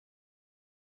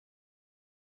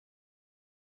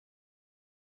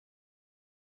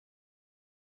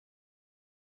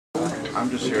I'm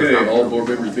just here. Okay, all board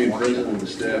members being present and the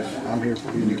staff I'm here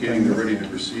for indicating they're ready to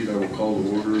proceed, I will call to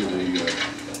order the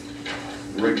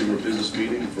regular business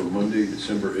meeting for Monday,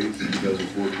 December 8th,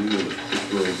 2014 of the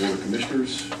Pittsboro Board of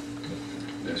Commissioners.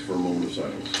 Ask for a moment of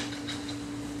silence.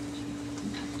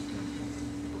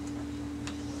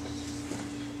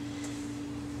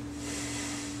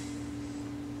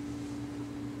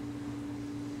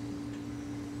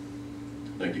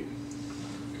 Thank you.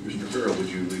 Commissioner Farrell, would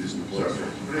you lead us in the pledge?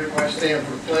 Would everybody stand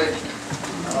for the pledge?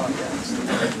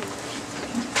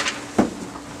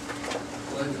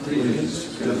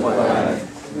 Allegiance to the flag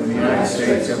of the United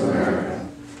States of America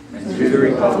and to the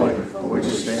republic for which it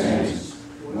stands,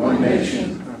 one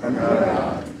nation, under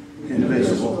God,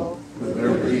 indivisible, with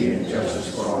liberty and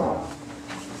justice for all.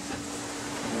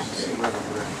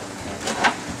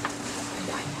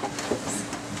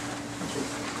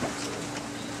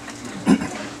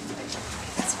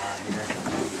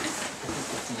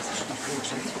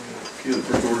 Okay, the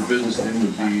first order of business then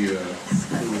would be the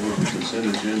consent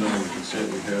agenda. On the consent,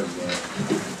 we have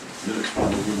minutes from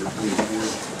November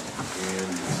 24th and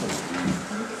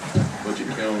the budget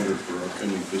calendar for our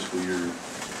coming fiscal year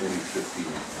 2015.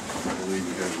 I believe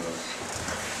we have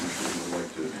commissioners who would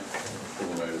like to pull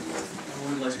an item there. I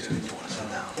would like to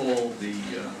pull the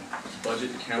budget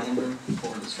calendar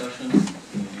for discussion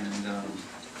and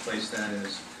place that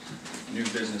as new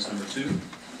business number 2.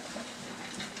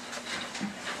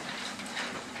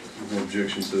 No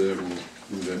objections to that, we'll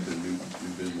move that to new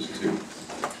business 2.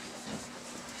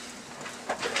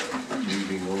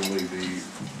 Leaving only the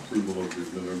approval of the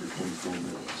November 24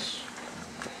 minutes.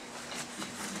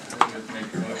 I would make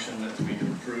a motion that we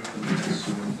approve the minutes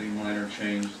with the minor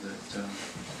change that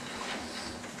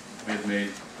we have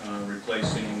made,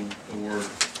 replacing the word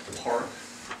park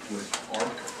with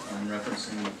arc. I'm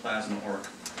referencing the plasma arc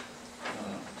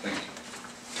plant.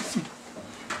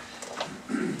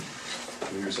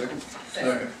 Can I hear a second?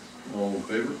 Second. All in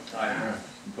favor? Aye.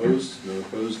 Opposed? No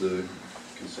opposed. The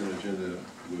consent agenda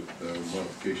with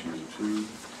modification is approved.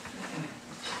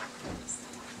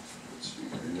 Let's see.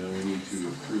 Now we need to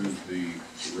approve the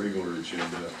regular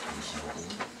agenda.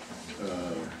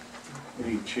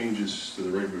 Any changes to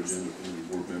the regular agenda from any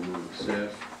board member or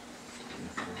staff?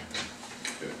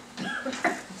 Okay.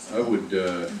 I would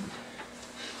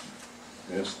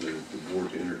ask the board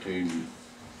to entertain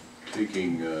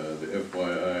taking the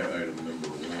FYI item number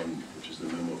 1, which is the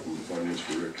memo from the Finance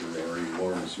Director, RE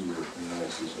Water and Sewer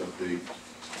Analysis Update,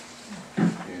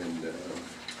 and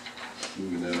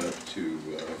moving that up to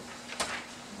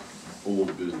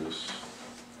old business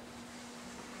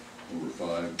number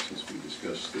 5, since we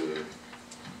discussed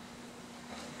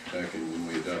back when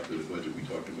we adopted the budget, we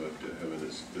talked about having a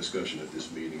discussion at this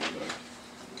meeting about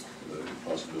the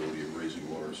possibility of raising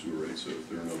water and sewer rates. So if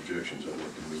there are no objections, I'd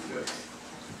like to move that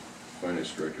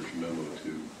Finance Director's memo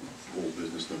to old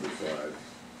business number 5.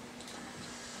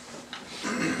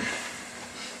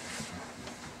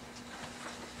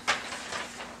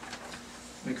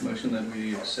 Make a motion that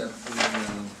we accept the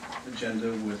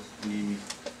agenda with the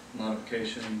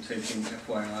modification, taking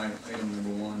FYI item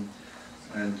number 1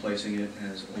 and placing it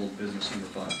as old business number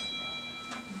 5.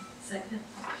 Second.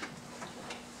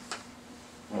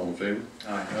 All in favor?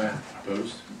 Aye.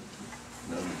 Opposed?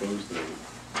 None opposed. The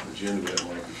agenda with that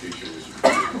modification is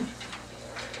approved.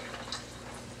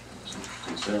 It's an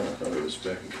interesting sound. I thought it was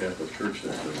back in Catholic Church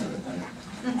that day.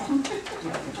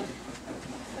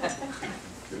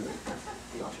 Good.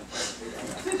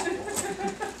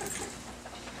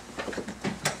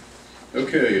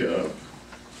 Okay,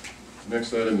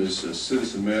 next item is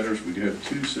citizen matters. We have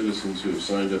 2 citizens who have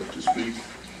signed up to speak.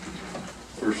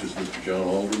 First is Mr. John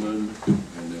Alderman,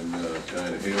 and then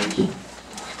Diana Hales.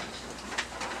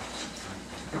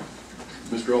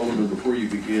 Mr. Alderman, before you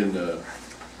begin,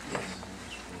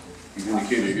 you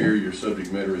indicated here your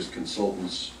subject matter is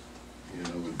consultants, and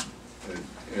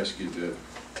I'd ask you that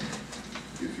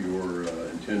if your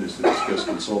intent is to discuss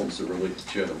consultants that relate to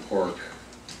Chatham Park,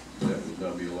 that would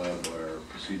not be allowed by our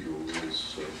procedural rules.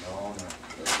 So,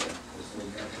 okay.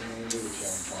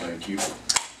 Thank you.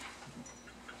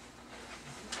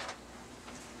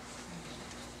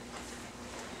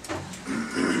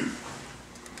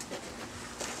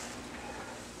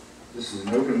 This is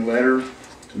an open letter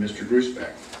to Mr.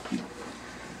 Gruesbeck.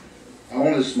 I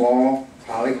own a small,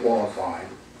 highly qualified,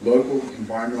 local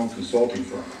environmental consulting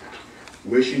firm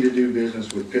wishing to do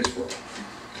business with Pittsboro.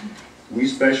 We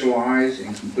specialize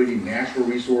in completing natural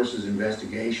resources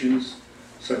investigations,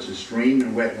 such as stream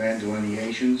and wetland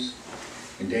delineations,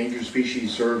 endangered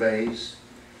species surveys,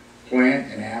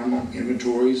 plant and animal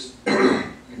inventories,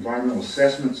 environmental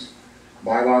assessments,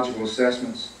 biological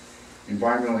assessments,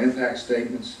 environmental impact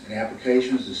statements, and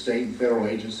applications to state and federal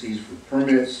agencies for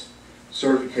permits,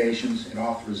 certifications, and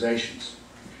authorizations.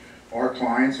 Our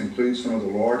clients include some of the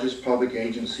largest public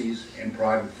agencies and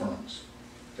private firms.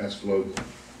 That's global.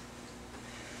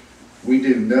 We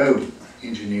do no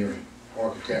engineering,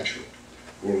 architectural,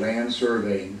 or land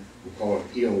surveying, we'll call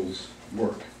it ILS,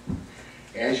 work.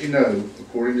 As you know,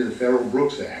 according to the Federal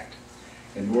Brooks Act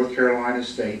and North Carolina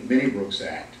State Mini Brooks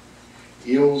Act,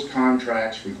 ILS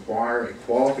contracts require a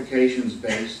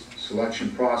qualifications-based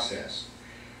selection process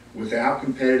without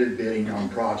competitive bidding on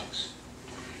projects.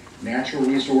 Natural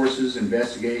resources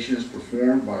investigations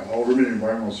performed by Alderman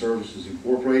Environmental Services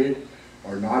Incorporated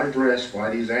are not addressed by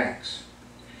these acts.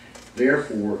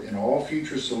 Therefore, in all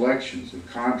future selections of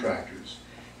contractors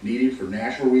needed for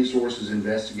natural resources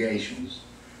investigations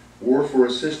or for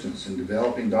assistance in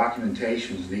developing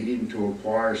documentations needing to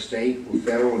acquire state or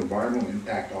federal environmental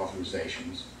impact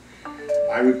authorizations,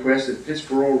 I request that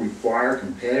Pittsboro require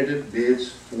competitive bids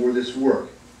for this work.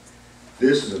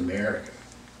 This is America,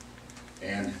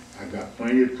 and I've got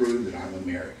plenty to prove that I'm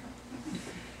American.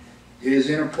 It is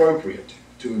inappropriate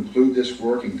to include this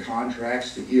work in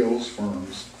contracts to ILS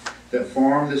firms that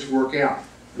farm this work out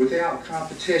without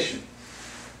competition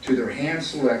to their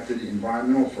hand-selected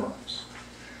environmental firms.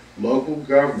 Local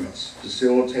governments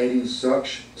facilitating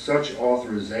such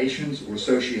authorizations or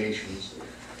associations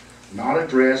not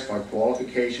addressed by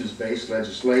qualifications-based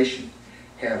legislation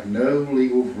have no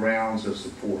legal grounds of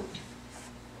support.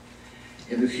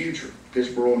 In the future,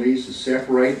 Pittsboro needs to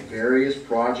separate various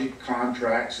project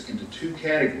contracts into two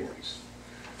categories: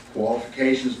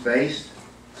 qualifications-based,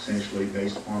 essentially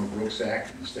based upon the Brooks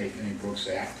Act and the State Mini Brooks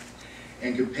Act,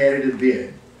 and competitive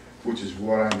bid, which is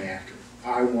what I'm after.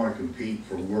 I want to compete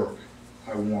for work.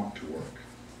 I want to work.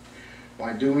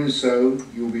 By doing so,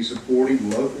 you will be supporting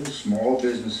local small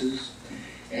businesses,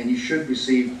 and you should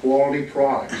receive quality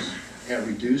products at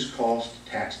reduced cost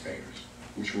to taxpayers,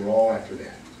 which we're all after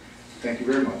that. Thank you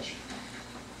very much.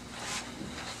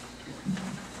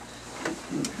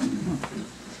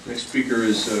 Next speaker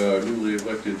is newly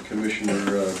elected Commissioner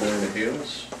Diana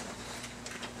Hales,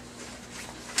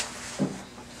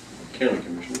 County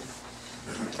Commissioner.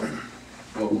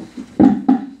 Welcome.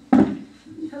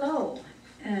 Hello,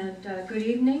 and good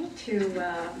evening to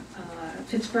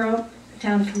Pittsboro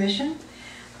Town Commission.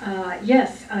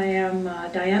 Yes, I am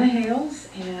Diana Hales,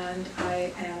 and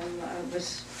I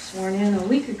was sworn in a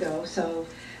week ago, so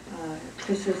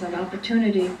this is an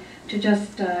opportunity to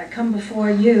just come before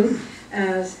you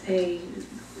as a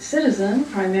citizen,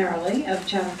 primarily, of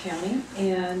Chatham County,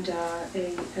 and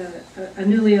a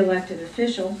newly elected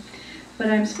official. But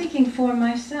I'm speaking for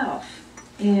myself,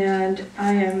 and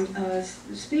I am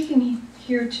speaking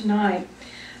here tonight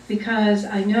because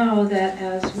I know that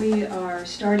as we are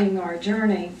starting our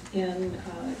journey in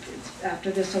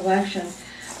after this election,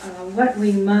 what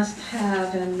we must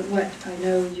have, and what I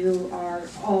know you are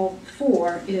all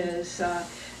for, is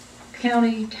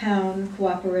county-town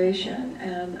cooperation.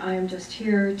 And I am just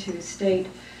here to state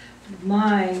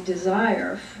my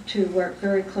desire to work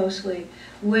very closely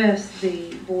with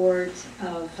the boards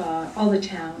of all the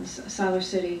towns, Siler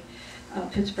City,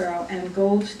 Pittsboro, and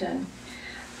Goldston,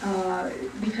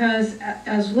 because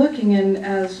as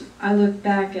I look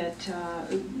back at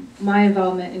my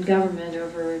involvement in government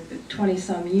over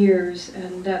 20-some years,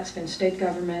 and that's been state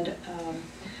government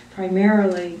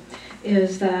primarily,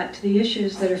 is that the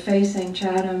issues that are facing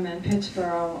Chatham and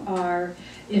Pittsboro are,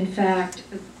 in fact,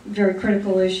 very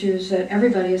critical issues that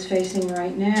everybody is facing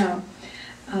right now.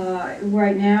 I've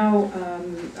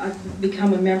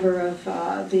become a member of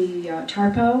the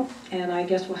TARPO, and I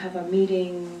guess we'll have a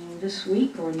meeting this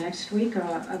week or next week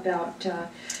about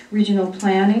regional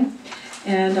planning.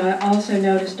 And I also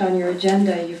noticed on your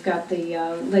agenda you've got the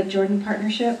Lake Jordan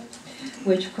Partnership,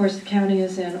 which of course the county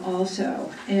is in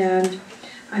also. And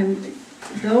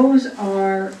those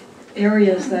are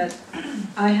areas that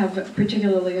I have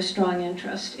particularly a strong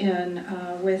interest in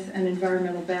with an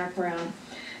environmental background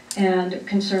and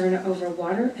concern over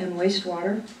water and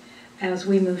wastewater as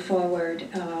we move forward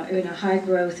in a high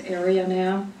growth area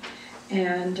now,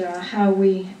 and how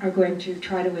we are going to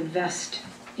try to invest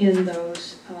in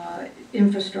those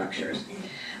infrastructures.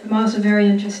 I'm also very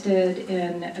interested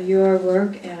in your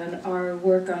work and our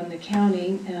work on the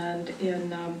county and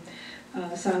in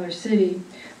Siler City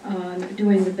on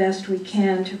doing the best we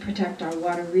can to protect our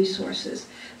water resources.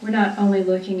 We're not only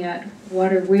looking at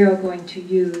water we are going to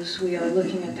use, we are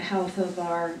looking at the health of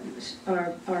our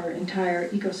entire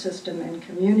ecosystem and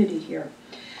community here.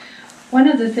 One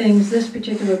of the things this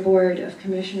particular Board of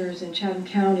Commissioners in Chatham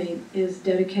County is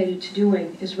dedicated to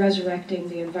doing is resurrecting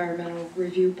the Environmental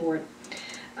Review Board.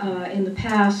 In the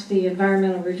past, the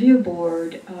Environmental Review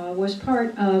Board was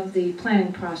part of the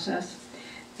planning process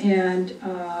and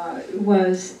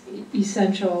was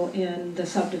essential in the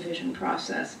subdivision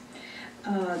process.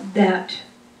 That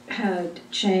had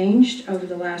changed over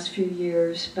the last few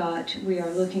years, but we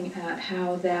are looking at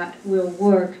how that will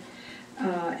work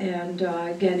and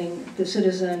getting the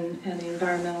citizen and the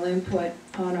environmental input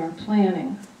on our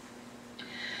planning.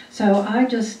 So I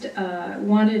just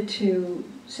wanted to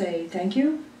say thank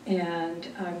you, and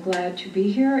I'm glad to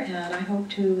be here, and I hope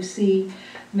to see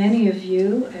many of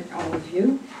you, and all of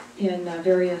you, in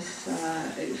various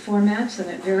formats and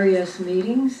at various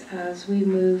meetings as we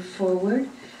move forward.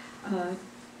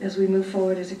 As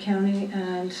a county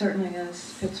and certainly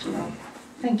as Pittsboro.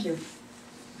 Thank you.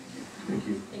 Thank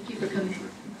you. Thank you for coming.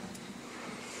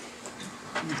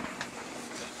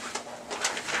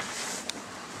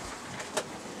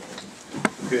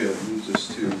 Okay, that moves us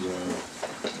to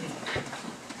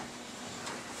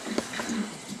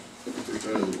first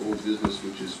item of old business,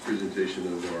 which is presentation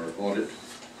of our audit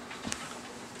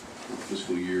for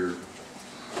fiscal year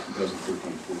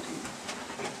 2013-14.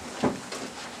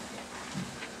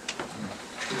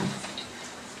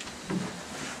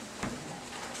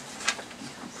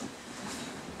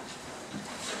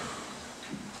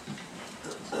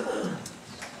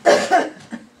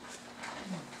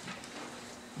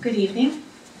 Good evening.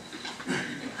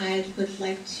 I would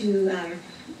like to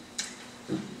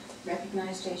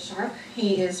recognize Jay Sharp.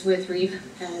 He is with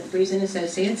Reeves and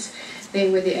Associates. They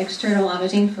were the external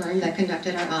auditing firm that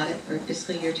conducted our audit for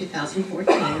fiscal year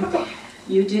 2014.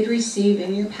 You did receive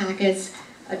in your packets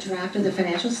a draft of the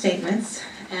financial statements,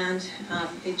 and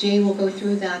Jay will go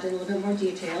through that in a little bit more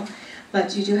detail,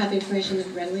 but you do have the information that's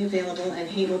readily available, and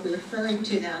he will be referring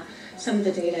to some of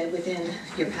the data within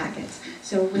your packets.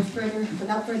 So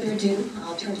without further ado,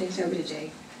 I'll turn things over to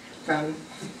Jay from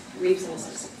Reeves and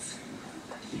Associates.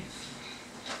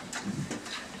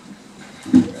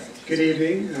 Good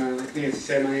evening. Like Nancy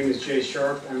said, my name is Jay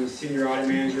Sharp. I'm the Senior Audit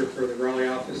Manager for the Raleigh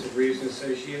office of Reeves and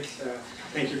Associates.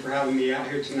 Thank you for having me out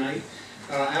here tonight.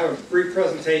 I have a brief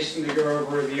presentation to go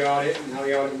over the audit and how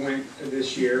the audit went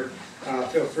this year.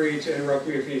 Feel free to interrupt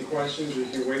me if you have any questions, or you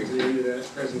can wait to the end of the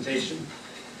presentation.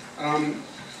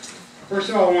 First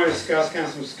of all, I want to discuss kind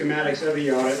of some schematics of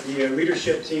the audit. The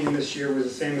leadership team this year was the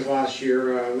same as last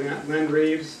year. Lynn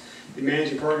Reeves, the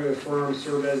managing partner of the firm,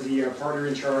 served as the partner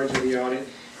in charge of the audit,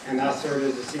 and I served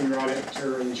as the senior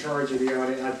auditor in charge of the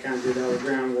audit. I kind of did all the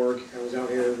groundwork. I was out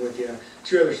here with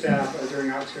two other staff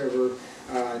during October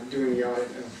doing the audit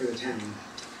for the town.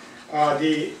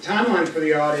 The timeline for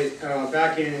the audit,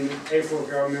 back in April,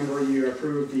 if I remember, you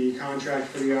approved the contract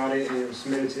for the audit, and it was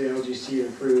submitted to the LGC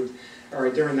and approved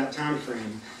during that time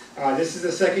frame. This is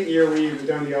the second year we've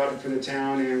done the audit for the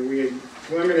town, and we had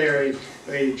preliminarily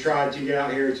tried to get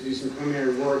out here to do some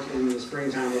preliminary work in the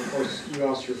springtime. Of course, you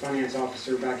lost your finance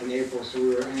officer back in April, so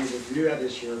we were unable to do that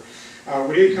this year.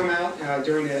 We did come out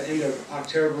during the end of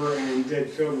October and did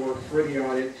field work for the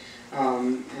audit,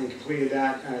 and completed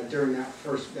that during that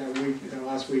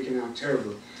last week in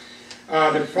October.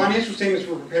 The financial statements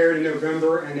were prepared in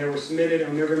November, and they were submitted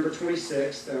on November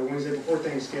 26th, Wednesday before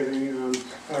Thanksgiving,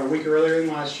 a week earlier than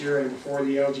last year and before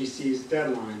the LGC's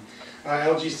deadline.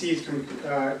 LGC is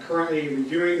currently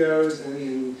reviewing those,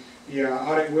 and the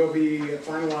audit will be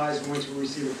finalized once we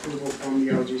receive approval from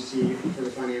the LGC for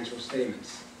the financial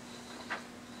statements.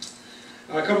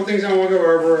 A couple things I want to go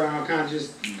over, I'll kind of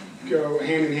just go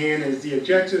hand in hand, is the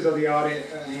objectives of the audit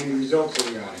and the results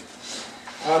of the audit.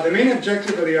 The main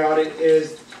objective of the audit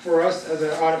is for us as an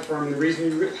audit firm, and the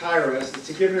reason you hire us, is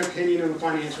to give an opinion on the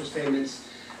financial statements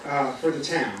for the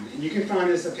town. And you can find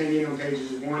this opinion on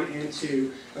pages 1 and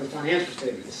 2 of the financial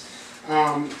statements.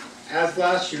 As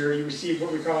last year, you received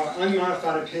what we call an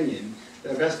unmodified opinion,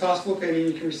 the best possible opinion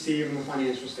you can receive on the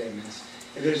financial statements.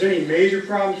 If there's any major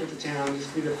problems with the town, this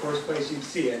would be the first place you'd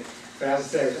see it. But as I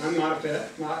said, it's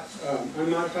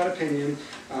unmodified opinion.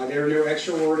 There are no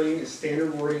extra wording, it's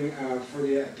standard wording for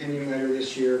the opinion letter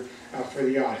this year for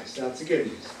the audit. So that's the good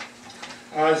news.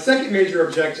 The second major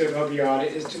objective of the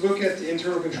audit is to look at the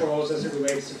internal controls as it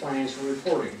relates to financial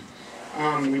reporting.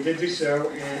 We did do so,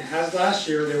 and as last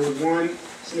year, there was one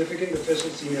significant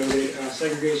deficiency noted,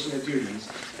 segregation of duties.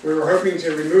 We were hoping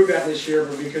to remove that this year,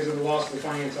 but because of the loss of the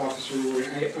finance officer, we were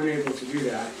unable to do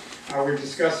that. We've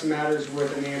discussed some matters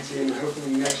with Nancy, and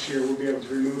hopefully next year we'll be able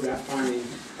to remove that finding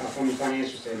from the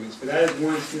financial statements. But that is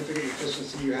one significant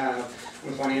deficiency you have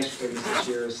on the financial statements this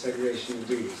year, is segregation of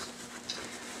duties.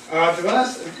 The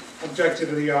last objective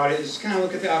of the audit is to kind of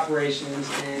look at the operations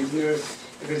and notice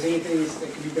if there's anything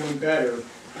that can be done better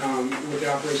with the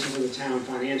operations of the town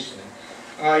financially.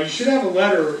 You should have a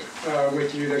letter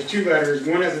with you. There's two letters.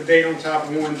 One has a date on top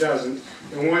and one doesn't.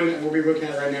 The one that we'll be looking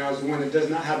at right now is the one that does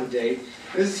not have a date.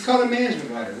 This is called a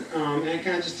management letter, and it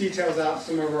kind of just details out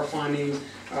some of our findings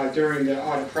during the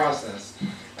audit process.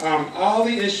 All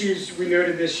the issues we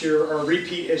noted this year are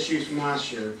repeat issues from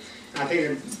last year. And I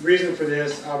think the reason for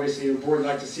this, obviously the board would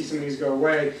like to see some of these go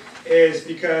away, is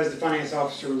because the finance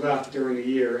officer left during the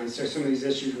year, and so some of these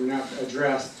issues were not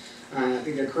addressed. I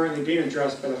think they're currently being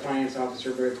addressed by the finance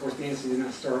officer, but of course Nancy did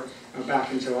not start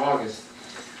back until August.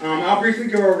 I'll briefly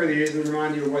go over these and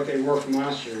remind you of what they were from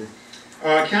last year.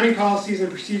 Accounting Policies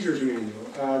and Procedures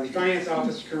Manual. The finance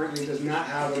office currently does not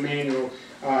have a manual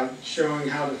showing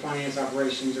how the finance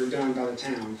operations are done by the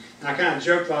town. And I kind of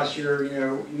joked last year,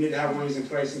 you need to have one of these in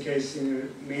place in case,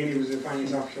 Mandy was the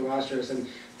finance officer last year. I said, in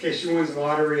case she wins the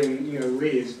lottery and,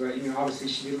 leaves, but, obviously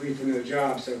she did leave for no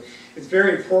job. So it's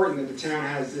very important that the town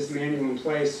has this manual in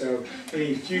place so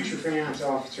any future finance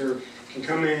officer can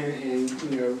come in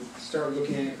and, start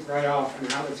looking at it right off on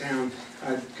how the town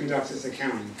conducts its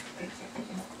accounting.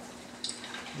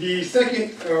 The second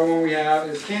one we have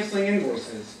is canceling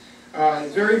invoices.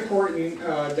 It's very important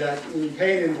that when you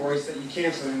pay an invoice that you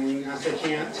cancel, and when I say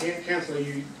cancel,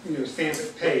 you stamp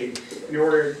it paid in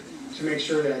order to make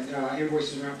sure that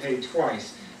invoices are not paid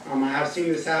twice. I have seen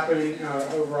this happen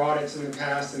over audits in the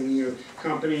past, and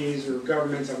companies or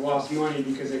governments have lost money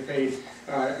because they paid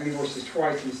invoices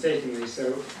twice mistakenly.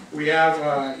 So we have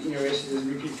issues as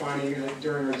repeat finding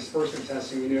during our disbursement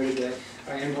testing. We noted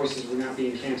that invoices were not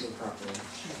being canceled properly.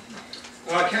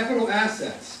 Capital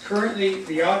assets. Currently,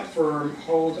 the audit firm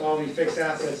holds all the fixed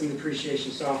assets and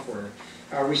depreciation software.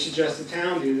 We suggest the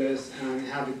town do this and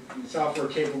have the software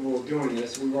capable of doing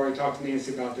this. We've already talked to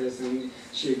Nancy about this, and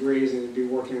she agrees and will be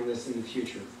working on this in the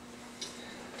future.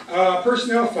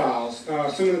 Personnel files.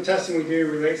 Some of the testing we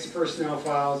do relates to personnel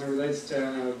files and relates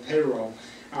to payroll.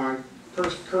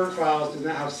 Current files do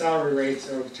not have salary rates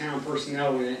of town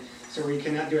personnel in it, so we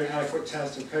cannot do an adequate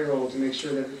test of payroll to make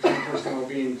sure that the town personnel are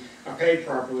being paid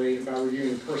properly by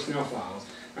reviewing the personnel files.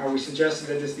 We suggested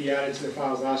that this be added to the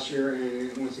files last year,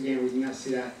 and once again, we did not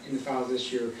see that in the files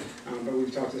this year, but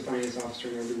we've talked to the finance officer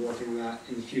and they'll be working on that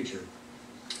in the future.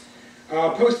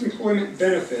 Post-employment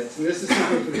benefits, and this is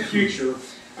something for the future.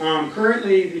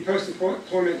 Currently, the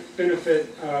post-employment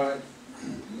benefit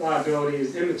liability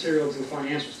is immaterial to the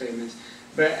financial statements,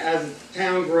 but as the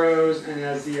town grows and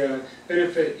as the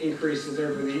benefit increases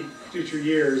over the future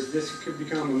years, this could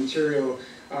become a material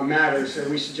matter. So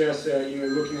we suggest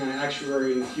looking at an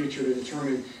actuary in the future to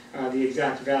determine the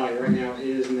exact value. Right now, it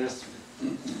is an estimate.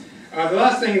 The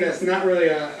last thing that's not really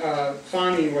a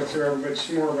finding whatsoever, but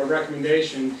it's more of a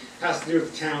recommendation, has to do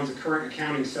with the town's current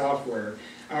accounting software.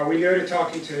 We noted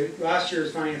talking to last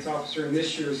year's finance officer and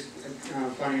this year's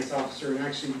finance officer and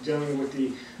actually dealing with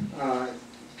the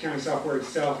accounting software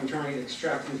itself and trying to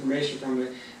extract information from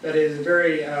it, that it is a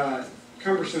very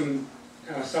cumbersome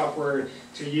software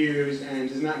to use and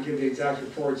does not give the exact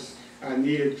reports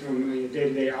needed from a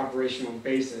day-to-day operational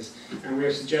basis. And we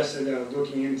have suggested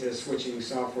looking into switching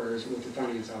softwares with the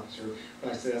finance officer.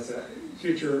 But I said that's a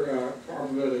future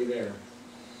probability there.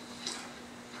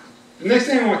 The next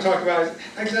thing I want to talk about is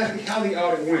exactly how the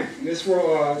audit went. And this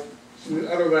will,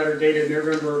 the other letter dated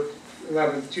November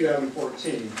 11th,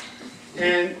 2014.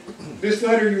 And this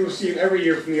letter you will receive every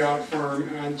year from the audit firm,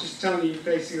 just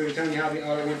basically telling you how the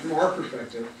audit went from our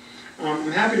perspective.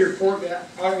 I'm happy to report that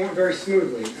audit went very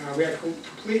smoothly. We had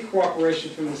complete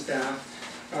cooperation from the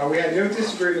staff. We had no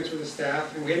disagreements with the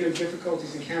staff, and we had no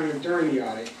difficulties encountered during the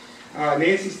audit.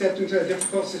 Nancy stepped into a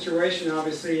difficult situation,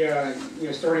 obviously,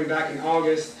 starting back in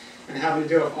August and having to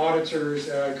deal with auditors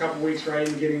a couple weeks right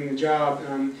into getting the job.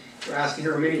 We're asking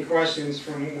her many questions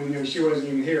from when she wasn't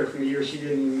even here, from the year she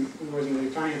wasn't the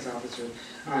finance officer.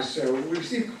 So we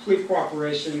received complete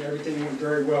cooperation. Everything went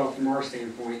very well from our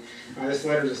standpoint. This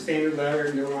letter is a standard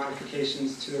letter, no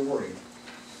modifications to the wording.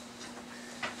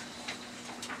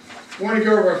 I want to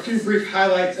go over a few brief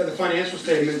highlights of the financial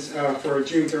statements for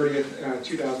June 30th,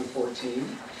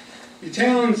 2014. The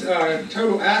town's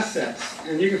total assets,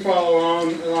 and you can follow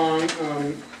along.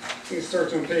 I think it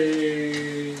starts on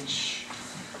page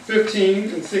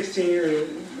 15 and 16 are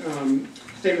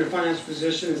statement of financial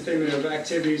position and statement of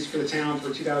activities for the town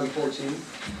for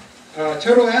 2014.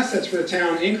 Total assets for the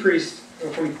town increased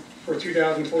for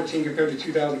 2014 compared to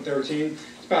 2013.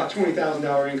 It's about a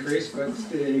 $20,000 increase, but it's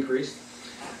still increased.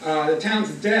 The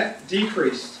town's debt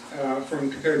decreased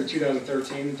compared to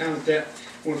 2013. The town's debt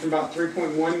went from about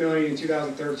 $3.1 million in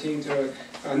 2013 to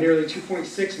nearly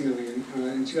 $2.6 million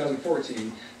in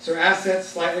 2014. So assets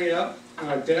slightly up,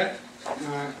 debt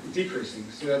decreasing.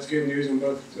 So that's good news on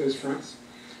both those fronts.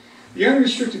 The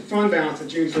unrestricted fund balance at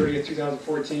June 30th,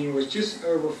 2014 was just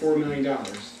over $4 million,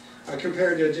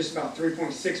 compared to just about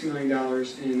 $3.6 million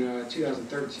in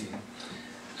 2013.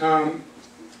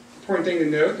 Important thing to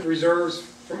note, the reserves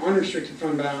from unrestricted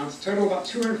fund balance total about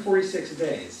 246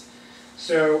 days.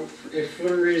 So if for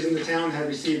some reason the town had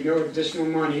received no additional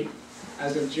money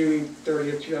as of June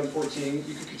 30th, 2014,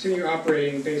 you could continue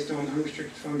operating based on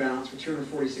unrestricted fund balance for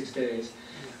 246 days.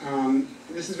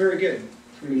 This is very good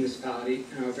for a municipality,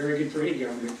 very good for any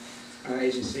government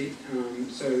agency.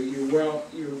 So you're well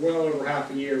over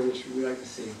half a year, which we like to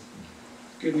see.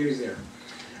 Good news there.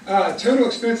 Total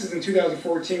expenses in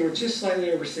 2014 were just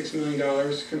slightly over $6 million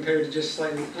compared to just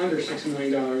slightly under $6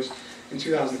 million in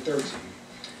 2013.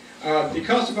 The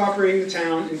cost of operating the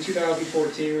town in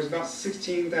 2014 was about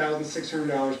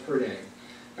 $16,600 per day,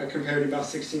 compared to about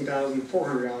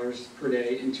 $16,400 per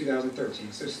day in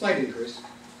 2013, so slight increase.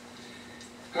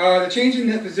 The change in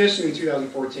net position in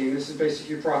 2014, this is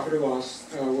basically profit or loss,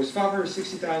 was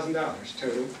 $560,000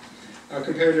 total,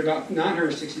 compared to about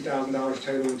 $960,000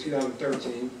 total in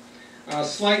 2013.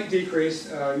 Slight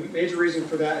decrease. Major reason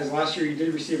for that is last year you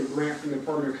did receive a grant from the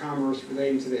Department of Commerce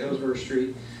relating to the Hillsborough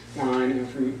Street line,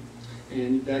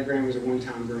 and that grant was a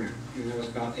one-time grant, and that was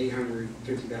about $850,000,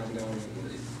 I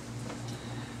believe.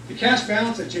 The cash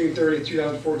balance at June 30,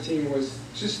 2014 was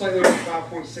just slightly over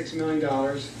 $5.6 million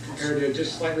compared to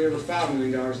just slightly over $5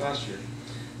 million last year.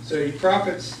 So your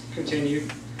profits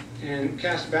continued, and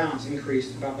cash balance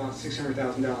increased about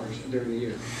 $600,000 during the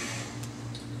year.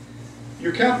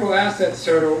 Your capital assets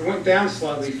total went down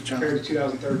slightly compared to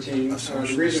 2013.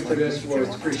 The reason for this was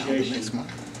depreciation.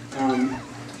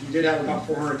 You did have about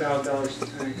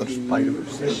 $400,000 in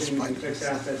position and fixed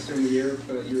assets during the year,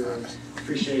 but your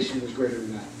depreciation was greater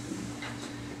than that.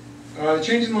 The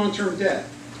change in long-term debt.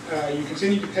 You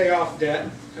continued to pay off debt.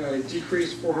 It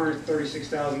decreased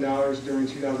 $436,000 during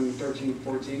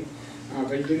 2013-14,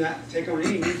 but you did not take on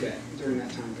any new debt during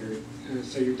that time period.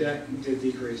 So your debt did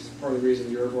decrease. Part of the reason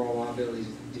your overall liabilities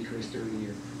decreased during the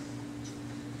year.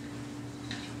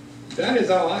 That is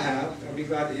all I have. I'll be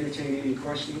glad to entertain any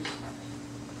questions.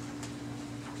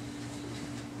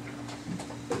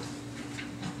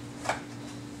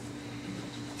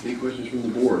 Any questions from the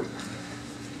board?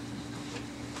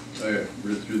 I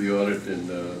read through the audit and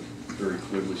very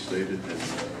clearly stated and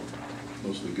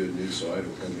mostly good news, so I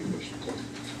don't have any questions.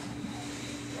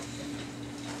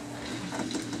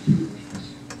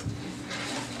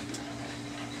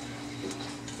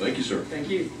 Thank you, sir. Thank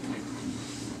you.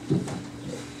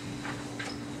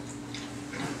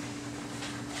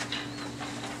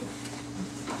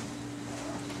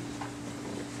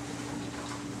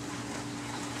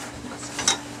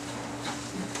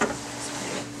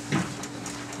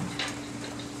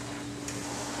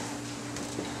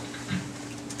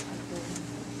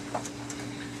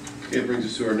 Okay, it brings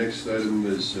us to our next item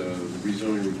is the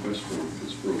rezoning request for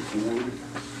Pittsboro Ford.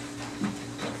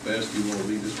 How fast do you want to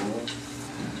lead this one off?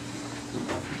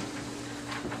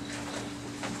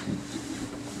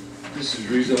 This is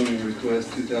rezoning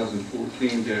request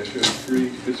 2014-03,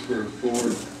 Pittsboro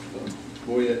Ford.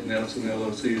 Boyette Nelson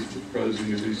LLC is proposing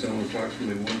to rezone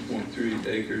approximately 1.3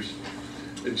 acres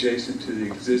adjacent to the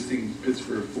existing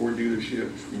Pittsboro Ford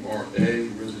dealership from RA,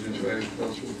 residential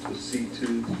agricultural, to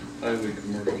C2, highway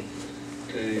commercial.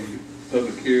 A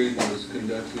public hearing was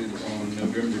conducted on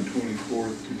November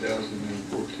 24th,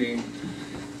 2014,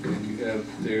 and you have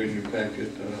there in your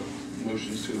packet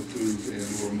motions to approve and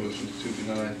or motions to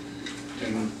deny.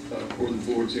 And for the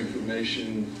board's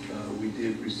information, we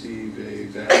did receive a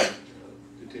valid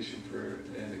petition for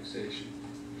annexation.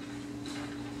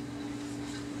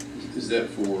 Is that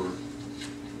for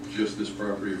just this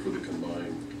property or for the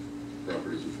combined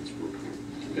properties of Pittsboro Ford?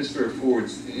 Pittsboro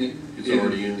Ford's It's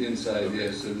already inside, okay.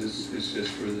 yes, so this is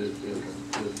just for the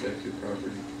affected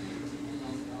property.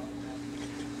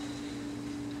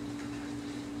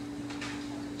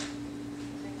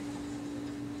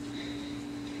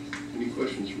 Any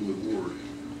questions from the board?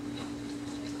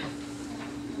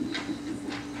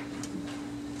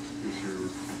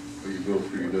 Are you going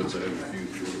through your notes? I have a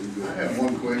few. I have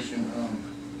one question.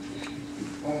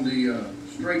 On the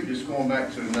street just going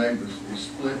back to the neighbors, is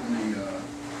splitting the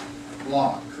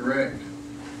block, correct?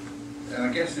 And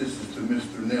I guess this is to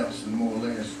Mr. Nelson more or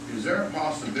less. Is there a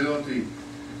possibility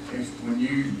if when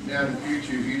you, down in the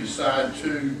future, if you decide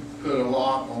to put a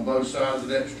lock on both sides of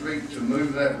that street to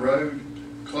move that road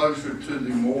closer to the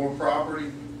Moore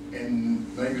property and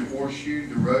maybe horseshoe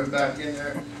the road back in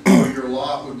there where your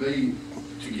lot would be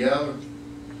together?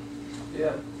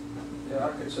 Yeah, I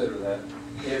consider that.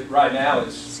 Right now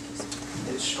it's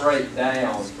straight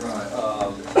down. Right.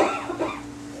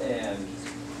 And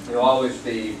there'll always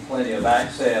be plenty of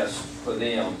access for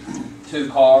them. 2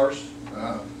 cars,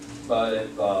 but if,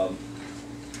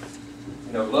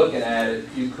 you know, looking at it,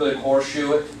 you could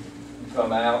horseshoe it and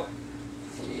come out.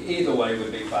 Either way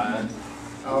would be fine.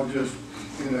 I was just,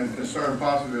 you know, concerned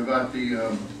possibly about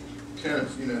the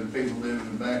tenants, you know, the people living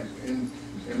in the back, and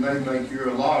it may make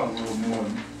your lot a little more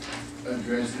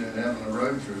addressing than having a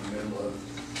road through the middle of it.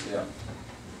 Yeah.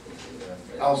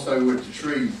 Also with the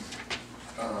tree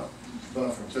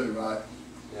buffer too, right?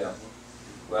 Yeah.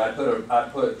 Well, I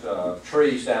put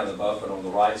trees down the buffer on the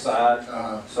right side.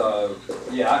 So,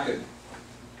 yeah, I could,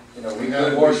 you know, we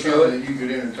could horseshoe it. That you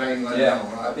could entertain later Yeah,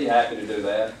 on, right? I'd be happy to do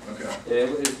that. Okay.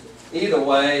 Either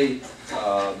way,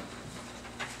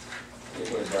 it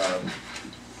would,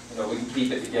 you know, we can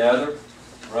keep it together,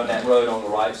 run that road on the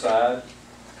right side.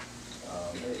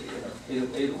 You know,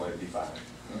 either way would be fine.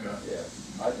 Okay. Yeah,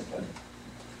 I think that.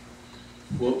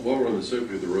 Well, while we're on the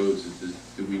subject of the roads,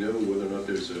 do we know whether or not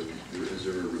is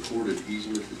there a recorded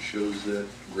easement that shows that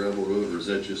gravel road, or is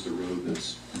that just a road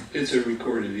that's? It's a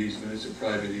recorded easement, it's a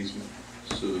private easement.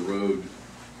 So the road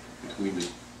between the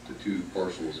 2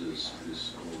 parcels is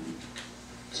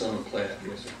It's on a plat,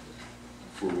 yes, sir.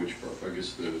 for which property? I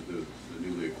guess the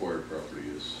newly acquired property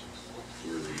is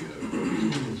where the road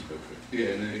easement is. Okay. Yeah,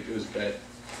 and then it goes back.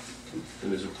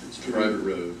 And it's a private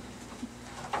road,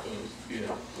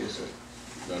 Yeah, yes, sir.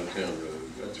 not a town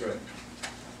road. That's right.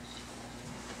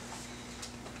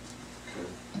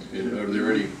 Okay. And are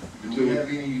there any? Do we have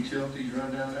any utilities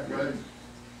run down that road?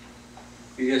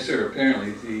 Yes, sir.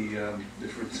 Apparently, the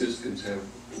Franciscans have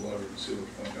water and sewer.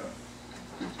 Okay.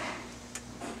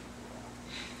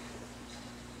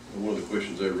 And one of the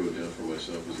questions I wrote down for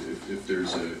myself is if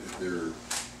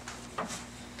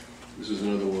this is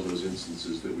another one of those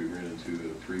instances that we ran into in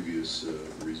a previous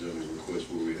rezoning request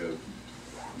where we have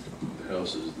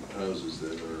houses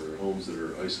that are homes that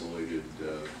are isolated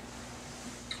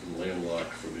and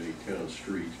landlocked from any town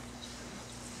street.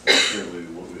 Apparently,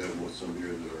 we have some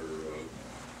here that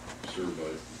are served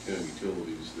by town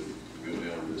utilities that go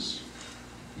down this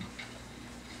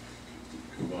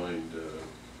combined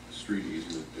street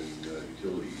easement and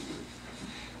utility easement.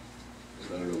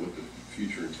 And I don't know what the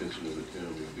future intention of the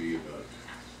town would be about,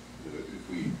 you know, if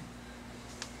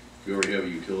we already have a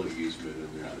utility easement and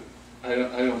there's a. I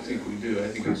don't think we do. I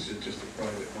think it's just a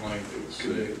private line that was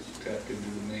tapped into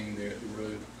the main there at the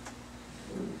road.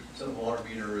 So the water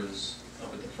meter is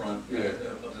up at the front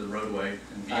of the roadway,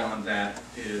 and beyond that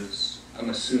is. I'm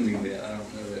assuming that. I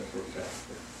don't know that for a fact,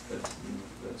 but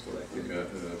that's what I think.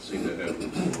 I've seen that happen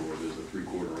before, where there's a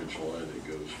 3/4 inch line that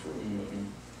goes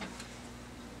from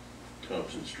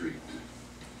Thompson Street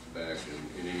back,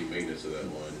 and any maintenance of that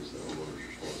line is the homeowner's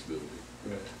responsibility.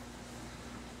 Right.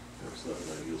 That's not an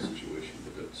ideal situation,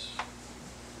 but that's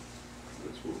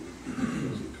what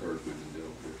the cards we've been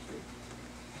dealt with.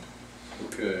 So.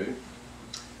 Okay.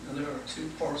 Now there are 2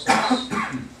 parcels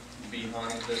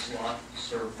behind this lot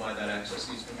served by that access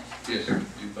easement. Yes, sir.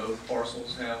 Do both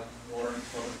parcels have water and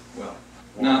public? Well,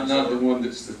 Not the one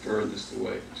that's the furthest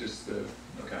away, just the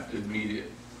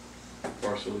immediate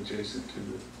parcel adjacent to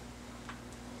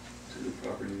the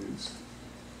property that's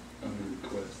under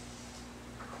request.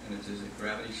 And is it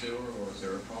gravity sewer, or is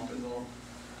there a pump involved?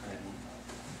 I don't know.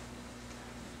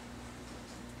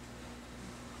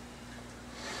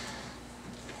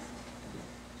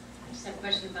 I just have a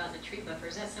question about the tree buffer.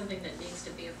 Is that something that needs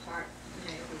to be a part,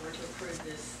 you know, if we were to approve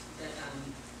this, that,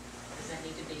 does that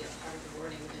need to be a part of the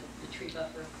wording, the tree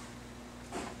buffer?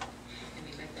 Can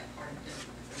we make that part of the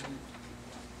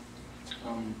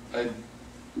agreement? I'd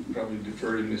probably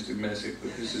defer to Mr. Messick,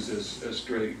 but this is a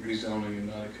straight rezoning and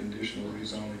not a conditional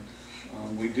rezoning.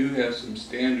 We do have some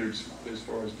standards as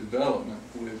far as development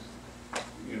with,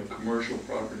 you know, commercial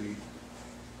property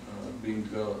being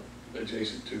developed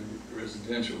adjacent to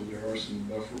residential. There are some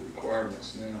buffer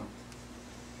requirements now.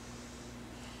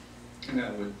 And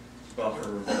that would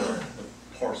buffer the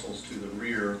parcels to the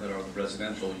rear that are the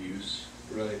residential use.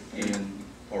 Right. And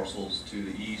parcels to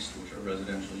the east, which are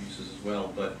residential uses as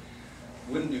well, but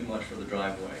wouldn't do much for the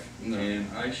driveway. No. And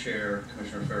I share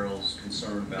Commissioner Farrell's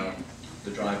concern about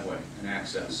the driveway and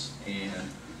access, and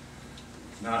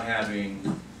not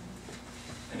having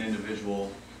an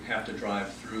individual have to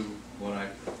drive through what I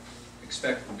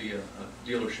expect will be a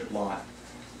dealership lot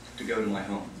to go to my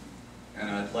home. And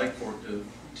I'd like for it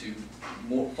to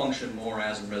function more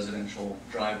as a residential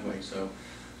driveway, so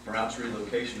perhaps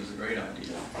relocation is a great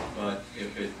idea, but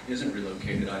if it isn't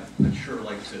relocated, I'd sure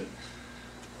like to,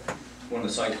 when the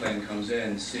site plan comes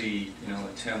in, see, you know,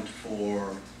 attempt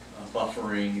for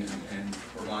buffering and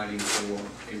providing for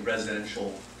a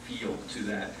residential feel to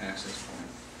that access point.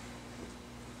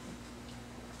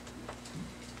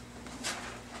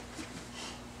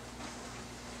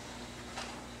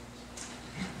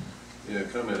 Yeah, a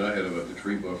comment I had about the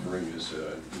tree buffering is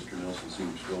Mr. Nelson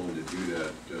seems willing to do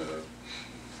that. And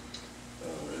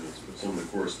it's some of the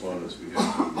correspondence we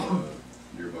have from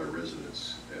nearby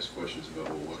residents ask questions about,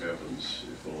 well, what happens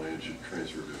if the land should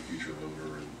transfer to a future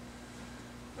owner? And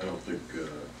I don't think a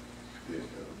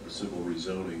simple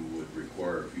rezoning would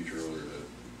require a future owner to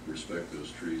respect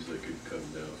those trees. They could cut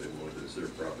them down if they wanted. It's their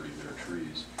property, their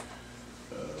trees.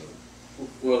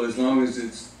 Well, as long as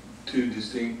it's two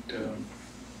distinct,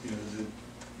 you know,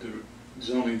 the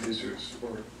zoning districts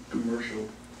or commercial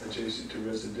adjacent to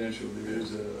residential, there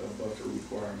is a buffer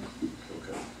requirement.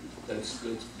 Okay. That's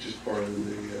just part of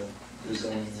the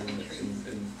zoning ordinance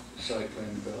and site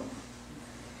plan development.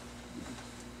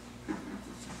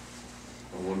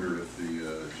 I wonder if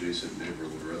the adjacent neighbor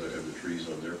would rather have the trees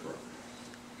on their property.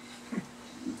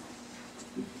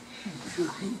 To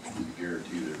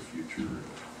guarantee their future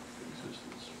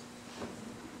existence.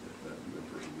 That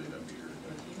person may not be here tonight.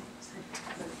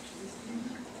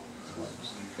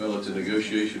 Well, it's a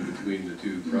negotiation between the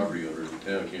two property owners. The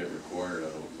town can't require it, I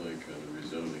don't think, on the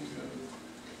rezoning.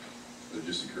 It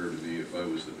just occurred to me, if I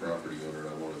was the property owner and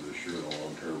I wanted to assure the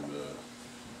long-term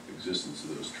existence of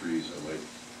those trees, I might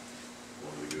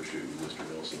want to negotiate with Mr.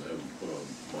 Nelson to have them put on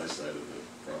my side of the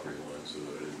property line so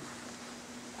that I didn't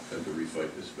have to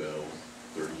refight this battle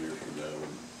 30 years from now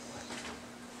when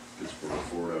Pittsboro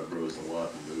Ford outgrows the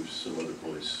lot and moves some other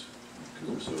place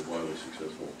because they're so wildly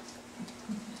successful.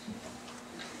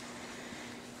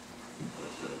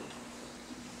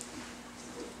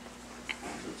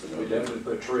 We definitely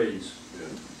put trees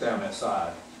down that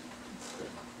side.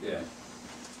 Yeah,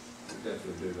 we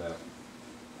definitely do that.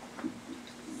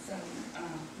 So,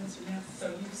 Mr. Nelson, so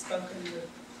you've spoken with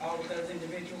all of those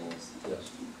individuals?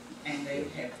 Yes. And they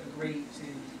have agreed to,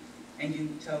 and you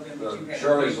told them that you had.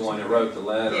 Shirley's the one that wrote the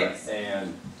letter, yes.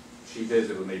 And she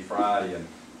visited with me Friday, and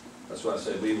that's why I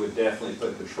said we would definitely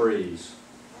put the trees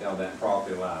down that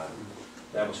property line.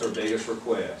 That was her biggest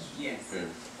request. Yes. Okay.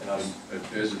 And I,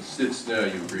 as it sits now,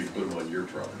 you agreed to put them on your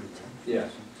property.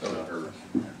 yes. Not hers.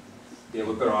 Yeah,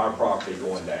 we put on our property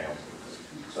going down.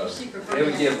 So She preferred it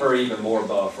would give her even more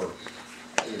buffer.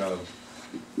 You know,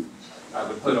 I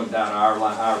would put them down our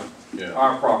line,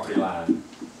 our property line.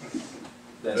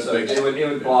 Then, so it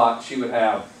would block. She would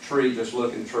have just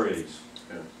looking trees.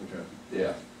 Yeah. Okay. Yeah.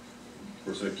 Of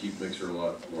course, that makes her a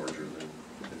lot larger than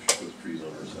if she puts trees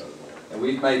on her side of the line. And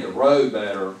we've made the road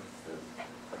better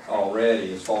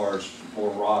already as far as more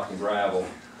rock and gravel.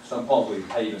 Some point we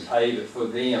pave it for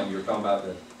them. You're talking about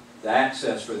the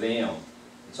access for them.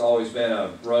 It's always been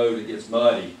a road that gets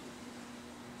muddy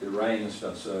through rain and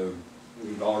stuff, so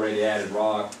we've already added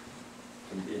rock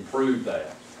to improve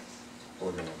that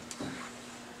for them.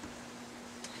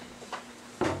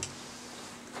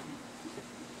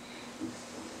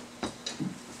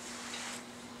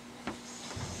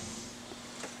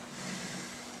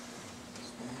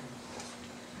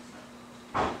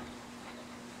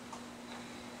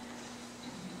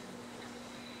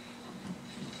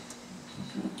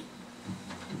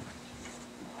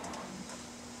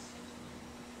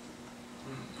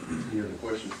 Any other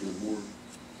questions from the board?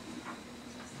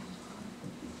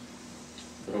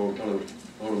 I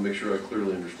want to make sure I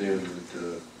clearly understand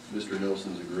that Mr.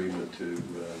 Nelson's agreement to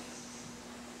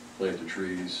plant the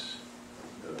trees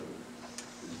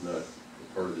is not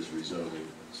part of this rezoning.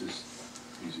 It's just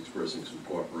he's expressing some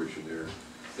cooperation there.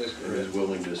 That's And his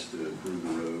willingness to improve the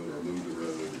road or move the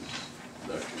road is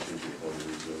not contingent upon the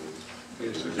rezoning.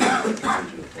 Yes, sir. It's not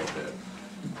contingent upon that.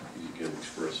 He's again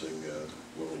expressing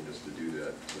willingness to do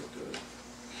that, but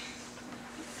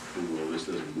approval of this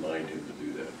doesn't bind him to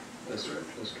do that. That's right.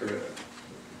 That's correct.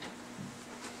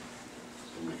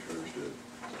 So make sure I understood.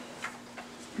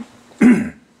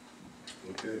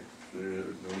 Okay, no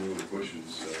other questions.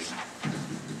 Is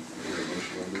there a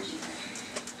motion on this?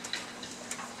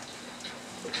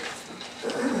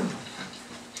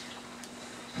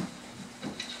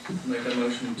 Make a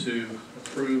motion to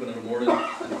approve an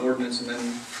ordinance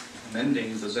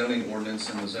amending the zoning ordinance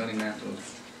and the zoning map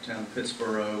of Town of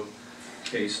Pittsboro,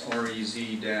 case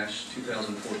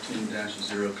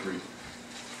REZ-2014-03.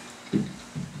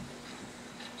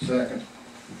 Second.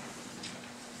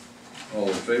 All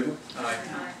in favor? Aye.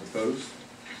 Opposed?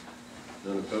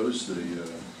 None opposed. The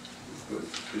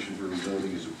petition for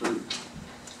rezoning is approved.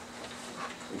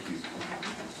 Thank you.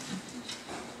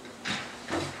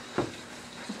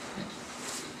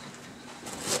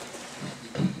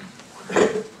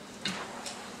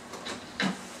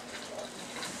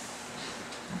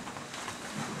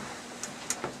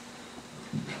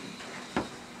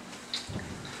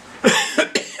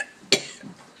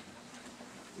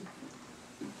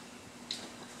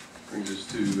 Brings us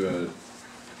to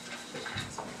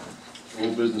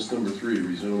Old business number 3,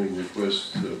 rezoning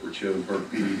request for Chatham Park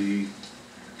PDD,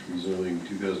 rezoning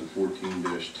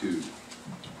 2014-2.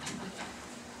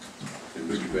 And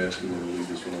Mr. Baskin will lead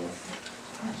this one off.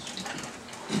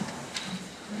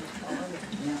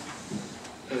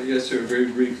 Yes, sir,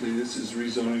 very briefly, this is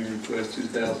rezoning request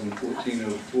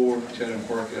 2014-04, Chatham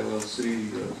Park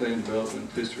LLC, Plan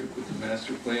Development District with the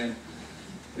master plan.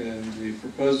 And the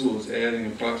proposal is adding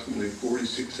approximately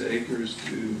 46 acres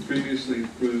to previously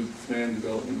approved Plan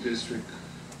Development District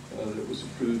that was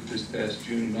approved this past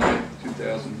June 9th,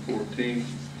 2014.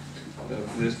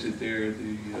 Listed there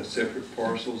the separate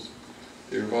parcels.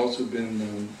 There have also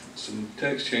been some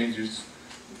text changes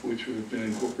which have been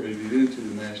incorporated into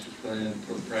the master plan,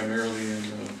 primarily in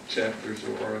chapters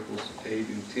or articles 8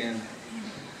 and 10.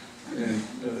 And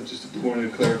just a point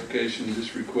of clarification,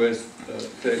 this request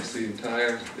affects the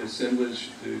entire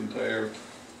assemblage, the entire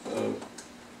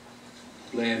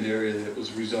land area that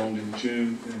was rezoned in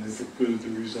June, and if approved, the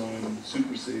rezoning will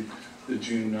supersede the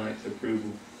June 9th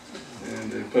approval.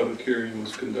 And a public hearing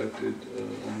was conducted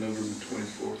on November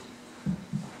 24th.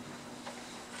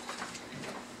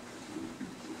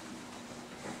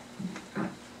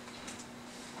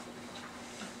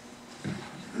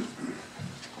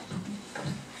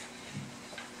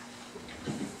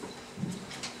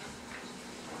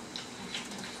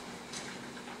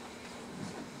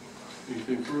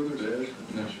 Anything further to add?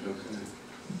 No, sure. Okay.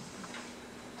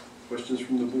 Questions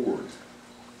from the board?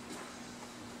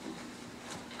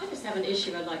 I just have an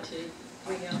issue I'd like to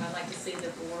bring up. I'd like to see the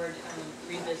board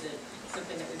revisit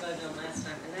something that we voted on last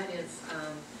time, and that is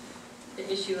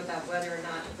the issue about whether or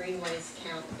not greenways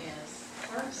count as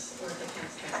parks or if they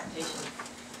count as transportation.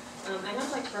 And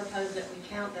I'd like to propose that we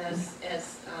count those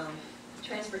as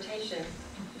transportation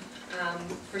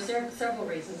for several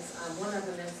reasons. One of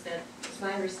them is that it's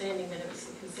my understanding that it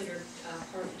was considered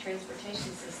part of the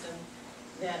transportation system,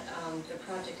 that the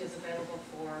project is available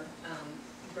for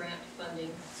grant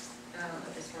funding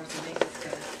as far as the maintenance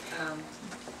goes.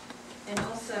 And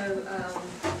also,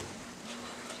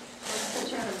 the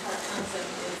Chatham Park concept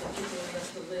is that people are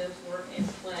able to live, work, and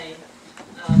play.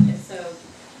 And so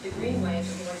the greenways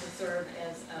are going to serve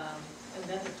as a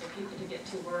method for people to get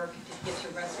to work, to get to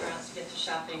restaurants, to get to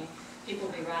shopping. People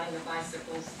will be riding their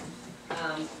bicycles.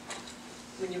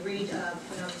 When you read,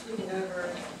 when I was reading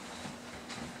over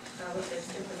with this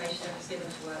information that was given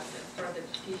to us as part of the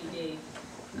PDD,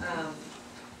 on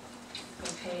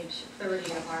page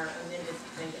 30 of our amended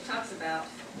thing, it talks about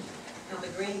how the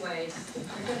greenways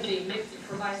are going to be mixed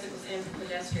for bicycles and for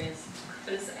pedestrians,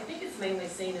 but I think it's mainly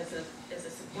seen as a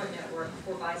support network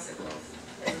for bicycles.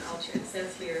 And it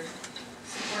says here,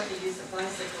 support the use of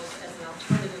bicycles as an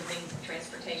alternative means of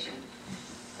transportation.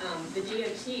 The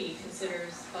DOT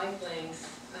considers bike lanes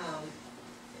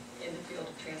in the field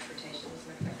of transportation. As a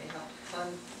matter of fact, they help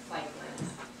fund bike lanes.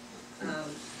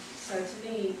 So to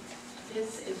me,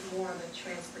 this is more of a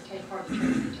part of the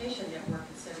transportation network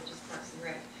instead of just Parks and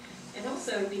Rec. And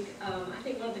also, I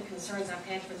think one of the concerns I've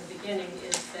had from the beginning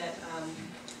is that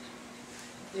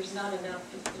there's not enough,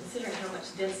 considering how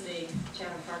much density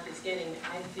Chatham Park is getting,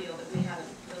 I feel that we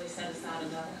haven't really set aside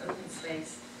enough open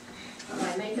space.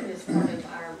 By making this part of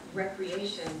our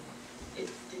recreation,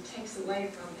 it takes away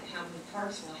from how many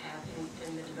parks we'll have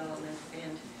in the development.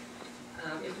 And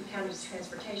if we count it as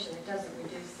transportation, it doesn't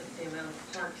reduce the amount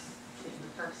of parks, the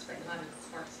park space, a lot of it's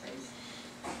park space.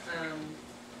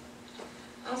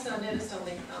 Also, I noticed on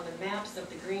the maps of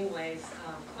the greenways,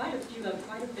 quite a bit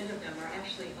of them are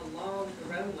actually along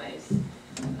the roadways,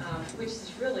 which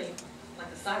is really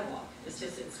like a sidewalk. It's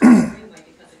called a greenway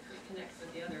because it connects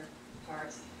with the other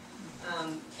parts.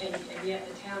 And yet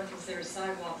the town considers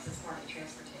sidewalks as part of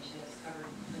transportation. It's covered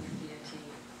under DOT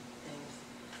things.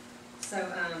 So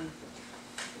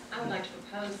I would like to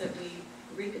propose that we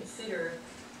reconsider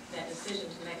that decision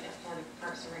to make that part of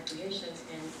Parks and Recreation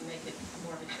and make it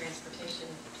more of a transportation,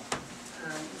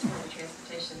 it's more of a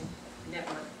transportation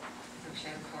network of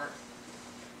Chatham Park.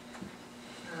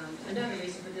 Another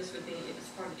reason for this would be if it's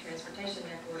part of the transportation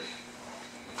network,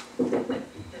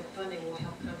 that funding will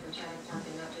help come from Chatham Park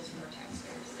and not just from our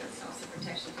taxpayers. That's also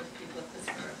protection for the people of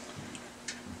Pittsboro.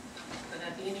 But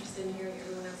I'd be interested in hearing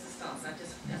everyone else's thoughts.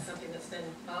 That's something that's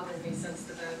been bothering me since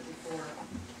the vote before.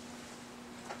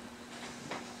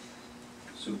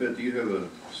 So Beth, do you have a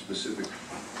specific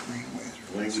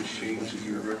language change that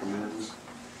you recommend?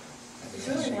 It's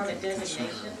really more of a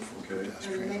designation. Okay.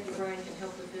 And maybe Brian can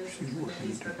help with this.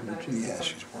 He spoke about it. Yeah,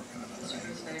 she's working on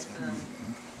it.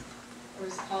 Or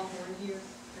is Paul Horn here,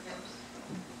 perhaps?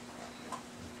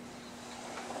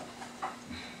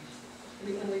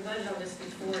 when we voted on this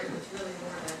before, it was really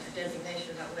more of a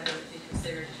designation about whether it be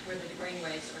considered, whether the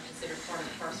greenways are considered part of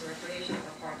the Parks and Recreation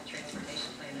or part of the transportation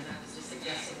plan, and I was just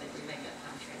suggesting that we make that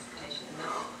part of transportation and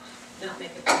not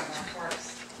make it part of our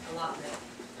parks allotment.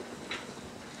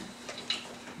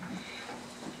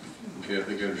 Okay, I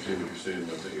think I understand what you're saying,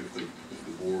 but I think if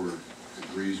the board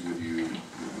agrees with you,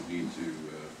 we would need to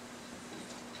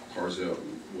parse out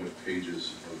what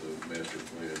pages of the master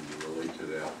plan relate to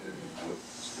that and what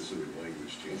specific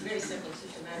language changes. It's very simple, it's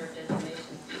just a matter of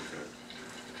designation. Okay.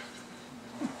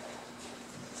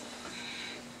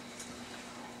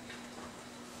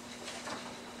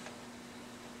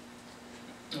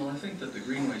 Well, I think that the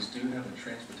greenways do have a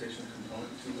transportation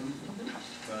component to them,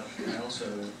 but I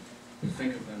also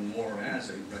think of them more as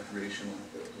a recreational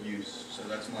use, so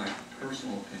that's my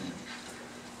personal opinion.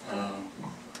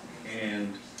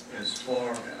 And as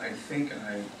far, I think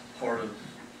part of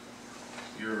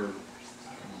your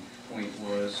point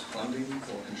was funding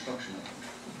for construction of them.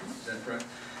 Is that correct?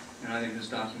 And I think this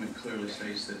document clearly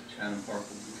states that Chatham Park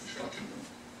will be constructing them.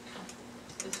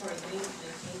 As far as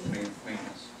maintenance.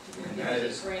 Maintenance. And there are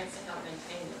grants to help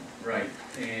maintain them. Right,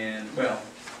 and well,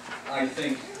 I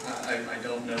think, I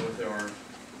don't know if there are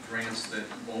grants that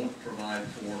won't provide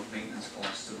for maintenance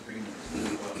costs of greenways,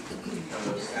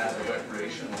 because as a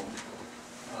recreational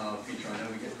feature, I know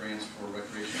we get grants for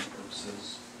recreational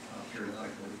purposes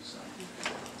periodically, so.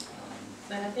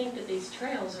 But I think that these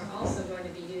trails are also going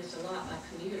to be used a lot by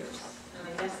commuters. I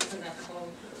mean, that's something that the whole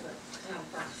Chatham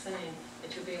Parks is saying,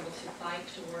 that you'll be able to bike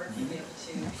to work, you'll be able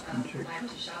to bike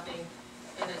to shopping.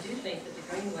 And I do think that the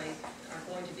greenways are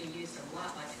going to be used a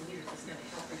lot by commuters. It's going to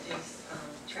help reduce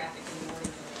traffic in the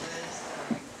morning on the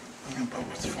roads. I think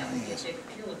that would be a big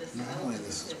appeal of this development,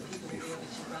 is that people will be able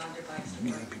to ride their bikes to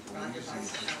work, ride their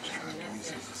bikes to shopping. I mean,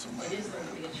 it is going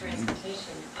to be a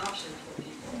transportation option for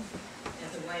people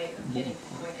as a way of getting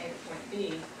from point A to point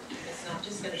B. It's not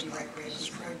just going to be recreation,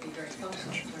 it's going to be very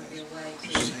functional. It's going to be a way to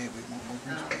put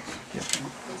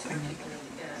some people in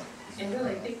to go. And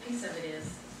really, a big piece of it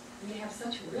is we have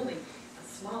such really a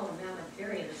small amount of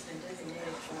area that's been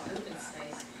designated for open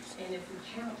space. And if we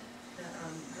count the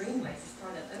greenways as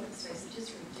part of open space, it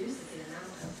just reduces the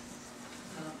amount of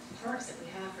parks that we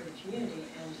have for the community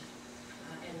and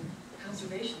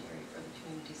conservation area for the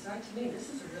community. So to me, this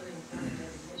is a really important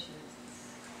designation.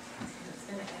 It's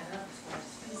going to add up as far as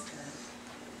space goes.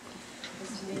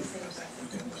 Because to me, it seems like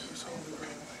something we should really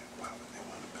do.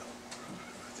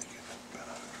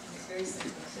 It's very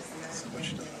simple. It's just a matter of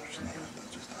designation.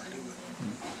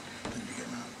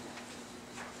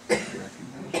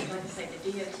 Like I say, the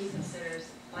DOT considers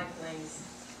bike lanes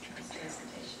as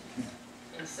transportation.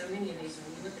 And so many of these,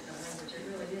 when you look at the language, it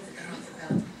really is, it talks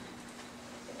about,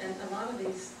 and a lot of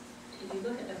these, if you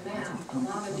look at the map, a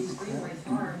lot of these greenways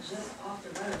are just off the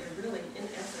road. They're really, in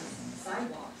essence,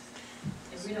 sidewalks.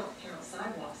 And we don't count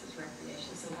sidewalks as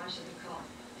recreation, so why should we call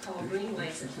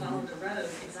greenways that follow the road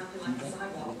exactly like the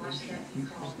sidewalk? Why should that be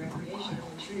called recreation?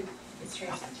 In truth, it's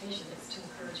transportation. It's to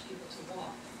encourage people to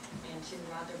walk and to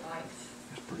ride their bikes.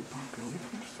 I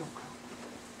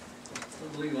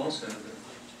believe also that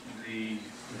the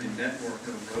network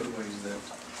of roadways that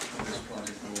this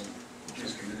project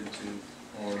is committed to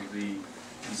are the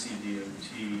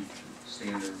NCDOT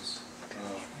standards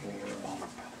for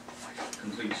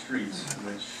complete streets,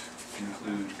 which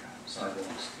include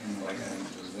sidewalks and bike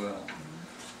lanes as well.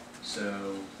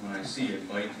 So when I see a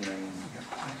bike lane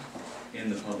in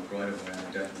the public right-of-way,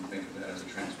 I definitely think of that as a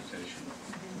transportation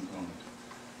component.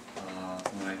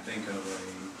 When I think of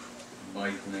a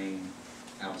bike lane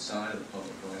outside of the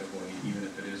public right-of-way, even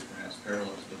if it is perhaps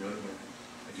parallel to the roadway,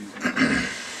 I do think of it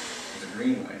as a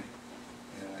greenway,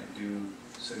 and I do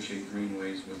associate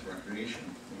greenways with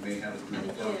recreation. We may have a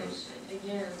dual purpose.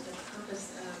 Again, the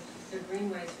purpose of the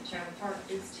greenways for Chatham Park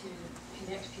is to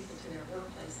connect people to their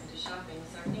workplace and to shopping.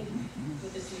 So I think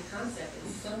with this new concept,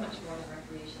 it's so much more than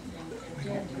recreation. And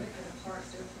again, do it for the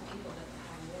parks, do it for people that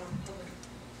have more public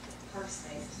park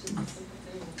space. It's just a simple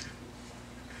thing.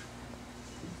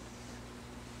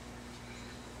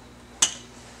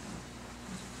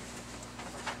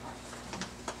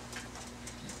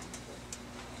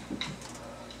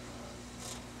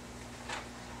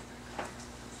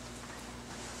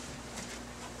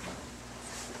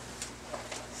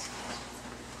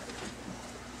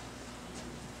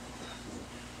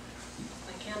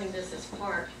 Counting this as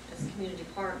park, as community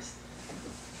parks,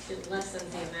 it lessens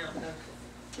the amount of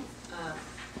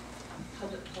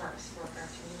public parks for our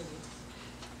community.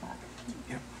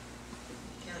 Yep.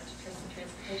 Count it to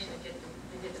transportation, they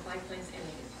get the bike lanes and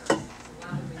they get parks. So why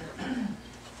would we not?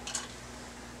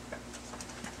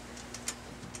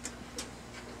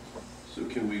 So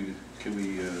can we can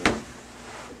we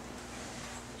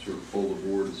sort of poll the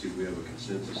board and see if we have a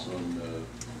consensus on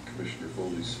Commissioner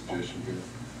Foley's suggestion here?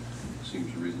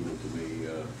 Seems reasonable to me.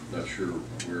 Not sure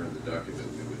where in the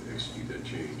document we would execute that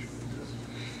change.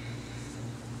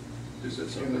 Is that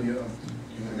something? You want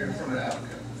to hear from the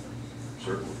applicant?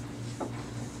 Certainly.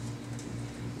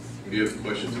 If you have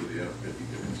questions of the applicant, you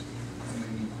can ask.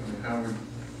 Howard?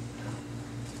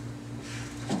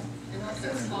 And also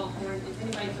Paul Horn, is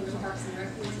anybody from the Parks and Rec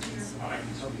board here? I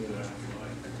can tell you that if you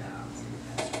like.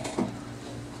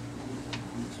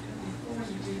 Before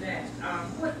you do that,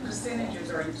 what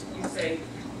percentages are, you say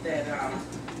that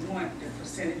you want the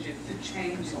percentages to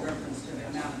change in reference to the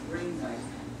amount of greenways?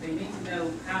 They need to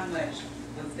know how much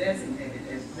was designated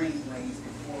as greenways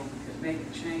before we could make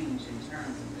a change in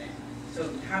terms of that.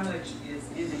 So how much is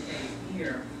indicated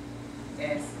here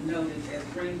as noted as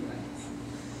greenways?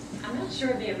 I'm not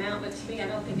sure of the amount, but to me, I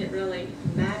don't think it really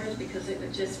matters because it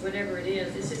would just, whatever it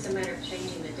is, it's just a matter of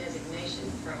changing the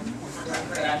designation from.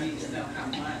 But I need to know how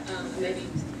much. Maybe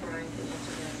Brian can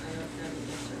answer that. I don't know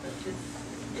the answer, but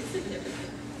it's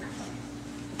significant.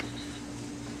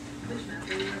 Which map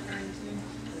are you referring to?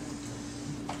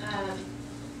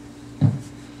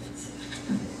 Let's see.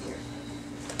 Here.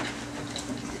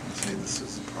 Say this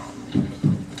is the problem.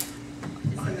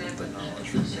 It's the map with the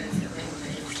shows the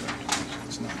greenways.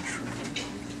 It's not true.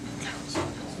 Council,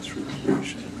 this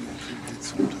regulation, we actually did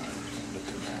sometimes look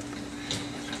at that.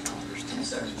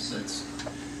 Section 6.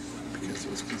 Because it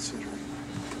was considering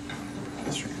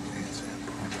pedestrian lanes and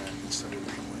program instead of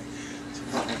greenway. So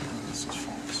that whole premise is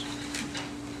false.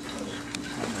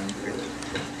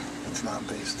 It's not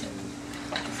based on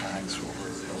the facts or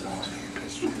a long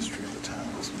history of the town.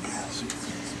 It's a policy.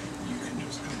 You can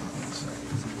just come out and say,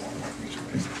 we want more region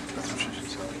based. That's what she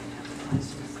should say.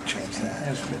 Change that.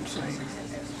 Has been saying.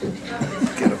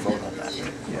 Get a vote on that.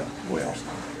 Yeah, well,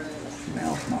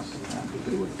 now's not the time to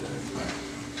do it.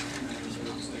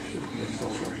 Should have been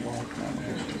voted a long time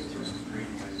ago.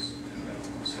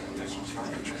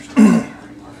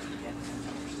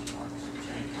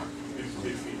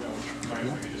 If you don't mind,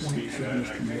 let me just speak to that. I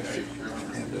think I hear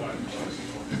in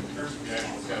terms of the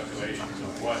actual calculations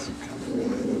of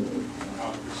how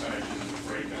the percentages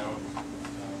break out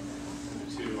the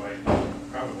two, I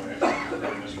probably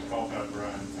heard Mr. Culpepper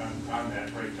on that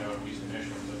breakdown, at least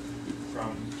initially, but from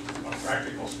a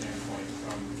practical standpoint,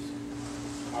 from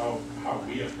how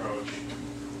we approach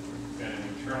at an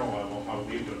internal level, how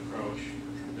we would approach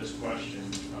this question.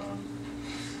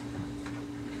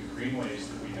 The greenways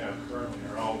that we have currently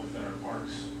are all within our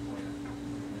parks plan.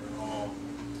 They're all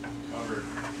covered in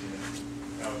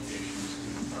allocations to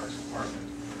the Parks Department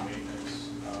for maintenance,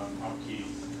 upkeep,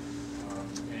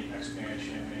 any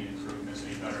expansion, any improvements,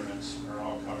 any betterments are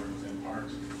all covered within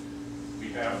parks. We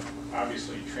have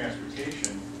obviously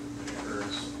transportation that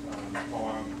occurs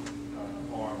along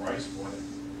rights of way,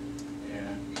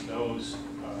 and those,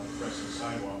 for instance,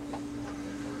 sidewalk,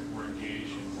 we're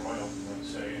engaged in royalty, let's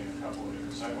say, in a couple of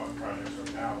different sidewalk projects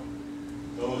right now.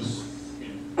 Those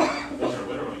are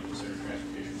literally considered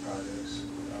transportation projects,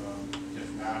 if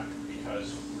not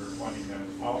because we're funding them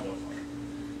with Powell Bill fund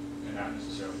and not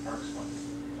necessarily Parks fund.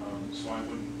 So I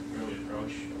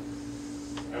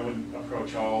wouldn't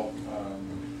approach all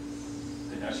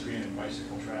pedestrian and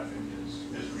bicycle traffic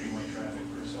as greenway traffic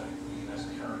per se. That's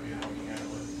currently how we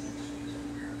handle it.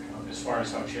 As far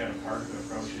as how Chatham Park would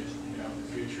approach it, in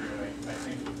the future, I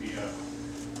think it would be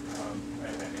I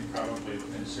think probably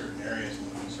within certain areas and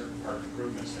within certain park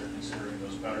improvements, they're considering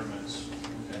those betterments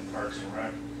within Parks and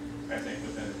Rec. I think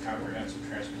within the comprehensive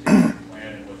transportation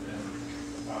plan and within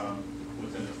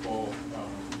the full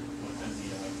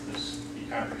the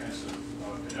comprehensive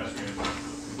pedestrian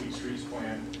complete streets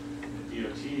plan, the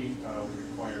DOT would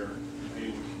require, they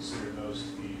would consider those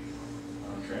to be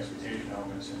transportation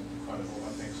elements and fundable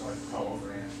on things like Powell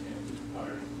grant and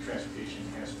other transportation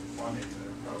enhancement funding that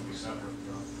are probably separate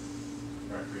from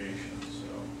recreation. So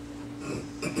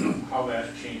how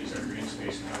that changes our green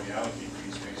space and how we allocate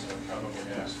green space, I would probably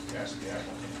ask the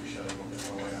applicant to shed a little bit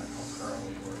more light on how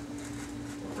currently we're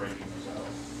breaking those out.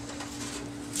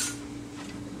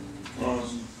 I'm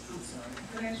sorry.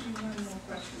 Could I ask you one more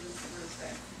question, Mr.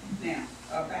 Rusak? Now,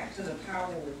 back to the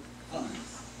Powell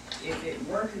funds. If it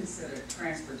were considered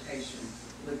transportation,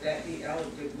 would that be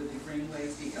eligible, would the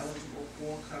greenways be eligible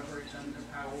for coverage under the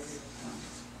Powell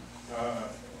funds?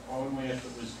 Only if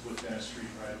it was within a street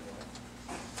right of way.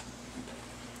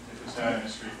 If it's not in a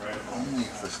street right of way. Only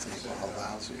if the state law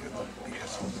allows you,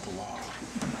 because of the law.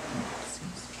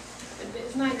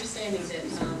 It's my understanding that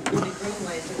the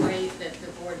greenways, the way that the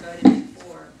board voted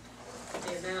before,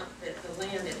 the amount, that the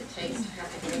land that it takes to have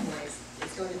the greenways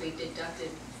is going to be deducted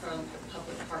from the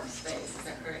public park space, is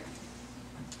that correct?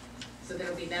 So there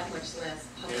will be that much less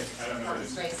public Yeah, I don't know park that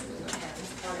it's- space than we would have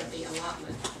as part of the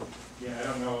allotment. Yeah, I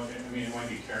don't know, I mean, it might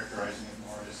be characterizing it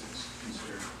more as it's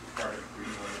considered part of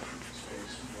greenway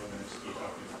space more than it's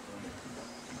deducted from.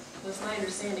 Well, it's my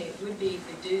understanding it would be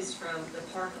reduced from the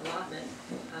park allotment.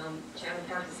 Chatham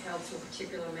Park is held to a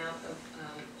particular amount of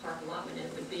park allotment, and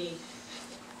it would be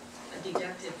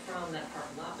deducted from that park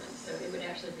allotment. So it would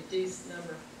actually reduce the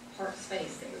number of park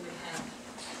space that we would have.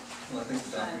 Well, I think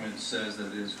the document says that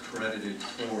it is credited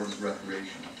towards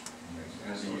recreation.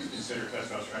 As So it's used. considered, that's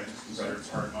what I was trying to, it's considered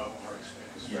part of park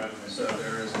space rather than. So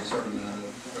there is a certain amount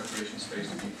of recreation space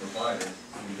to be provided,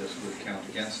 and this would count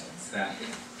against that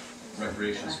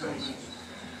recreation space.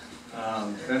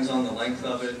 Depends on the length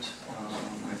of it.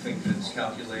 I think that it's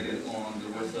calculated on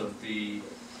the width of the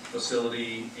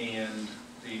facility and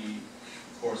the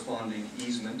corresponding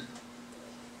easement.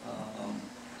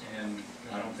 And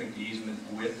I don't think the easement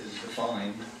width is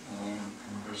defined.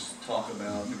 There's talk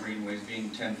about the greenways being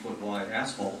 10-foot wide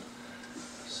asphalt.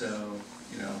 So,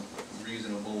 you know,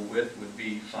 reasonable width would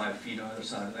be 5 feet either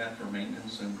side of that for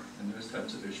maintenance and those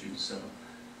types of issues. So it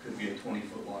could be a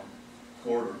 20-foot wide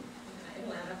corridor. It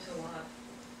will add up to a lot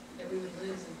that we would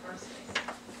lose in park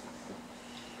space.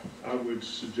 I would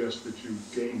suggest that you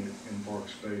gain it in park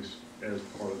space as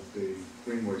part of the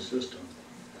greenway system.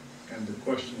 And the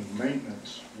question of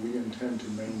maintenance, we intend to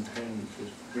maintain the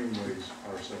greenways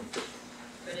ourselves.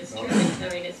 But it's true, I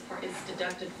mean, it's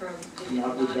deducted from the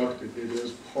Not allotted. deducted, it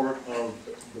is part of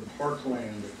the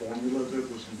parkland, the formula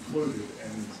that was included.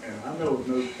 And I know of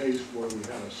no case where we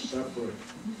had a separate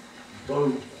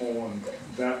vote on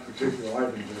that particular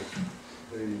item.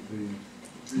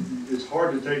 It's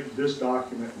hard to take this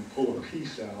document and pull a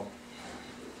piece out.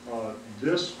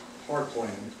 This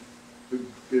parkland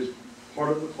is,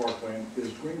 part of the parkland is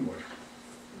greenway.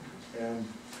 And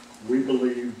we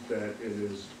believe that it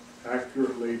is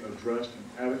accurately addressed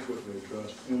and adequately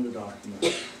addressed in the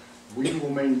document. We will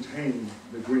maintain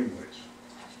the greenways.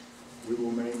 We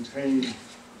will maintain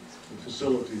the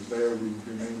facilities there. We will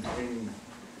be maintaining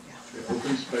the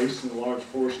open space in large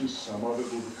portions. Some of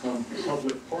it will become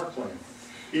public parkland.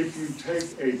 If you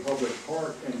take a public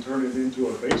park and turn it into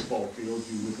a baseball field,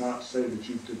 you would not say that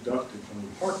you've deducted from the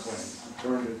parkland. You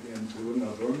turned it into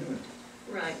another amenity.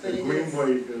 Right, but The it is.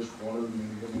 greenway is one of the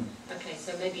many amenities. Okay,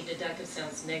 so maybe deductive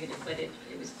sounds negative, but it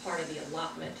was part of the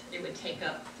allotment. It would take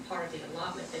up part of the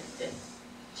allotment that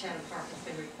Chatham Park has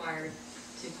been required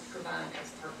to provide as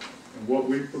parking. And what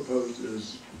we proposed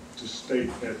is to state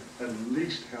at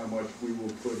least how much we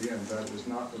will put in. That is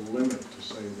not the limit to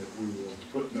say that we will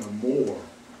put no more.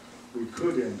 We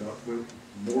could end up with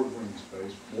more green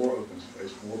space, more open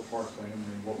space, more parkland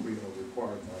than what we are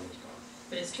required by this document.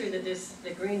 But it's true that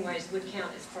the greenways would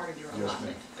count as part of your Yes,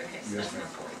 allotment. ma'am. Okay, so Yes, that's my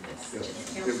ma'am. point. It's- Yes, it ma'am.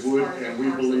 counts It as would, part of and your we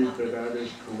park's believe that allotment. that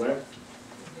is correct,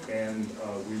 and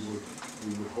we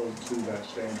would hold to that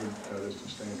standard. That is the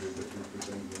standard that we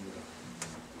presented in the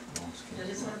document. I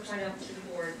just want to point out to the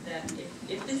board that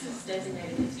if this is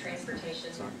designated as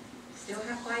transportation, still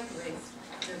have bike lanes,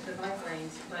 the bike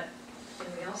lanes, but then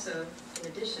we also,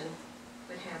 in addition,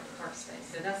 would have the park space.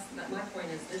 So that's, my point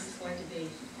is, this is going to be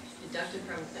deducted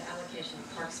from the allocation of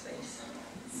park space,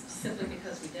 simply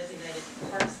because we designated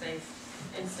park space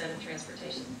instead of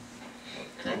transportation.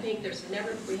 And I think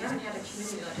we haven't had a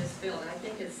community like this built, and I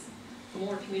think as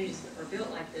more communities are built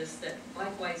like this, that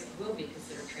bikeways will be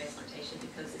considered transportation,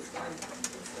 because it's going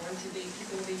to be,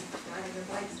 people will be riding their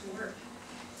bikes to work.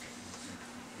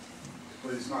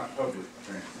 But it's not public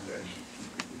transportation.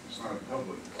 It's not a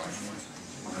public bike lane.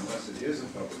 Unless it is a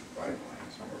public bike lane,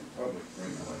 it's more public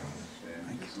greenway,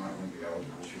 then it's not going to be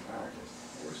eligible for power,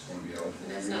 or it's going to be eligible.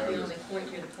 And that's not the only point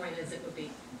here. The point is it would be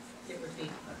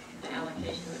the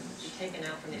allocation would be taken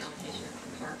out from the allocation of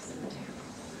the parks in the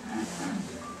town.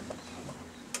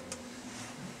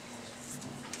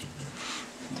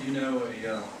 Do you know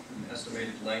an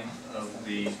estimated length of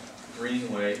the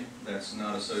greenway that's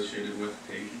not associated with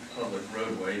a public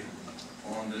roadway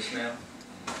on this map?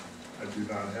 I do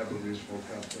not have a reasonable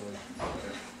calculation.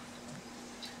 Okay.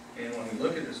 And when we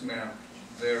look at this map,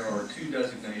 there are two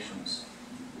designations.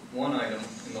 One item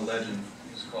in the legend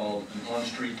is called an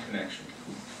on-street connection.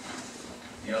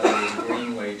 The other is a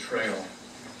greenway trail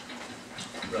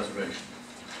reservation.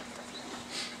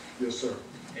 Yes, sir.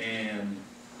 And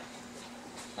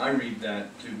I read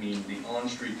that to mean the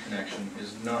on-street connection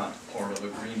is not part of a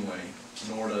greenway,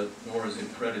 nor is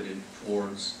it credited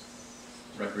towards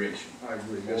recreation. I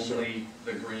agree. Yes, sir. Only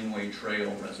the greenway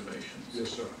trail reservations. Yes,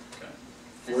 sir. Okay.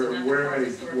 That's another part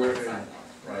of the Where sidewalk.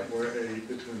 Right.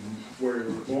 Where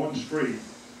you're on street,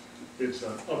 it's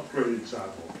an upgraded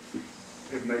sidewalk.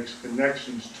 It makes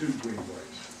connections to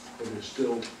greenways, but it's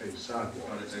still a sidewalk.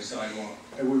 But it's a sidewalk.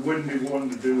 And we wouldn't be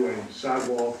wanting to do a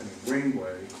sidewalk and a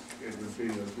greenway. It would be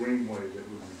a greenway that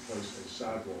would replace a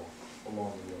sidewalk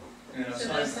along the road. And a So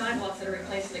those sidewalks that are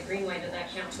replacing the greenway, does that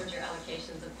count towards your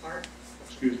allocations of park?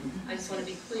 Excuse me? I just want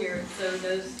to be clear, so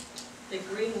the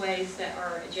greenways that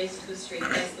are adjacent to the street,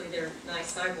 basically they're nice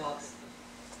sidewalks.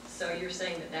 So you're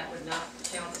saying that that would not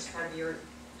count as part of your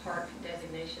park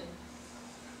designation?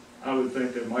 I would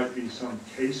think there might be some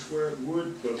case where it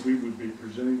would, but we would be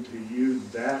presenting to you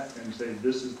that and say,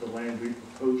 this is the land we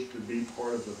propose to be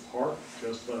part of the park,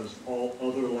 just as all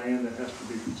other land that has to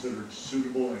be considered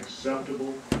suitable and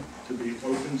acceptable to be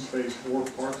open space or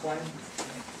parkland.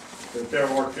 That there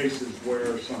are cases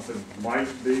where something might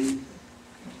be.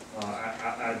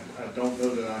 I don't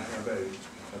know that I have a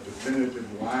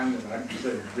definitive line that I can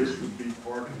say this would be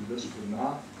park and this would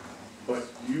not. But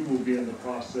you will be in the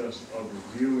process of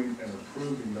reviewing and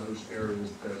approving those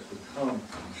areas that become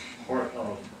part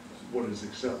of what is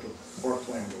acceptable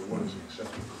parkland or what is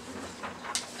acceptable.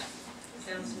 It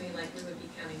sounds to me like we would be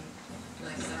counting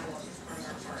nice sidewalks as part of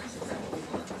our parks. Is that what we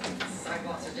want?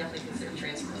 Sidewalks are definitely considered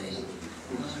transportation.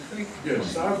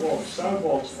 Yes,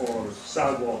 sidewalks are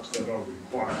sidewalks that are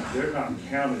required. They're not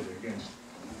counted against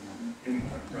anything.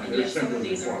 Right. They're Yes, some of simply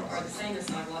these are required. the same as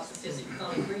sidewalks, it's just that you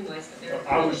call them greenways, but they're.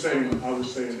 I was saying,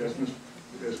 as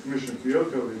Commissioner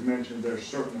Fiocco had mentioned, there's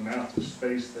certain amounts of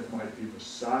space that might be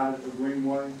beside a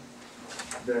greenway,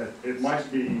 that it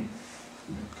might be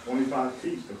 25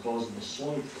 feet because of the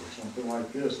slope or something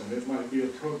like this, and it might be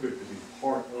appropriate to be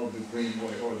part of the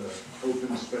greenway or the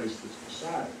open space that's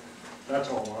beside it. That's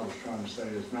all I was trying to say,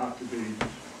 is not to be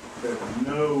that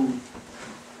no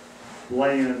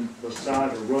land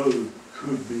beside a road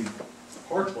could be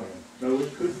parkland. No,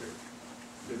 it could be.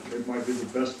 It might be the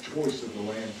best choice of the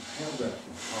land to have that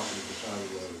property beside a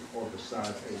road, or beside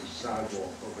a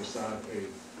sidewalk, or beside a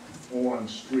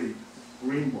on-street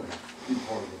greenway, be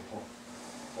part of the park,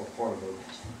 or part of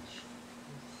open space.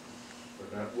 But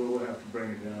that we'll have to bring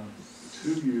it down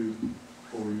to you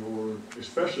for your,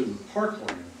 especially the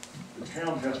parkland. The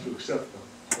town has to accept the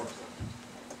parkland.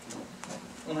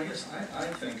 Well, I guess I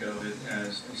think of it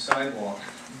as a sidewalk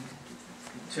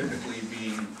typically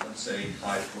being, let's say,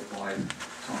 5 foot wide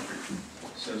concrete,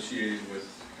 associated with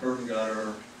curb and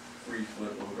gutter, 3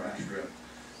 foot low grass strip.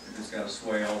 If it's got a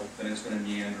swale, then it's going to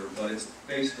meander, but it's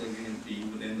basically going to be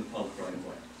within the public right of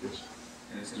way. Yes.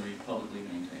 And it's going to be publicly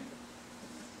maintained,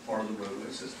 part of the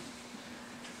roadway system.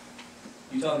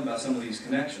 You're talking about some of these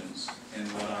connections,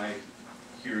 and what I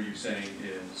hear you saying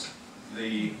is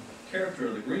the character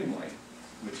of the greenway,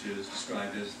 which is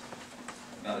described as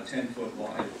about a 10-foot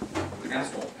wide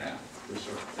asphalt path. Yes,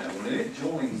 sir. Now, when it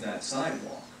joins that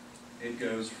sidewalk, it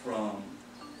goes from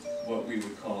what we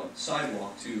would call a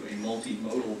sidewalk to a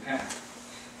multimodal path.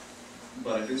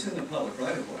 But if it's in the public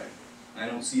right-of-way, I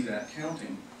don't see that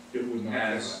counting It would not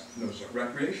as no, sir.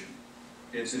 recreation.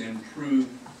 It's an improved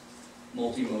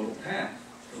multimodal path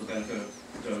for the benefit of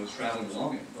those traveling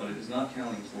along it, but it is not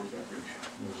counting towards recreation.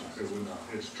 No, sir, it would not.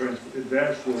 It's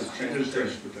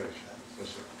transportation. Yes,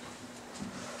 sir.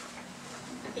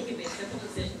 I think it'd be a simple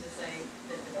decision to say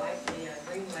that the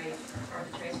greenways are part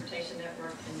of the transportation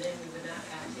network, and then we would not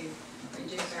have to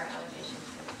reduce our allocations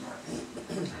for the parks.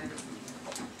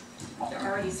 They're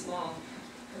already small.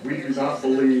 We do not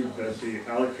believe that the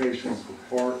allocation for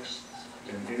parks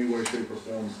in any way, shape, or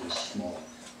form is small.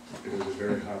 It is a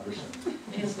very high percentage.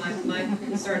 It is my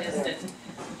concern is that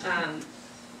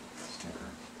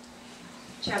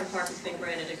Chatham Park has been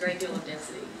granted a great deal of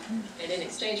density, and in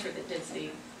exchange for the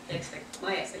density,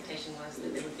 my expectation was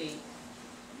that there would be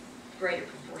greater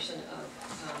proportion of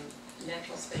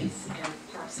natural space and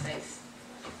park space.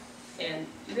 And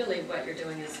really what you're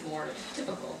doing is more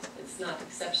typical. It's not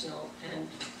exceptional, and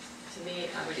to me,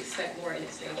 I would expect more in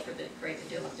exchange for the great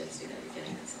deal of density that you're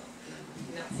getting, so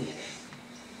I'm not seeing it.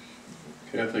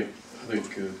 Okay, I think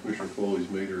Commissioner Foley's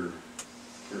made her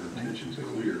intentions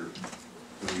clear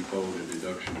when we call it a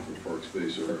deduction for park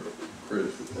space or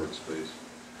credit for park space.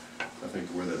 I think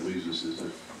where that leaves us is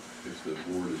if the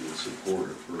board is in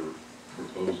support of her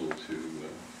proposal to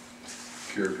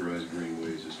characterize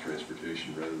greenways as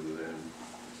transportation rather than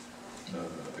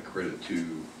a credit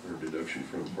to or deduction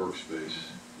from park space,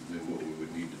 then what we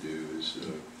would need to do is,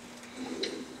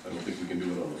 I don't think we can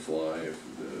do it on the fly.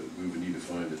 We would need to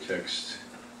find the text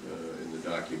in the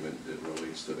document that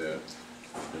relates to that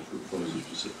and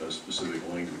proposes a specific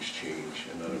language change,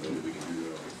 and I don't know that we can do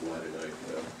that on the fly tonight.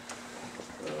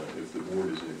 If if the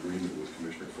board is in agreement with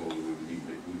Commissioner Foley, we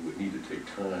would need to take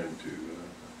time to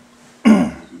go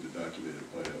through the document and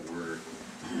find out where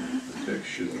the text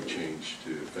should be changed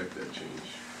to affect that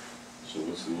change. So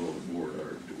what's the will of the board?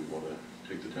 Or do we want to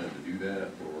take the time to do that,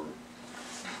 or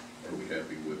are we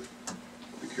happy with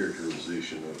the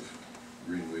characterization of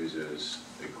greenways as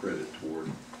a credit toward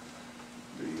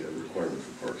the requirement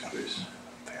for park space?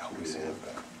 They always have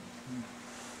that.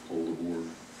 Hold the board.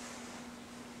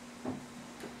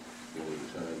 One at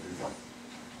a time.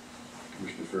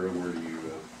 Commissioner Farrell, where do you?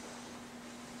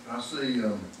 I see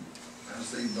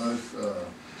both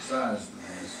sides of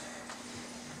this.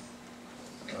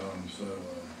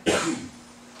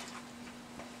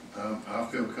 I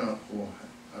feel comfortable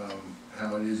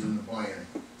how it is in the plan.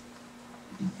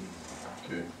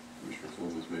 Okay, Commissioner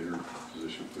Foley's made her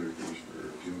position clear.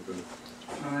 Commissioner Fielko?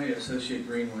 I associate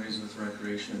greenways with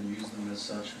recreation and use them as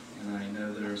such, and I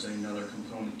know there's another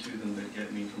component to them that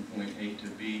get me from point A to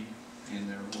B, and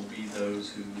there will be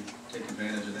those who take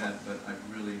advantage of that, but I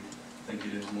really think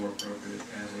it is more appropriate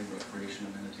as a recreation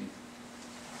amenity.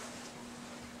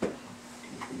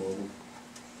 Commissioner Baldwin?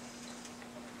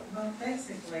 Well,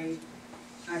 basically,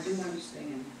 I do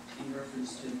understand in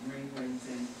reference to greenways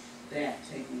and that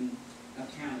taking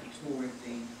account toward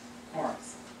the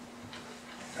parks.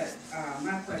 But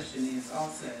my question is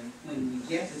also, when we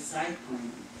get the site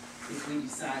plan, if we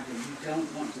decide that we don't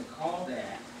want to call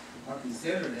that or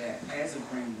consider that as a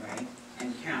greenway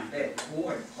and count that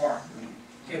toward parkland,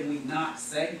 can we not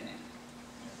say that?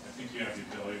 I think you have the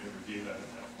ability to review that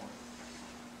at that point.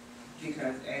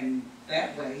 Because, and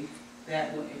that way,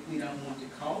 if we don't want to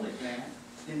call it that,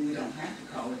 then we don't have to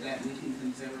call it that. We can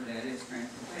consider that as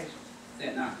transportation. Is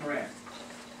that not correct?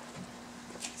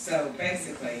 So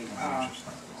basically, I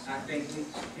think we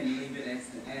can leave it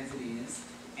as it is.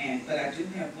 But I do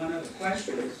have one other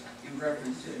question in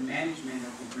reference to the management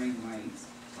of the greenways.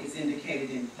 It's indicated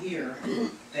in here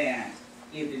that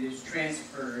if it is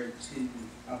transferred to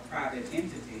a private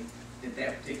entity,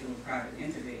 that particular private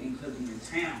entity, including the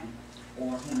town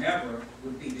or whomever,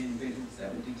 would be the individuals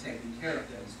that would be taking care of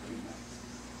those greenways.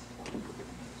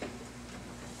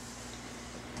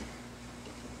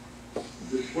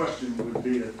 The question would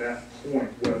be at that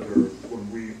point whether, when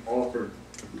we offered,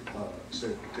 say,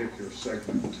 a particular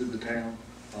segment to the town,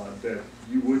 that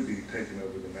you would be taking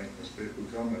over the maintenance, but it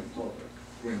would become a public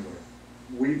greenway.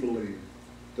 We believe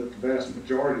that the vast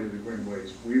majority of the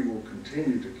greenways we will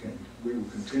continue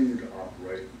to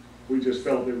operate. We just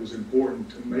felt it was important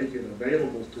to make it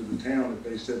available to the town if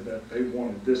they said that they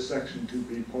wanted this section to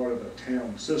be part of a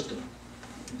town system.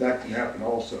 That can happen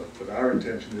also, but our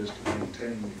intention is to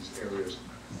maintain these areas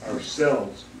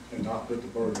ourselves and not put the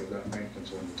burden of that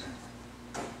maintenance on the town.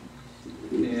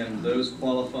 And those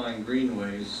qualifying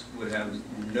greenways would have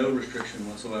no restriction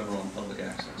whatsoever on public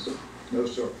access? No,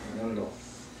 sir, none at all.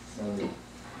 None at all.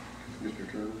 Mr.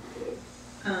 Turner?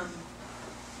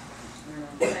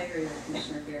 I agree with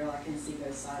Commissioner Farrell. I can see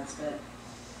both sides, but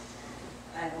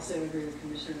I also agree with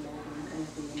Commissioner Baldwin. And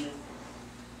at the end of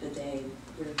the day,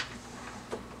 we're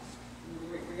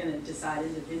going to decide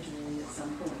individually at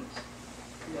some point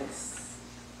what's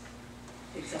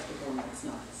acceptable and what's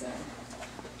not. So,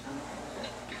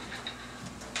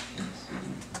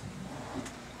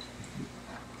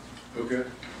 Okay. It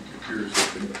appears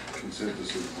that the consensus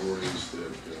of the board is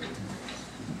that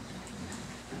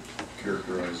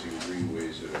characterizing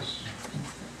greenways as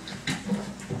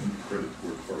credit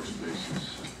toward park spaces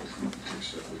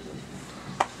acceptable.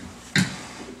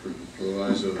 The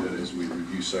proviso that as we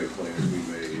review site plans, we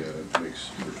may make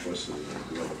requests of the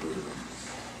developer to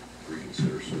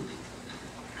reconsider certain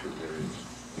areas.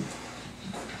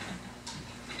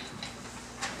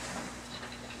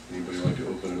 Anybody like to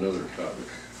open another topic?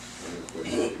 Another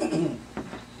question?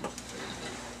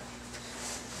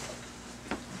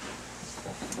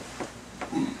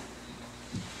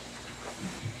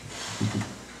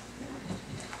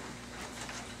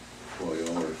 While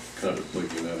y'all are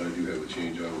contemplating that, I do have a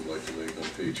change I would like to make on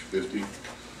page 50.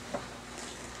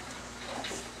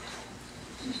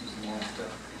 This is the marked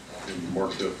up. And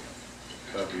marked up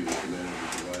copy that the manager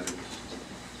provided.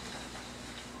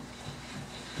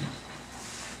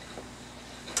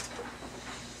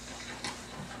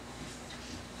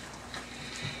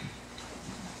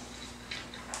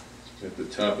 At the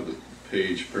top of the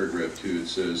page, paragraph 2, it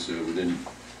says, within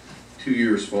 2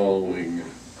 years following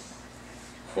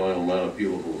final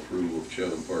non-appealable approval of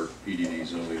Chatham Park PDD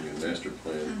zoning and master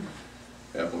plan,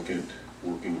 applicant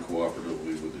working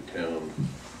cooperatively with the town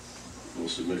will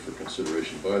submit for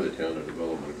consideration by the town a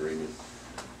development agreement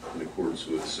in accordance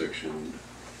with section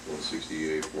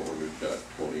 168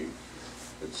 400.20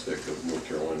 That's Sec of North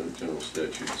Carolina General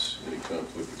Statutes. Any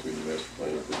conflict between the master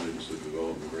plan and provisions of the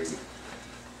development agreement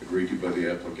agreed to by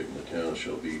the applicant and the town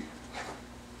shall be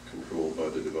controlled by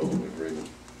the development agreement.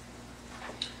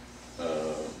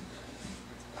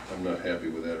 I'm not happy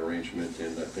with that arrangement,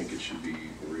 and I think it should be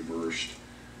reversed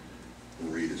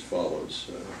and read as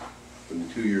follows. In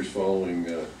the 2 years following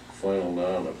final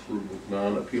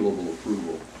non-appealable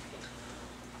approval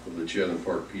of the Chatham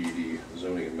Park PED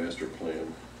zoning and master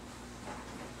plan,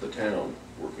 the town,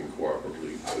 working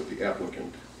cooperatively with the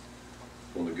applicant,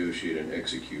 will negotiate and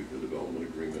execute a development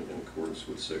agreement in accordance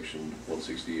with section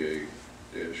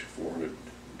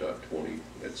 168-400.20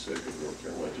 at Sec of North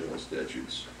Carolina General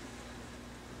Statutes.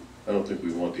 I don't think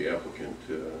we want the applicant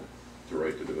to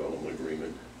write the development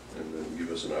agreement and then give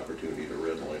us an opportunity to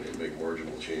redline and make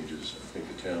marginal changes. I think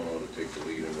the town ought to take the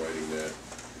lead in writing that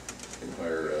and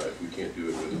hire, if we can't do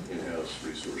it with in-house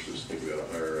resources, I think we ought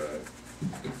to hire a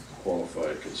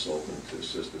qualified consultant to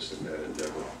assist us in that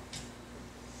endeavor.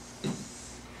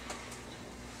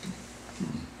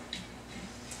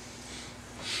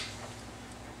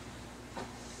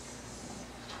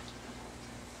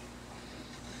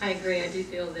 I agree. I do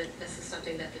feel that this is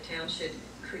something that the town should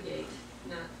create,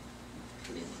 not,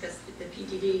 because the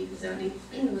PTD zoning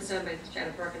was done by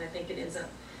Chatham Park, and I think it ends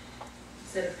up,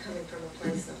 instead of coming from a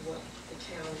place of what the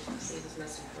town sees as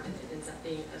most important, it ends up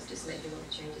being us just making little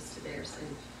changes to theirs, and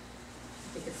I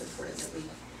think it's important that we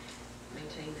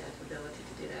maintain that ability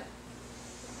to do that.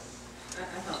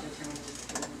 I thought the town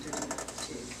was doing that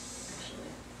too,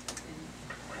 actually, and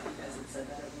you guys had said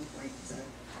that at one point, so.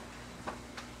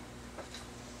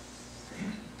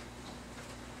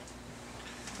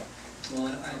 Well,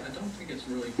 I don't think it's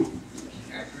really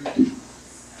accurate to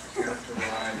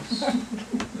characterize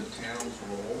the town's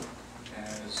role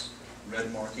as red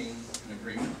marking an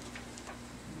agreement.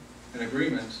 An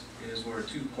agreement is where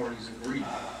two parties agree.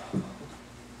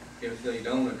 If they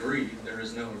don't agree, there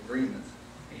is no agreement.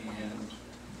 And,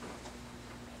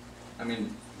 I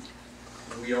mean,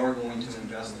 we are going to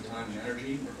invest the time and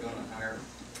energy. We're going to hire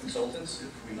consultants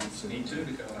if we need to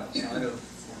go outside of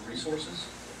resources.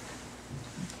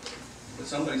 But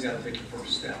somebody's got to take the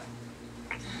first step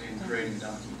in creating a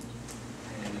document.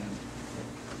 And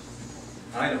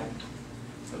I don't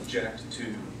object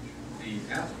to the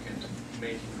applicant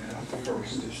making that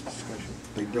first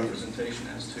representation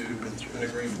as to an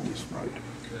agreement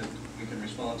that we can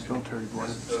respond to,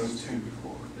 as opposed to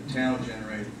the town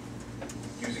generating,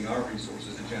 using our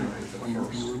resources to generate the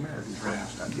first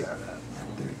draft.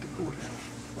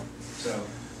 So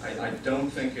I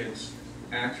don't think it's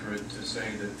accurate to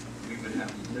say that we would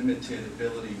have limited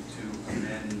ability to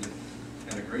amend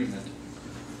an agreement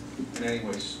in any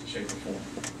way, shape, or form.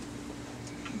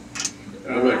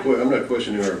 I'm not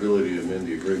questioning our ability to amend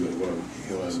the agreement. What I'm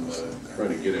trying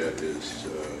to get at is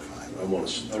I want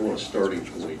a starting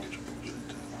point,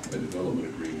 a development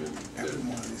agreement that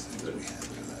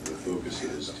the focus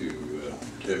is to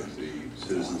protect the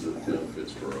citizens of the town of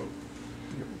Pittsboro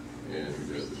and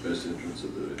the best interests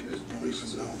of the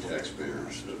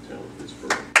taxpayers of the town of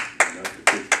Pittsboro.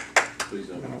 Please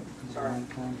don't.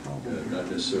 Not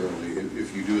necessarily.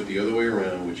 If you do it the other way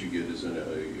around, what you get is a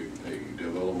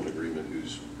development agreement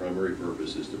whose primary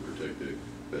purpose is to protect the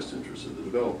best interests of the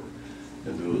developer.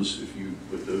 And those, if you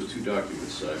put those two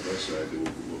documents side by side, they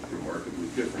will look remarkably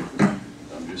different.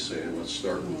 I'm just saying, let's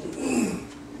start with the one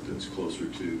that's closer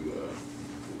to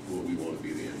what we want to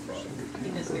be the end product. I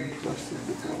think that's very important.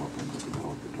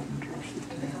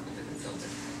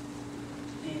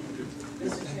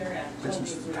 Mr. Chair, This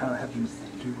is how it happens to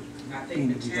do I with think being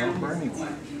the a town developer is anyway.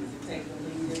 going to take the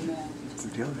lead in that. It's the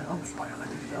deal now, that's why I like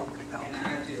to develop. And I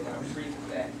do, I agree with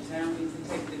that. The town needs to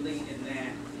take the lead in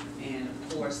that. And of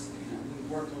course,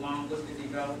 we work along with the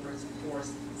developers, of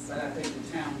course, but I think the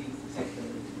town needs to take the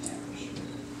lead in that for sure.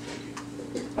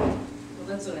 Well,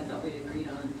 that's what I thought we agreed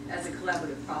on as a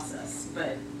collaborative process,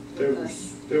 but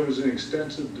There was an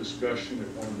extensive discussion at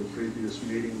one of the previous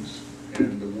meetings,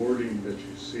 and the wording that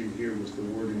you see here was the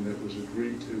wording that was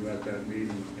agreed to at that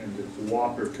meeting, and the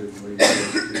cooperatively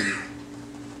was the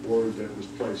word that was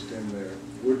placed in there.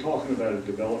 We're talking about a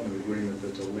development agreement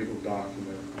that's a legal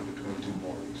document between two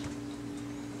parties.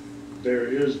 There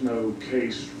is no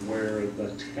case where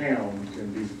the town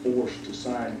can be forced to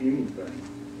sign anything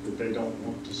that they don't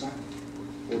want to sign,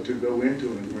 or to go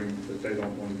into an agreement that they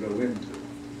don't want to go into.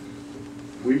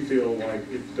 We feel like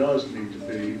it does need to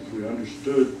be, if we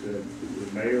understood that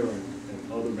the mayor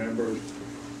and other members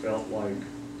felt like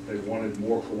they wanted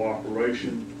more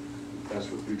cooperation.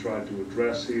 That's what we tried to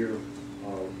address here.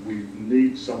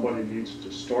 Somebody needs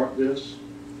to start this,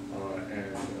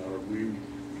 and we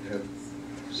have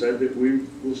said that we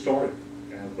will start it.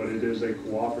 but it is a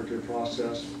cooperative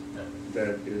process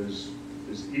that is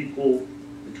equal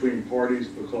between parties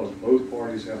because both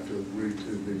parties have to agree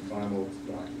to the final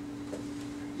document.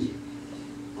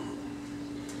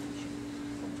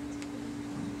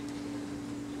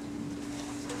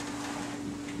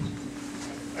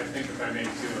 I think if I may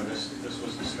too, and this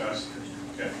was discussed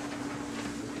at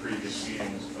the previous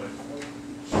meetings, but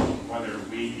whether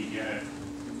we begin it,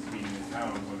 meaning the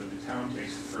town, whether the town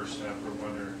takes the first step or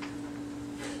whether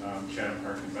Chatham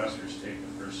Park investors take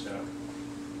the first step,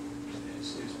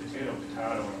 it's potato in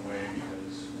a way,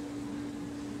 because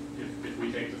if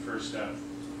we take the first step,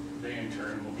 they in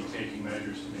turn will be taking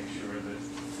measures to make sure that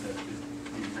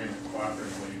the agreement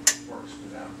cooperatively works for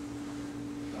them.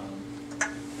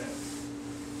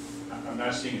 I'm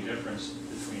not seeing a difference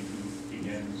between who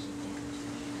begins.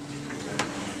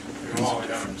 We're all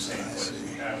down in the same place.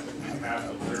 We have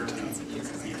to literally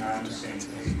be on the same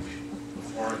page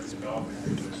before the development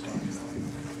agreement is functional.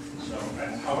 So,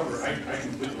 however, I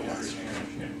completely understand,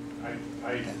 and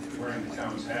wearing the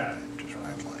town's hat,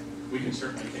 we can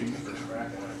certainly take the first crack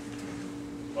at it.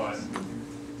 But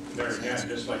there again,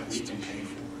 just like we can change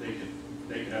it,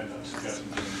 they could end up suggesting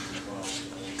changes as well.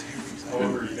 So,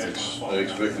 however you guys want to I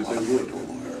expected they would. I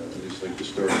just think the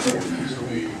starting point needs to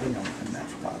be from the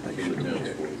town's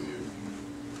point of view.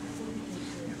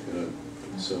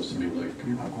 It sounds to me like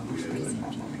we have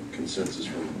a consensus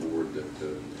from the board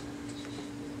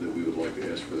that we would like to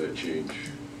ask for that change.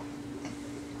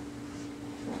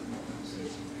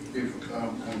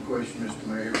 One question, Mr.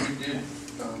 Mayor. If we did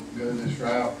go this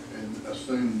route and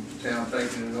assume the town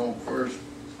taking it on first,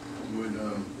 would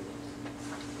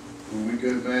we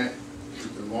go back to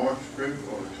the Lawrence group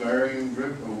or the Clarion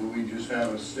group, or will we just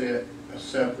have a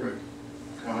separate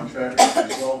contractor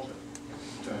consultant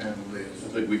to handle this? I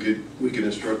think we could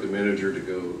instruct the manager to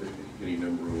go any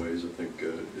number of ways. I think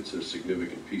it's a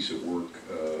significant piece of work.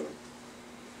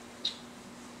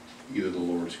 Either the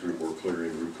Lawrence group or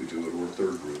Clarion group could do it, or a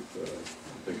third group. I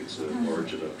think it's a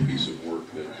large enough piece of work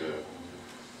that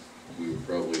we would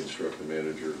probably instruct the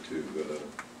manager to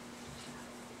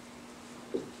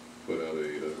put out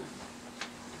a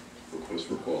request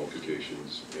for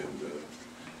qualifications,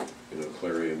 and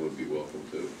Clarion would be welcome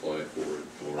to apply for it.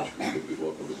 Lawrence Group would be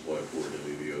welcome to apply for it, and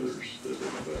any of the others that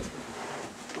have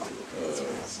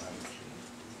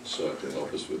sought to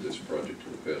help us with this project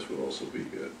in the past would also be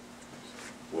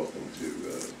welcome to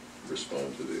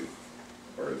respond to the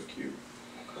RFQ.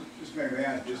 Mr. Mayor, may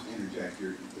I just interject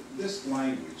here? This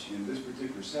language in this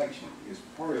particular section is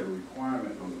part of a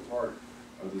requirement on the part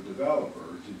of the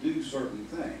developer to do certain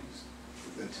things.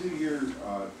 The 2-year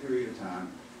period of time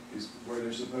is where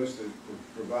they're supposed to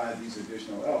provide these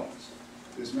additional elements.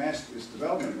 This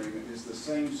development agreement is the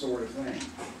same sort of thing.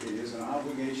 It is an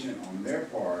obligation on their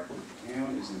part that the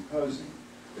town is imposing,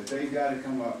 that they've got to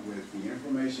come up with the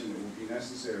information that will be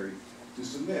necessary to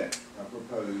submit a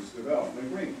proposed development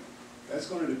agreement. That's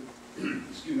going to,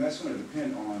 that's going to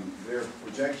depend on their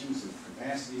projections of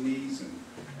capacity needs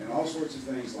and all sorts of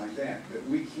things like that. That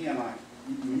we cannot,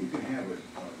 you can have a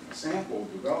sample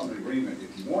development agreement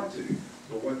if you want to,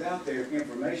 but without their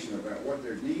information about what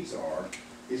their needs are,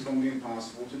 it's going to be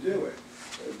impossible to do it.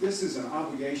 This is an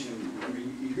obligation. I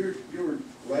mean, you're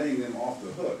letting them off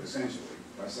the hook essentially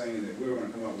by saying that we're going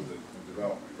to come up with a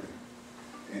development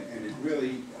agreement, and it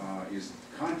really is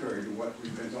contrary to what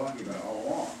we've been talking about all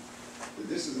along. That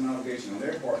this is an obligation on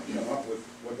their part to come up with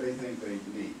what they think they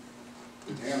need.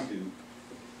 The town can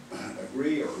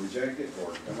agree or reject it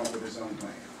or come up with its own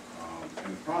plan.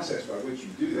 And the process by which you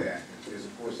do that is,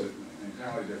 of course, an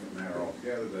entirely different matter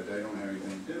altogether that they don't have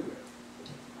anything to do with.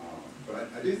 But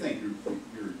I do think if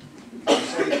you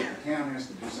say that the town has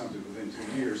to do something within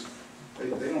 2 years, they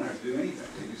don't have to do anything.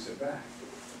 They just sit back.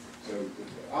 So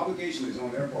the obligation is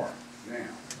on their part now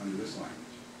under this language.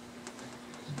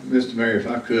 Mr. Mayor, if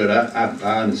I could,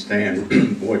 I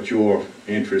understand what your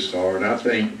interests are, and I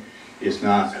think it's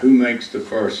not who makes the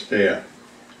first step.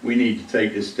 We need to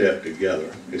take this step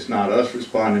together. It's not us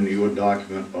responding to your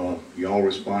document or y'all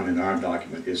responding to our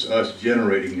document. It's us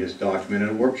generating this document in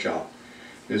a workshop.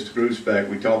 Mr. Gruesbeck,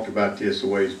 we talked about this a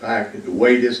ways back. The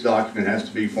way this document has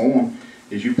to be formed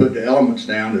is you put the elements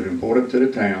down that are important to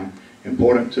the town,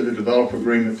 important to the developer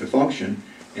agreement to function,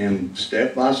 and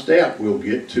step by step we'll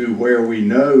get to where we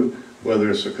know whether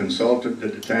it's a consultant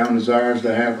that the town desires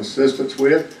to have assistance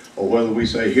with, or whether we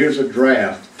say here's a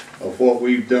draft of what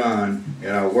we've done in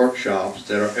our workshops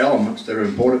that are elements that are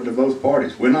important to both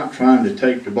parties. We're not trying to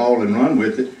take the ball and run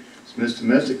with it. As Mr.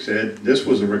 Messick said, this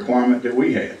was a requirement that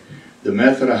we had. The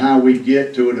method of how we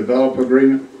get to a developer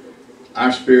agreement,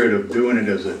 our spirit of doing it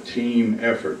as a team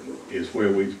effort is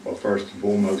where we are first and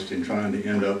foremost in trying to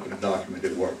end up with a document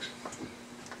that works.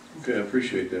 Okay, I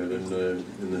appreciate that, and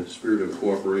in the spirit of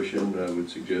cooperation, I would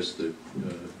suggest that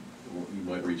you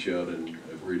might reach out and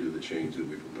agree to the change that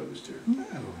we proposed here.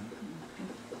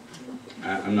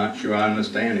 I'm not sure I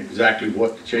understand exactly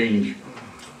what the change.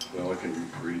 Well, I can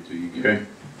read it to you again. Okay.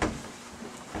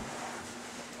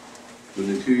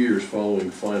 Within 2 years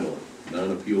following final,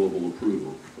 non-appealable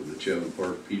approval of the Chatham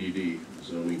Park PDD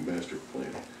zoning master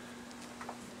plan,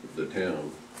 the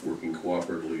town, working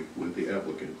cooperatively with the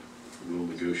applicant, will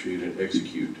negotiate and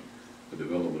execute a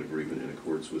development agreement in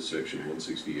accordance with section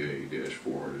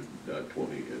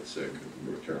 160A-400.20 et sec.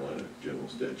 North Carolina General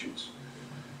Statutes.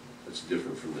 That's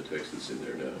different from the text that's in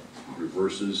there now. It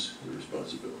reverses the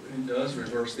responsibility. It does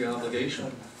reverse the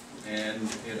obligation, and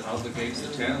it obligates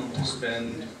the town to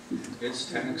spend its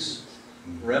tax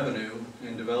revenue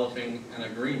in developing an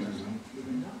agreement.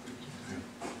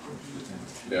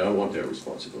 Yeah, I want that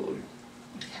responsibility.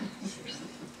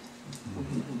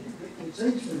 It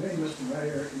seems to me, Mr.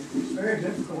 Mayor, it's very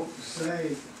difficult to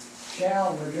say,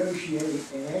 shall negotiate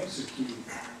and execute.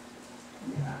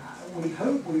 We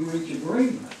hope we reach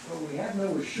agreement, but we have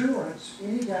no assurance.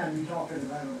 Anytime you're talking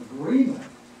about an agreement,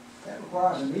 that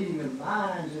requires a meeting of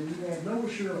minds, and you have no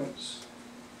assurance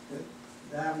that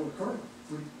that will occur.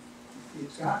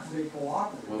 It's got to be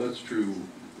cooperative. Well, that's true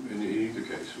in either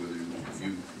case, whether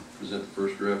you present the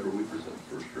first draft or we present the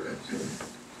first draft. So.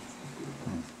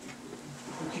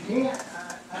 But you can't,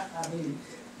 I mean,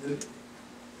 the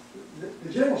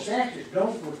general statutes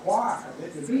don't require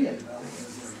that there be a development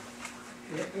agreement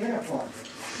in a project.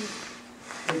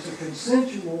 It's a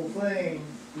consensual thing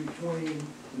between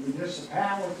the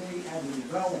municipality and the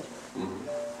developer.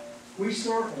 We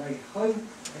certainly hope,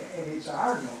 and it's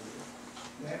our goal,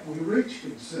 that we reach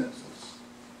consensus.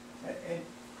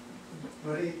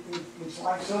 But it's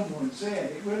like someone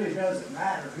said, it really doesn't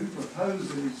matter who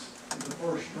proposes the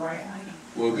first draft.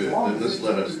 Well, good. Then let's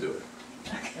let us do it.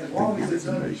 As long as it's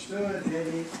understood that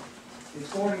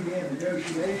it's going to be a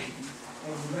negotiation,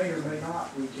 and you may or may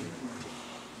not reach it.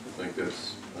 I think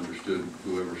that's understood,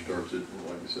 whoever starts it. And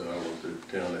like I said, I want the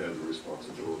town to have the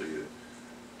responsibility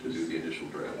to do the initial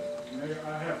draft. Mayor,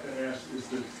 I have to ask, is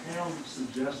the town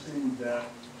suggesting that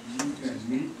you can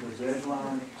meet the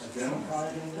deadline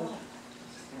identified in this?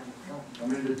 I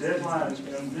mean, the deadline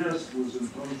in this was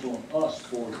imposed on us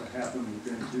for it to happen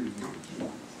within 2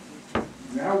 years.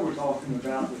 Now we're talking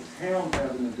about the town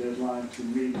having a deadline to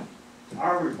meet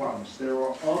our requirements. There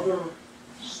are other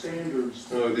standards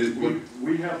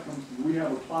we have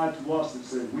applied to us that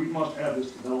say we must have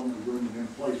this development agreement in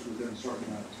place within a certain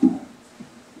amount of time.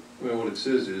 Well, what it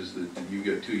says is that you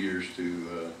get 2 years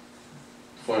to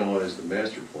finalize the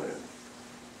master plan,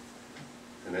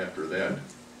 and after that,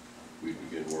 we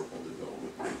begin work on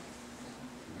development.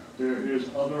 There is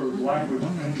other language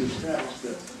in this text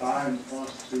that binds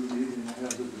us to even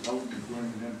have the development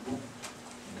agreement in place.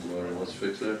 Well, let's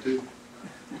fix that too.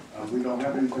 We don't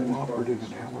have anything.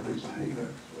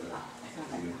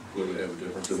 Clearly have a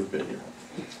difference of opinion.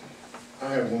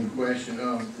 I have one question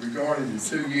regarding the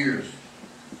 2 years.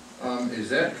 Is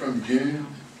that from June,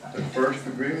 the first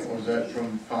agreement, or is that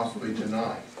from possibly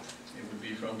tonight? It would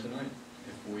be from tonight.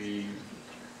 If we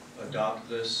adopt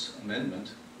this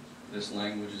amendment, this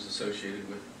language is associated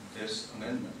with this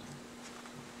amendment.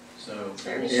 So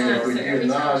every if we did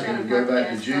not, it would go back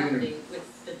to June. With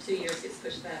the 2 years gets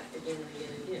pushed back again and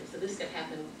again and again. So this could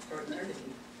happen for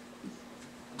eternity.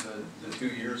 The 2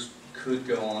 years could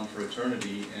go on for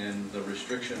eternity, and the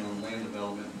restriction on land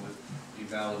development would be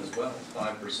valid as well.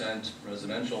 5%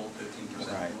 residential,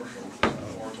 15% commercial,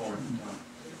 moratorium.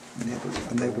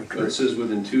 It says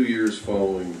within 2 years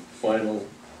following final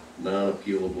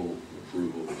non-appealable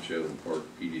approval of Chatham Park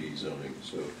PDD zoning.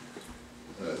 So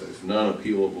if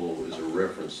non-appealable is a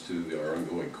reference to our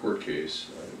ongoing court case,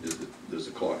 does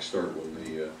the clock start when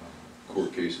the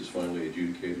court case is finally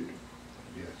adjudicated?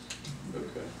 Yes.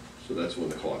 Okay, so that's when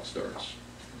the clock starts.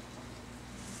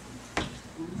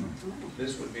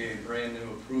 This would be a brand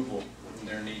new approval. Wouldn't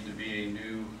there need to be a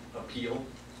new appeal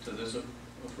to this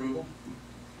approval?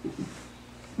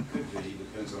 Could be,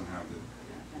 depends on how it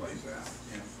plays out.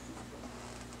 Yeah.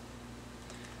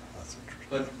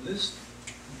 But this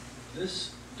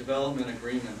development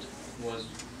agreement was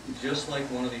just like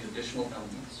one of these additional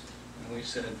elements. And we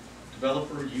said,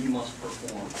 developer, you must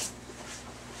perform.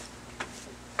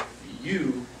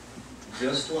 You,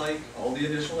 just like all the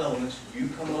additional elements, you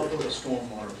come up with a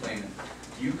stormwater plan.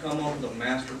 You come up with a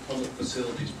master public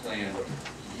facilities plan.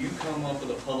 You come up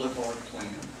with a public art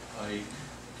plan, a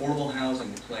affordable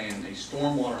housing plan, a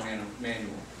stormwater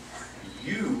manual.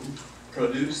 You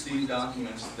produce these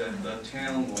documents that the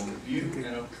town will review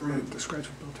and approve.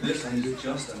 This is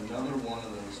just another one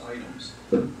of those items.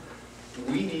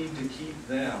 We need to keep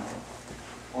them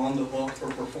on the hook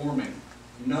for performing,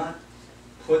 not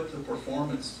put the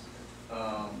performance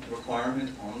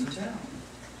requirement on the town.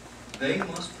 They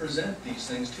must present these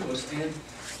things to us, and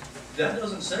that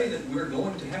doesn't say that we're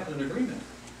going to have an agreement.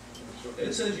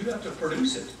 It says you have to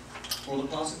produce it for the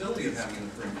possibility of having an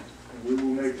agreement. And we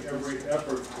will make every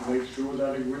effort to make sure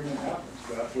that agreement happens.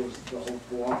 That was the whole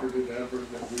cooperative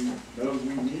effort that we know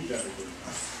we need that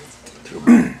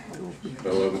agreement.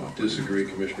 Well, I would disagree,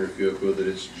 Commissioner Fiocco, that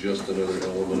it's just another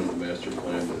element of the master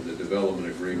plan. The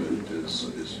development agreement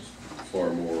is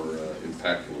far more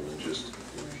impactful than just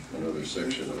another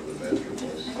section of the master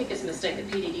plan. I think it's a mistake that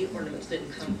PDD ordinance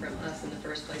didn't come from us in the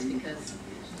first place because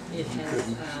it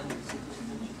has,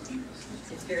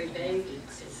 it's very vague.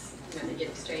 It's, you know, they get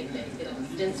it straight, they get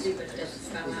it density, but it doesn't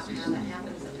spell out how that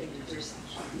happens. I think there's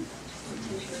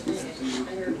intentionally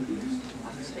better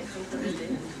they come from it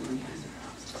in.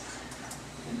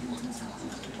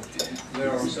 There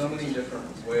are so many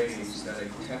different ways that a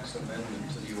text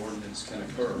amendment to the ordinance can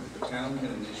occur. The town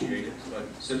can initiate it, but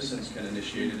citizens can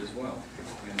initiate it as well.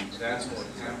 And that's what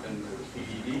happened with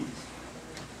PDD.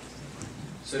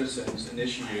 Citizens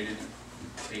initiated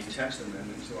a text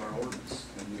amendment to our ordinance,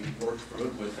 and we worked through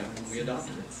it with them when we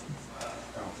adopted it.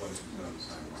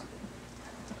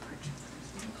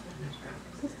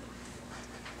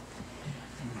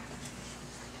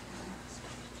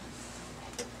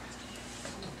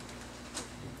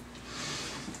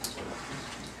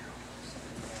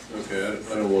 Okay,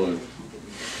 I don't want to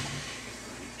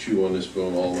chew on this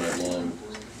bone all night long.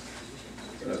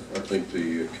 I think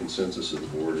the consensus of the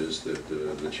board is that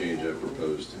the change I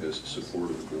proposed has support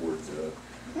of the board.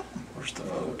 Where's the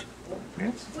vote?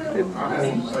 There's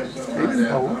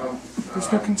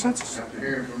no consensus. After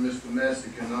hearing from Mr.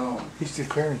 Messick and all, He's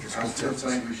declaring his I still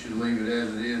consensus. think we should leave it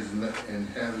as it is and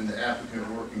having the applicant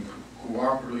working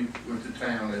cooperatively with the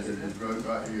town as it is wrote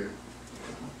right here.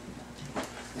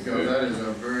 Because that is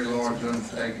a very large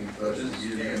undertaking for us to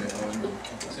get in it on.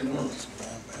 It's enormous.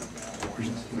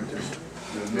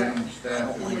 The minimum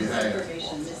staff that we There's have.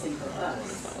 information missing for us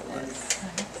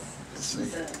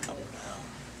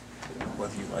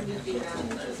Whether you like it,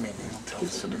 tell the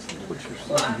citizens what you're saying.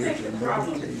 Well, I think the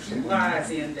problem lies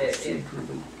in that it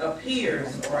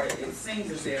appears, or it seems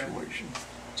as if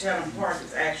Chatham Parks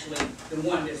is actually the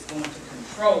one that's going to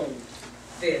control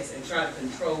this and try to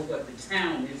control what the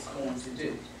town is going to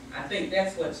do. I think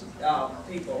that's what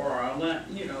people are,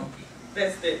 you know,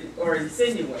 or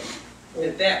insinuating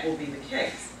that will be the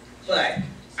case. But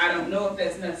I don't know if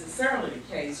that's necessarily the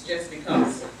case just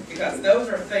because those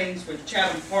are things which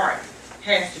Chatham Park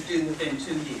has to do within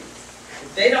 2 years.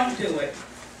 If they don't do it,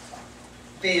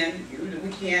 then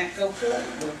we can't go forward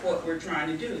with what we're trying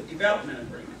to do, a development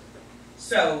agreement.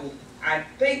 So I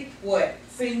think what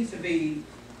seems to be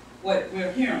what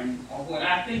we're hearing, or what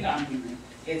I think I'm hearing,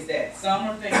 is that some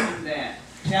are thinking that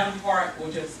Chatham Park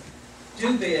will just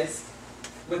do this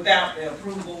without the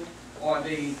approval or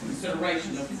the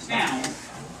consideration of the town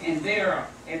and their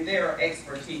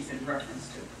expertise in reference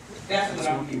to it. That's what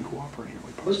I'm hearing.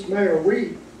 Mr. Mayor,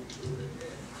 we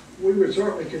would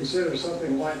certainly consider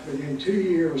something like within 2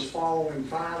 years following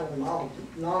final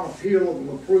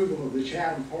non-appealable approval of the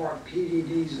Chatham Park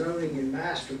PDD zoning and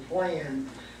master plan,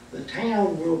 the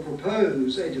town will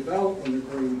propose a development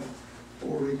agreement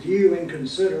for review and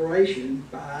consideration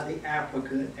by the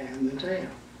applicant and the town.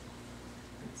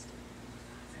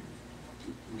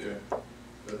 Okay,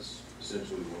 that's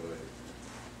essentially what I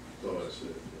thought I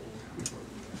said.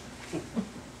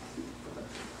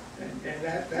 And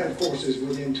that of course is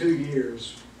within 2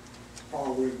 years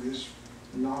following this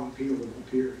non-appealable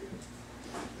period.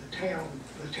 The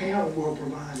town will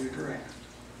provide a draft.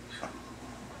 I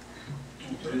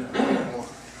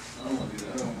don't want to do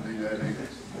that. I don't want to do that either.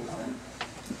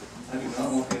 I do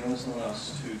not want the onus on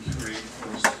us to create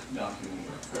first document.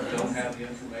 I don't have the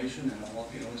information, and I want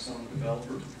the onus on the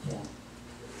developer to perform.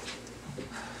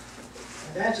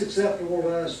 And that's acceptable to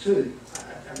us too.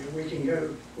 I mean, we can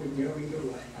go either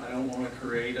way. I don't want to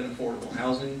create an affordable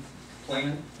housing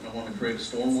plan. I don't want to create a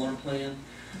stormwater plan.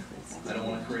 I don't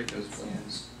want to create those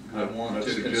plans. I want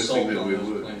to consult on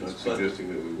those plans. Not suggesting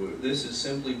that we would. This is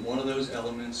simply one of those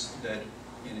elements that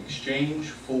in exchange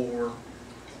for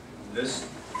this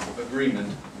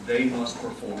agreement, they must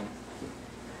perform.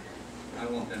 I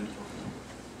want them to perform.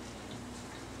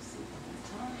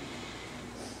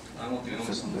 I want the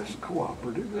onus on them.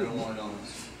 Cooperative. I don't want it on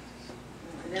us.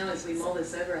 Now, as we mull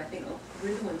this over, I think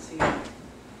we're the ones who kind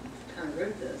of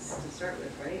wrote this to start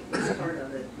with, right? It's part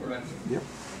of it. Correct. Yep.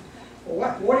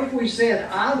 What if we said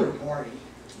either party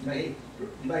may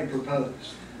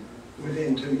propose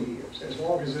within 2 years, as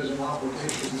long as there's an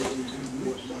obligation within 2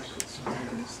 years?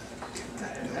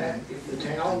 And if the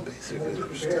town wanted to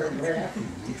prepare a draft,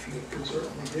 it could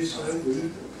certainly do so.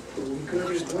 We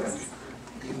could as well.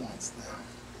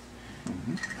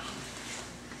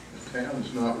 The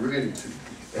town's not ready to.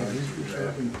 I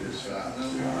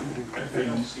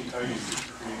don't see how you could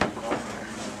create a development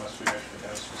agreement unless we actually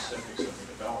have specifics of the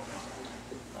development.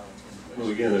 Well,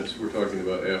 again, we're talking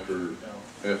about after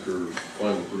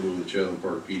final approval of the Chatham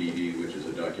Park PDD, which is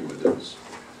a document as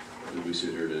we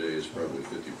sit here today, is probably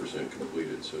 50%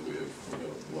 completed, so we have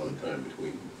a lot of time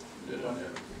between then and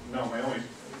now. No,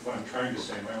 what I'm trying to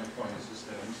say, my only point is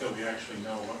that until we actually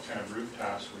know what kind of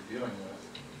rooftops we're dealing with,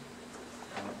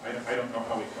 I don't know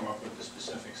how we come up with the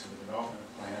specifics of the development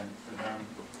plan for them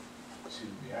to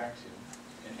react to.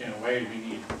 In a way, we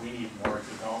need more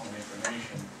development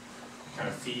information to kind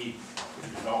of feed the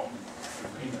development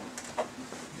agreement,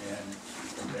 and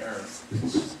from there,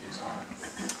 it's on.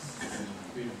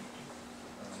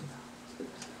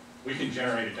 We can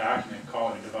generate a document,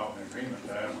 call it a development agreement,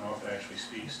 but I don't know if it actually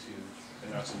speaks to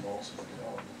the nuts and bolts of the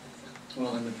development.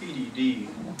 Well, and the PDD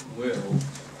will,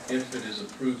 if it is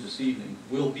approved this evening,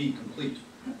 will be complete.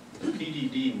 The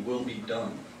PDD will be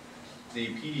done. The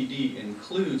PDD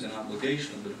includes an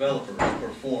obligation of the developer to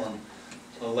perform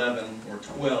 11 or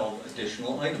 12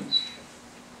 additional items.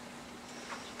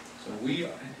 So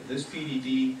this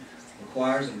PDD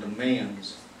requires and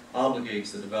demands,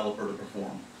 obligates the developer to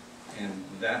perform. And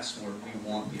that's where we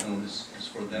want the onus, is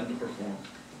for them to perform.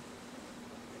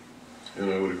 And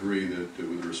I would agree that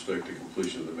with respect to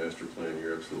completion of the master plan,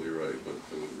 you're absolutely right, but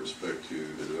with respect to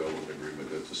the development agreement,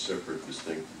 that's a separate,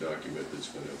 distinct document that's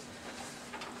going to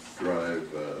drive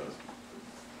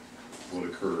what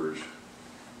occurs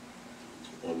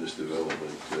on this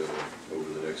development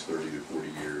over the next 30 to 40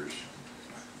 years.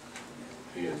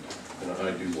 And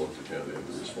I do want the town to have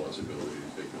the responsibility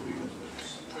to take the lead on that.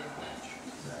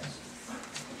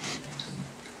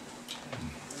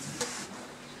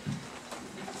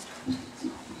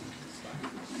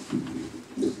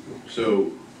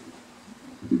 So,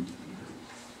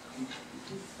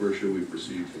 where should we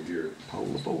proceed from here? Poll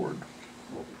the board.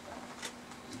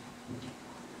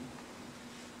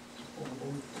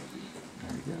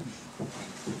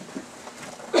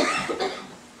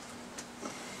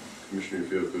 Commissioner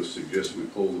Fiocco suggests we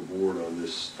poll the board on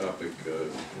this topic,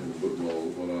 and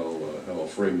how I'll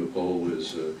frame the poll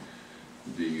is,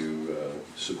 do you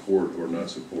support or not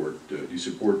support? Do you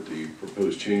support the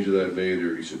proposed change that I've made,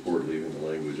 or do you support leaving the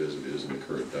language as it is in the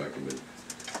current document?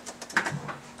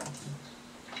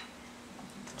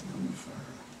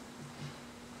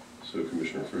 So,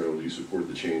 Commissioner Farrell, do you support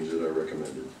the change that I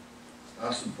recommended?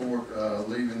 I support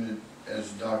leaving it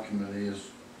as the document is.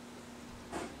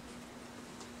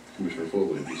 Commissioner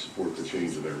Foley, do you support the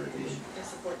change that I recommended? I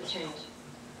support the change.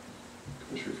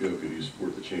 Commissioner Fiocco, do you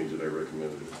support the change that I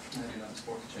recommended? I do not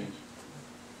support the change.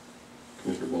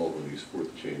 Commissioner Baldwin, do you support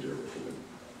the change I recommended?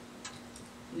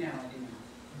 No, I do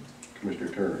not. Commissioner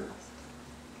Turner?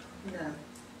 No.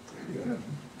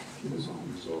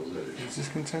 Resolves that issue. It's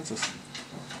just consensus.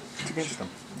 It's against them.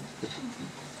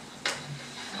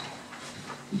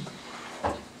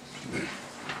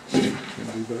 Can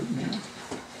we vote now?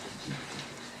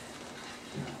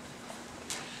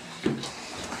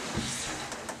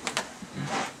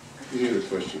 Any other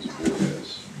questions the board has?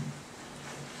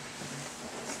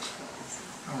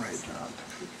 All right, John.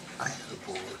 I have the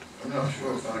board. I'm not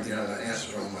sure if I got an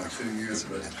answer on my 2 years,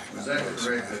 but was that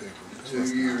correct that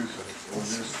 2 years on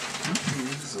this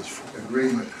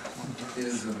agreement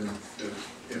is,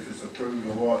 if it's approved,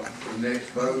 or what, the next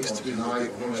vote on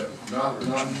tonight, or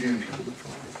not June?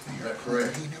 Is that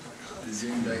correct? The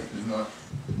June date is not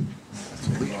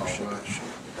involved, right?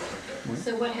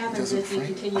 So what happens if you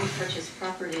continue to purchase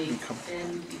property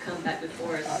and you come back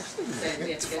before us, say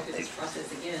we have to go through this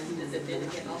process again, does it then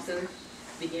again also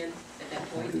begin at that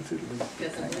point?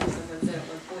 Because I believe someone said at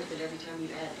one point that every time you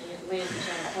add land to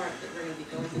Chatham Park, that we're going to be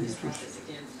going through this process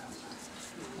again.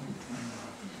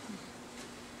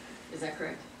 Is that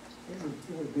correct? It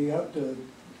would be up to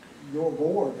your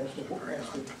board as to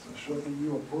whether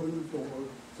you approved or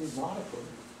did not approve.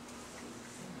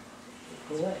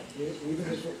 Correct, even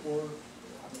if it were,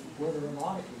 whether or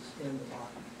not it was in the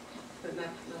document. But my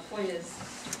point is,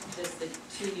 does the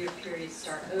 2-year period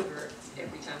start over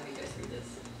every time we go through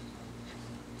this?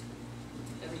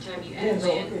 Every time you add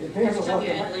land,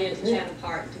 to Chatham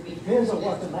Park, do we? It depends on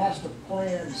what the master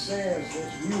plan says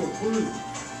that you approve.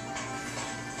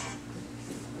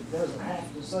 It doesn't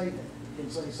have to say that, it can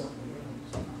say something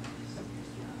else.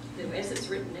 as it's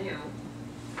written now.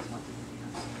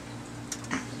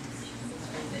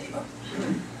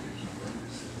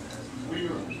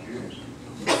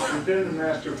 Within the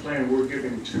master plan, we're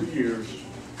giving 2 years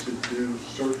to do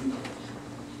certain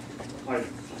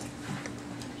items.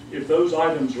 If those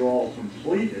items are all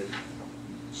completed,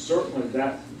 certainly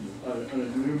that, a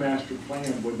new master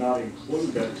plan would not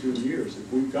include that 2 years.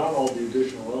 If we've got all the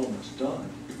additional elements done,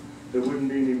 there wouldn't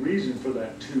be any reason for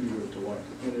that 2-year delay.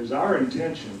 And it is our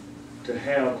intention to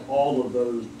have all of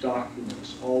those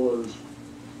documents, all those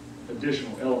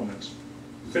additional elements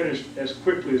finished as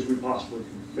quickly as we possibly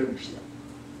can finish them.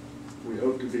 We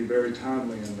hope to be very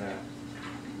timely in that.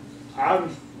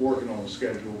 I'm working on a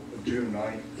schedule of June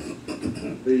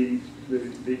 9th. The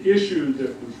issue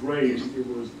that was raised, it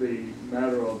was the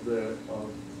matter of the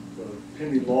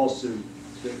pending lawsuit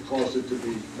that caused it to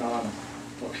be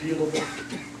non-appealable.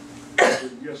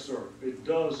 Yes, sir, it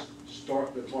does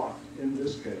start the clock in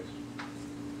this case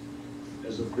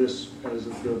as of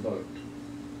the vote.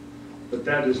 But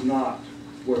that is not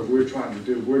what we're trying to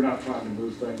do. We're not trying to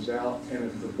move things out. And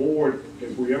if the board,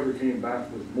 if we ever came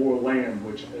back with more land,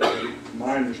 which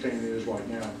my understanding is right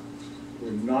now,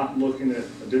 we're not looking at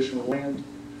additional land.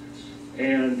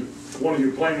 And one of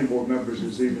your planning board members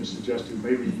has even suggested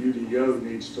maybe UDO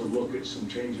needs to look at some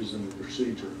changes in the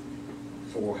procedure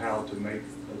for how to make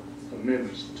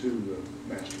amendments to the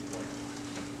master plan,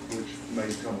 which may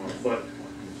come up. But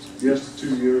yes,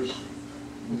 2 years.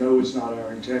 No, it's not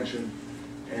our intention.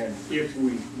 And if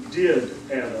we did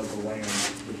add other land,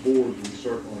 the board would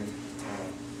certainly,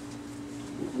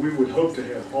 we would hope to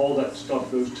have all that stuff,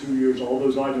 those 2 years, all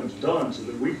those items done so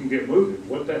that we can get moving.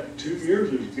 What that 2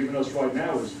 years is giving us right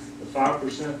now is the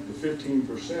 5%, the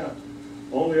 15%,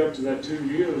 only up to that 2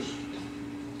 years.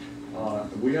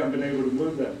 We haven't been able to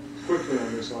move that quickly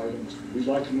on this item. We'd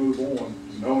like to move on,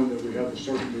 knowing that we have the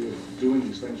certainty of doing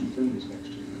these things within these next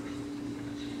 2 years.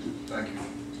 Thank you.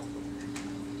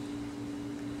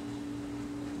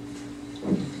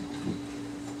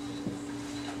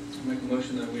 Make a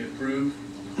motion that we approve.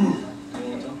 I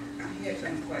have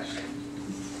one question,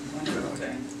 one little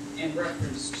thing, in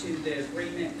reference to the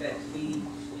agreement that we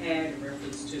had in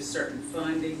reference to certain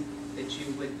funding that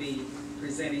you would be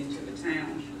presenting to the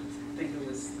town. I think it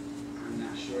was, I'm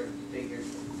not sure of the figure,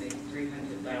 maybe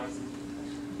 300,000.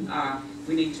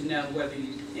 We need to know whether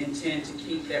you intend to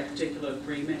keep that particular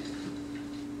agreement.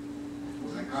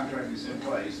 Well, that contract is in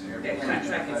place. And That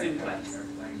contract is in place.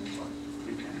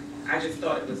 I just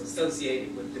thought it was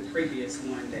associated with the previous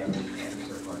one that we had.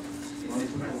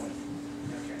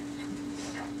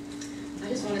 I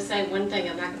just want to say one thing,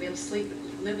 I'm not going to be able to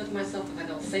live with myself if I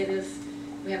don't say this.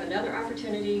 We have another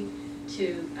opportunity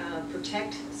to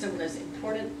protect some of those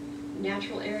important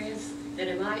natural areas that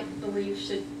in my belief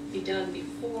should be done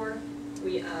before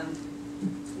we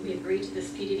agree to this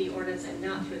PDD ordinance and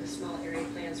not through the small area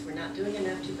plans. We're not doing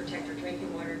enough to protect our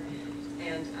drinking water,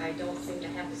 and I don't seem to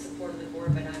have the support of the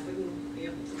board, but I wouldn't be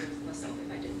able to live with myself if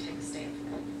I didn't take a stand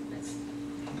for it.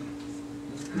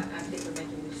 I think we're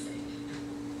making a mistake.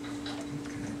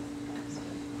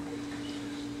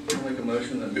 I'll make a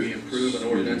motion that we approve an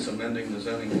ordinance amending the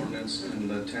zoning ordinance in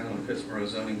the town of Pittsboro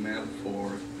zoning map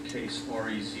for case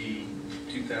REZ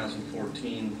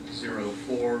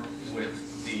 2014-04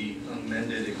 with the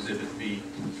amended Exhibit B.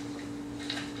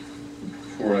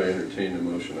 Before I entertain the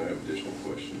motion, I have additional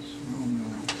questions.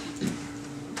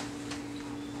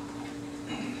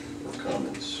 Or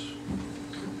comments.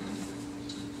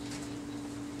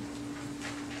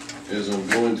 As I'm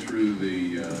going through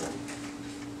the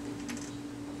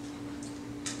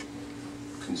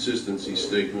consistency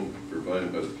statement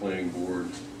provided by the planning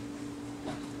board,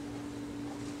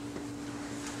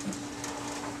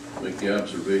 make the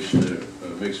observation that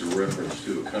it makes a reference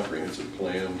to a comprehensive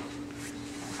plan,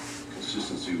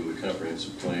 consistency with a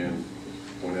comprehensive plan,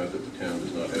 point out that the town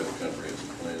does not have a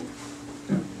comprehensive plan.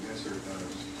 Yes, sir, it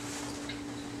does.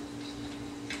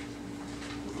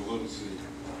 With a little c.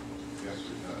 Yes,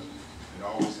 sir, it does. It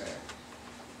always has.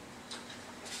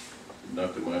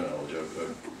 Not to my knowledge. I've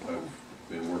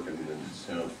been working in this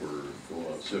town for going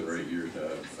on 7 or 8 years now.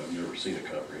 I've never seen a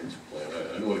comprehensive plan.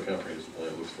 I know what a comprehensive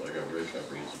plan looks like. I've read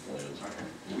comprehensive plans. Okay.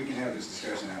 We can have this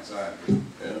discussion outside. Yeah.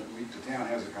 The town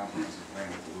has a comprehensive plan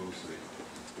with a little c.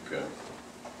 Okay.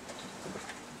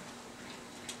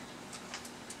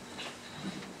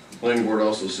 Planning board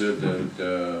also said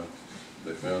that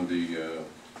they found the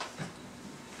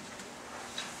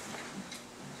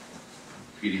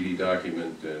PDD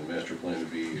document and master plan to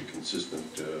be consistent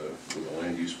with the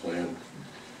land use plan.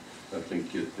 I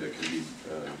think it can be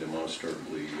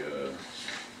demonstrably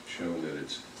shown that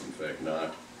it's in fact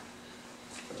not.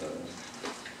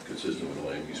 consistent with the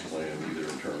land use plan, either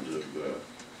in terms of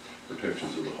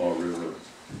protections of the Haw River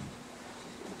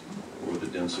or the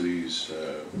densities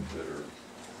that are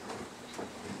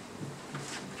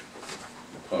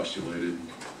postulated.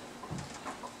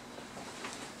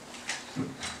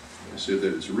 I said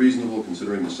that it's reasonable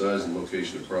considering the size and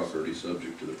location of property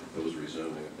subject to the proposed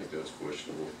rezoning. I think that's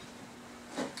questionable.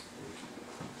 It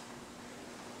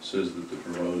says that the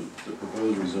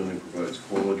proposed rezoning provides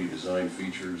quality design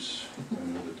features. I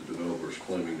know that the developer is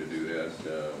claiming to do that,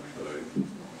 but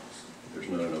there's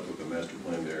not enough of a master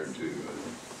plan there to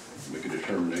make a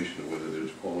determination of whether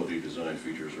there's quality design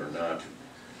features or not.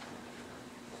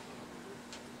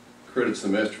 Credits the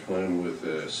master plan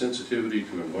with sensitivity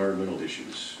to environmental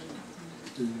issues.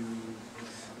 I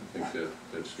think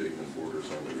that statement borders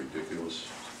on the ridiculous.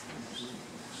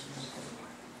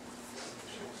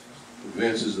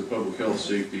 Advances the public health,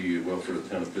 safety, and welfare of the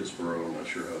town of Pittsboro. I'm not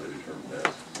sure how they determined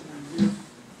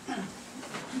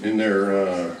that. In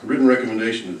their written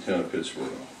recommendation to the town of Pittsboro,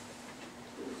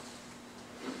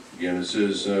 again, it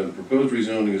says the proposed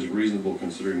rezoning is reasonable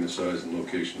considering the size and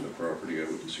location of the property. I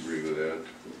would disagree with that.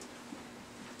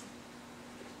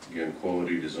 Again,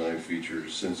 quality design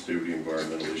features, sensitivity,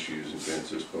 environmental issues,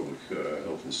 advances public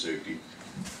health and safety.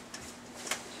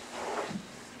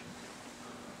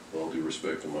 With all due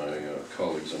respect to my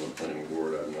colleagues on the planning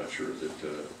board, I'm not sure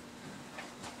that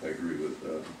I agree with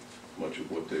much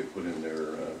of what they put in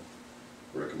their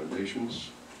recommendations.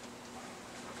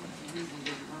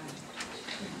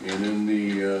 And in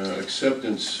the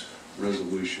acceptance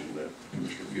resolution that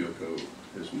Commissioner Fiocco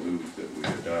has moved that we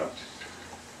adopt,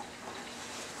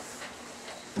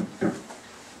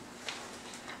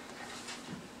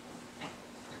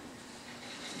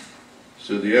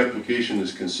 so the application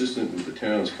is consistent with the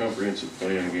town's comprehensive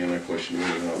plan. Again, I question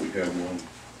whether or not we have one,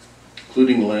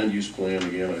 including the land use plan.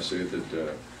 Again, I say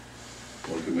that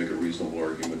one could make a reasonable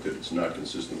argument that it's not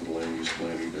consistent with the land use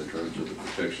plan, either in terms of the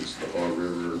protections of the Haw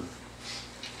River,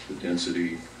 the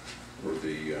density, or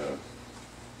the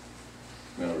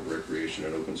amount of recreation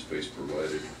and open space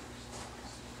provided.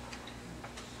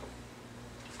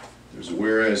 There's a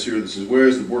whereas here. This is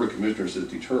whereas the Board of Commissioners has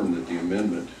determined that the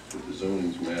amendment to the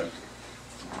zoning's map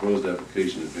proposed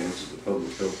application advances the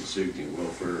public health and safety and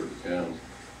welfare of the town.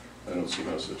 I don't see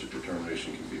how such a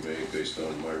determination can be made based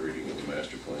on my reading of the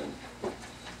master plan.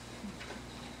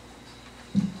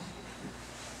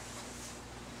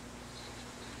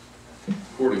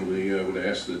 Accordingly, I would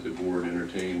ask that the board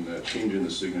entertain changing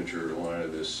the signature line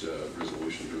of this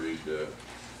resolution to read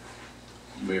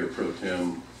Mayor Pro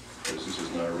Tem, as this is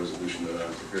not a resolution that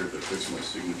I'm prepared to fix my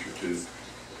signature to.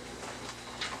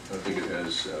 I think it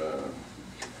has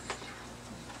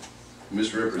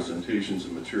misrepresentations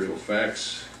of material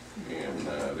facts, and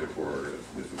therefore,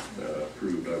 if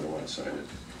approved, I will not sign it.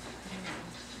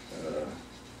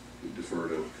 We defer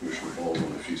to Commissioner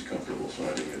Baldwin if she's comfortable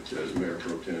signing it. As Mayor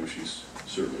Pro Tem, she's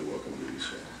certainly welcome to do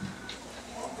so.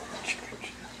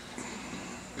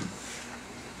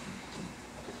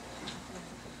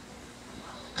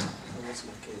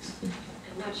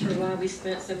 I'm not sure why we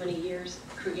spent so many years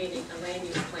creating a land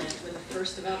use plan when the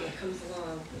first development comes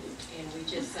along and we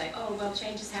just say, oh, well,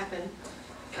 changes happen.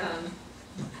 And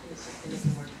it's just been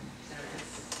ignored. So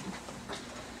that's,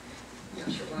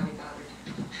 not sure why we bothered.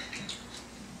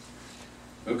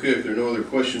 Okay, if there are no other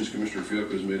questions, Commissioner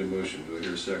Fiocco has made a motion. Do I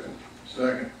hear a second?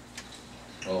 Second.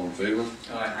 All in favor?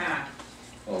 Aye.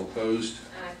 All opposed?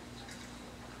 Aye.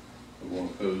 One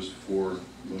opposed, 4.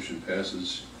 Motion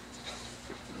passes.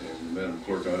 And Madam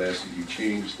Clerk, I'd ask that you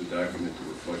change the document to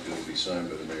reflect it will be signed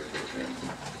by the Mayor Pro Tem.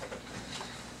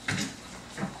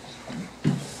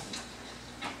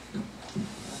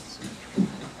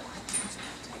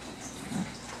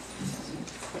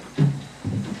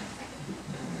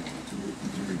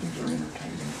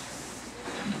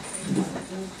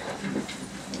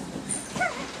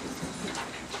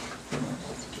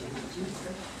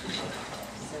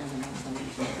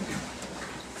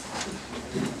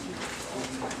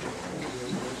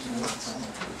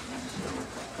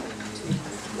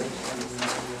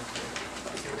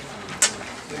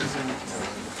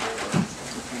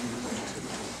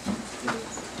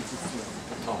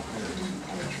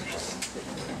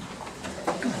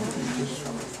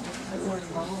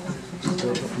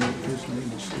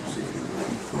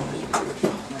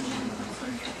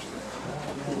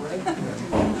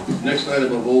 Next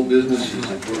item of old business is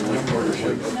a quarterly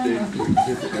partnership update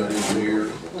to County Engineer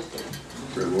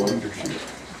Fred Roy.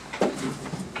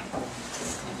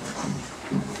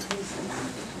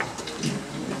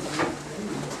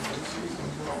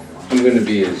 I'm going to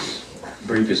be as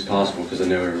brief as possible because I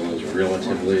know everyone's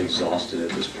relatively exhausted at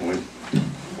this point.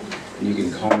 You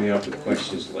can call me up with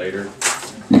questions later.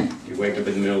 If you wake up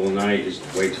in the middle of the night, just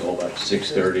wait till about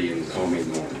 6:30 and call me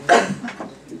in the morning.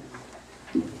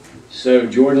 So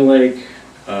Jordan Lake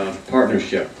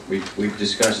partnership, we've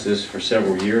discussed this for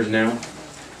several years now.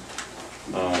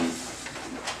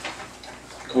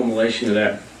 Culmination of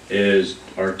that is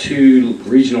our 2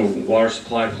 regional water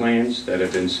supply plans that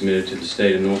have been submitted to the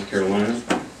state of North Carolina.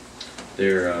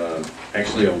 They're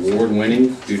actually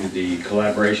award-winning due to the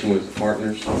collaboration with the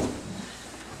partners.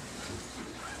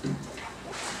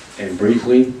 And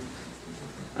briefly,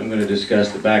 I'm going to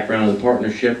discuss the background of the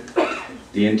partnership,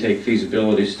 the intake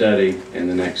feasibility study, and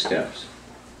the next steps.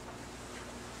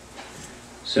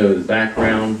 So the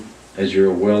background, as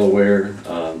you're well aware,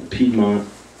 Piedmont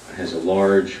has a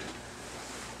large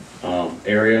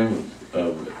area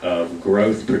of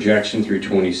growth projection through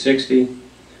 2060.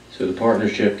 So the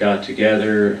partnership got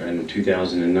together in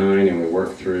 2009 and we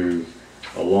worked through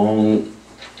a long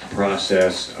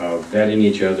process of vetting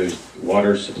each other's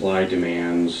water supply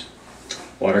demands,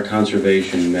 water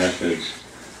conservation methods,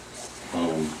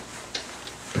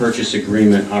 purchase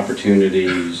agreement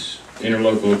opportunities,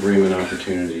 interlocal agreement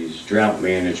opportunities, drought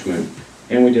management,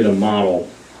 and we did a model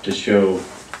to show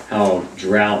how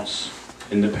droughts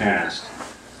in the past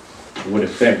would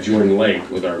affect Jordan Lake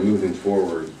with our moving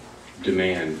forward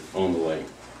demand on the lake.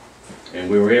 And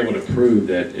we were able to prove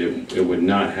that it would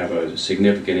not have a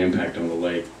significant impact on the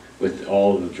lake with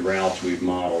all of the droughts we've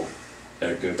modeled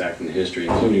that go back in the history,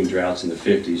 including droughts in the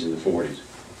 50s and the 40s.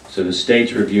 So the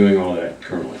state's reviewing all that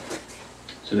currently.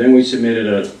 So then we submitted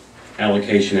an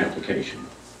allocation application.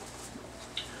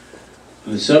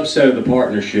 The subset of the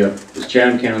partnership is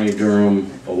Chatham County, Durham,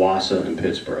 Owasso, and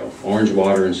Pittsboro, Orange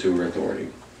Water and Sewer Authority.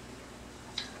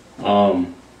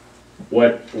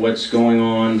 What's going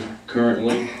on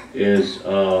currently is,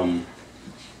 let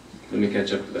me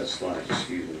catch up to that slide,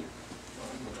 excuse me.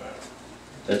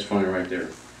 That's fine right there.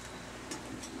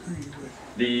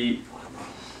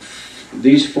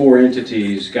 These 4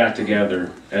 entities got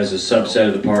together as a subset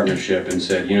of the partnership and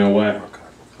said, you know what,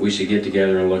 we should get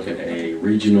together and look at a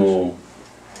regional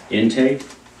intake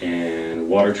and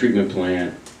water treatment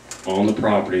plant on the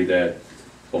property that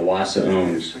Owasso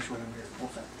owns,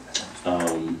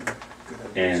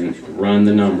 and run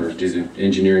the numbers, do the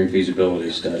engineering feasibility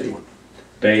study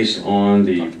based on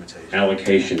the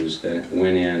allocations that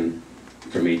went in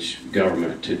from each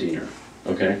government to DENR.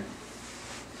 Okay?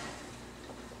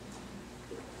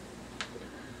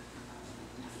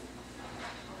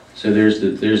 So there's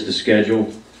the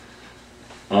schedule.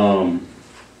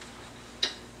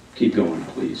 Keep going,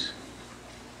 please.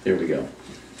 There we go.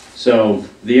 So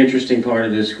the interesting part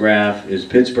of this graph is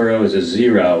Pittsboro is a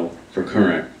 0 for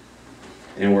current,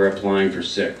 and we're applying for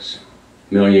 6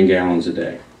 million gallons a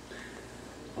day.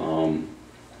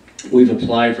 We've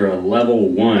applied for a level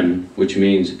 1, which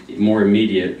means more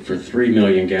immediate, for 3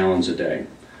 million gallons a day,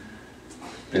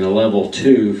 and a level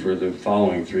 2 for the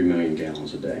following 3 million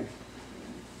gallons a day.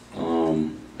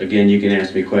 Again, you can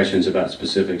ask me questions about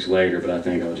specifics later, but I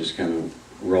think I'll just kind of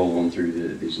roll on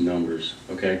through these numbers,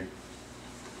 okay?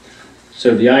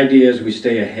 So the idea is we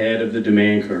stay ahead of the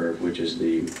demand curve, which is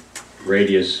the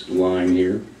radius line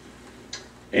here.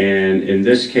 And in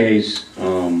this case,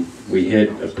 we hit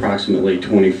approximately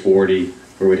 2040,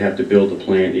 where we'd have to build the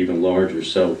plant even larger.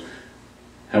 So,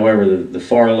 however, the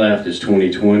far left is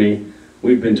 2020.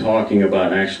 We've been talking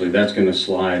about actually that's going to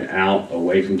slide out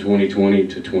away from 2020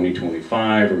 to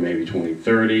 2025 or maybe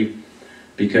 2030,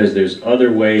 because there's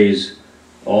other ways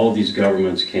all of these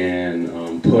governments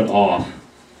can put off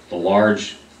the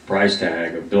large price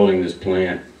tag of building this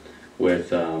plant with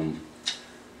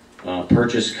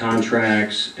purchase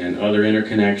contracts and other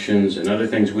interconnections and other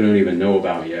things we don't even know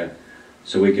about yet,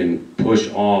 so we can push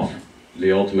off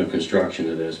the ultimate construction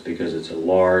of this because it's a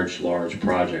large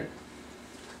project.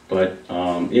 But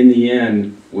in the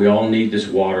end, we all need this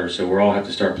water, so we all have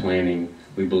to start planning,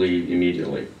 we believe,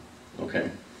 immediately. Okay.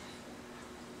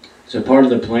 So part of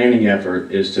the planning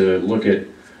effort is to look at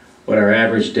what our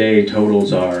average day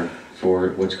totals are for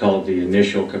what's called the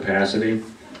initial capacity.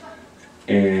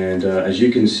 And as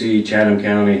you can see, Chatham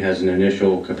County has an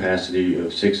initial capacity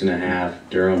of 6.5,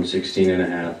 Durham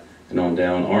 16.5, and on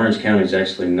down. Orange County is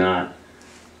actually not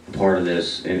part of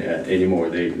this anymore.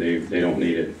 They don't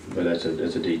need it, but that's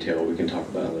a detail we can talk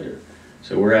about later.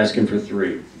 So we're asking for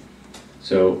 3.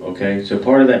 So okay, so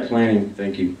part of that planning,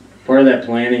 thank you. Part of that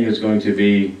planning is going to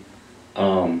be,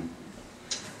 well,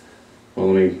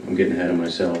 I'm getting ahead of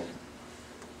myself.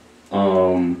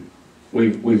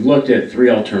 We've looked at 3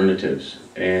 alternatives,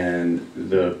 and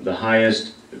the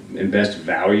highest and best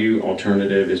value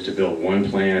alternative is to build 1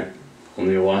 plant on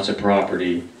the Owasso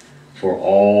property for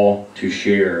all to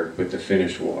share with the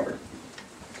finished water.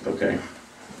 Okay?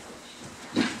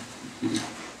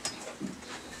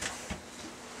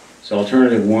 So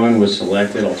alternative 1 was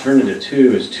selected. Alternative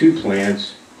 2 is 2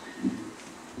 plants,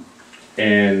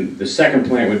 and the second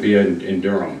plant would be in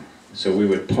Durham. So we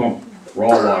would pump raw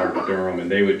water to Durham, and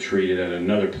they would treat it at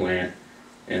another plant,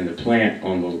 and the plant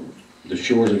on the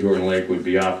shores of Jordan Lake would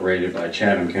be operated by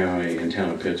Chatham County and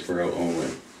town of Pittsboro only.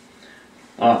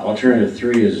 Alternative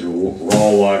 3 is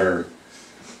raw water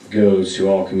goes to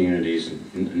all communities,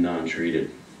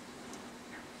 non-treated,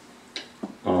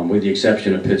 with the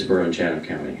exception of Pittsboro and Chatham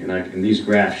County. And these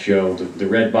graphs show, the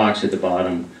red box at the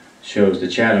bottom shows the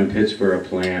Chatham-Pittsboro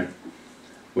plant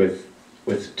with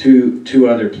two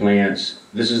other plants.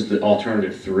 This is the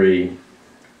alternative 3.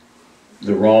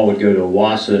 The raw would go to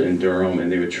Wassa and Durham,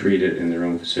 and they would treat it in their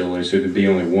own facility. So it would be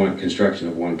only one construction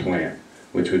of one plant,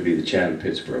 which would be the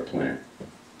Chatham-Pittsboro plant.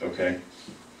 Okay?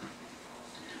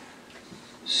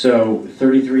 So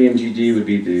 33 MGD would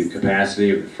be the capacity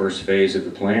of the first phase of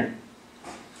the plant.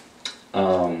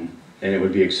 And it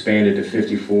would be expanded to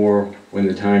 54 when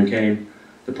the time came.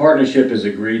 The partnership has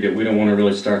agreed that we don't want to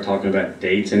really start talking about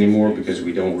dates anymore because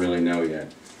we don't really know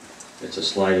yet. It's a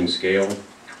sliding scale.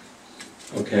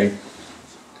 Okay.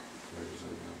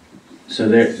 So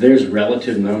there's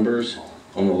relative numbers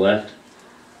on the left.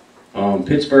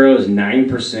 Pittsboro is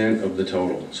 9% of the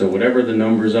total. So whatever the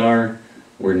numbers are,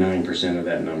 we're 9% of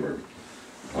that number.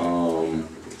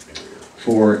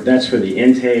 That's for the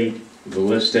intake, the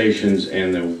lift stations,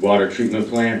 and the water treatment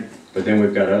plant. But then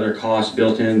we've got other costs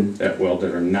built in that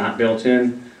are not built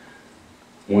in.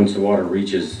 Once the water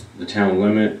reaches the town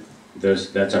limit,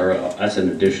 that's an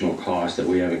additional cost that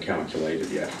we haven't calculated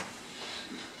yet.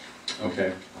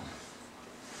 Okay.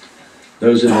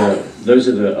 Those are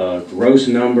the gross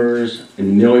numbers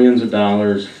in millions of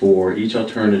dollars for each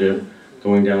alternative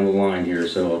going down the line here.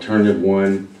 So alternative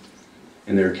 1,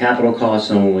 and they're capital costs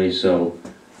only. So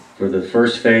for the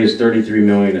first phase, 33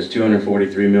 million is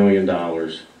 $243 million,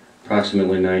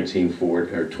 approximately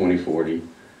 2040,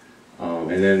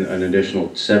 and then an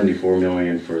additional 74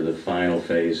 million for the final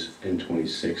phase in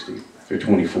 2060 or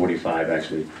 2045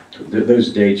 actually. Those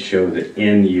dates show the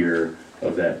end year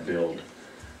of that build.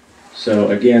 So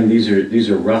again, these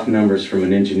are rough numbers from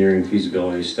an engineering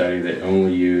feasibility study that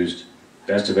only used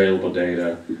best available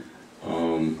data,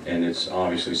 and it's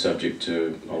obviously subject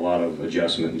to a lot of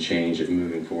adjustment and change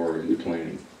moving forward in the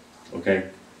planning. Okay.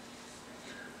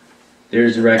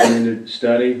 There's the recommended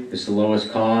study. It's the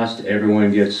lowest cost.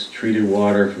 Everyone gets treated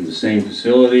water from the same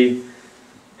facility,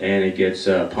 and it gets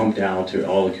pumped out to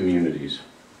all the communities.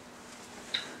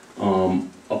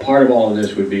 A part of all of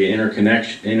this would be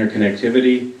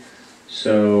interconnectivity.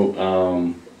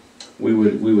 So we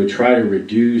would try to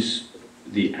reduce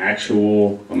the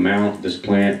actual amount this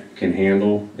plant can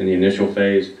handle in the initial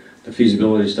phase. The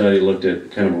feasibility study looked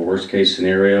at kind of a worst case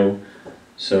scenario.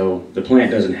 So the plant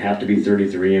doesn't have to be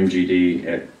 33 MGD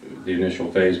at the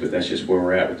initial phase, but that's just where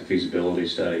we're at with the feasibility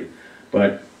study.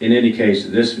 But in any case,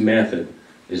 this method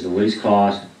is the least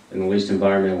cost and the least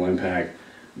environmental impact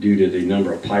due to the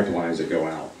number of pipelines that go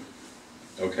out.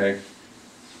 Okay?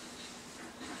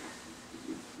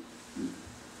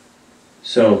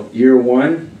 So year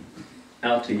 1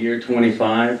 out to year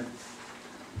 25.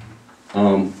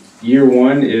 Year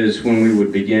 1 is when we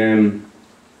would begin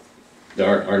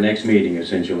our next meeting,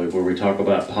 essentially, where we talk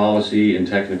about policy and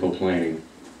technical planning.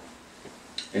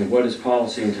 And what is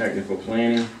policy and technical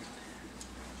planning?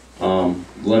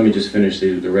 Let me just finish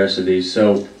the rest of these.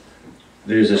 So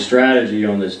there's a strategy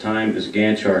on this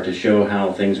Gantt chart to show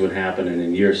how things would happen, and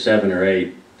in year 7 or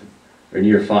 8, or in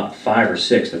year 5 or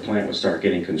 6, the plant would start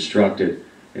getting constructed,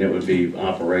 and it would be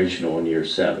operational in year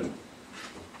 7.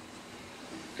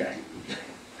 Okay.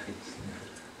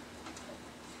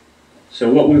 So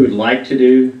what we would like to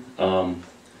do,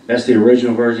 that's the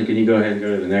original version. Can you go ahead and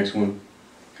go to the next one?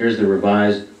 Here's the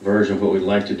revised version of what we'd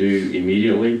like to do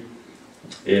immediately.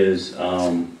 Is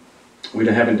we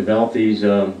haven't developed these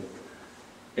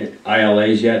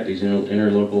ILAs yet, these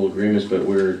interlocal agreements, but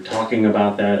we're talking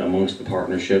about that amongst the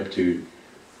partnership to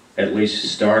at least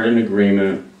start an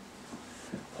agreement,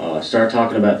 start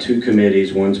talking about 2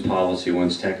 committees, one's policy,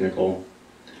 one's technical,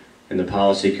 and the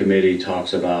policy committee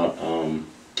talks about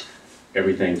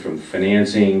everything from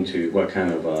financing to what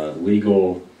kind of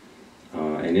legal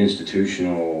and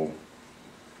institutional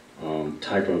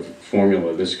type of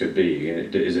formula this could be.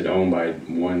 Is it owned by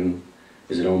one?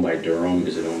 Is it owned by Durham?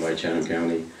 Is it owned by Chatham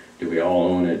County? Do we all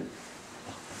own it?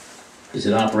 Is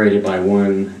it operated by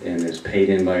one and is paid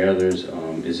in by others?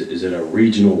 Is it a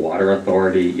regional water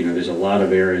authority? You know, there's a lot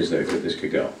of areas that this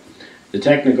could go. The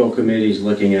technical committee is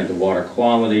looking at the water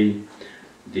quality,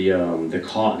 drill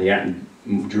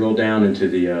down into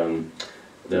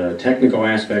the technical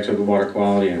aspects of the water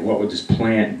quality and what would this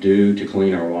plant do to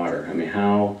clean our water. I mean,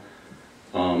 how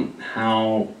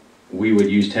we would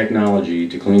use technology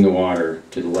to clean the water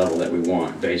to the level that we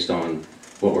want based on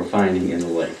what we're finding in the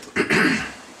lake.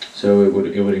 So it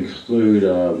would include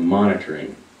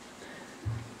monitoring.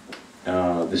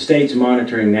 The state's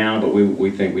monitoring now, but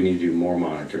we think we need to do more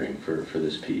monitoring for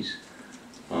this piece.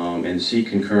 And seek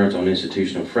concurrence on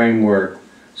institutional framework.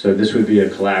 So this would be a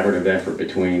collaborative effort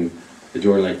between the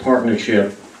Jordan Lake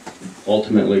Partnership,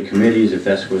 ultimately committees if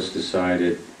that's what's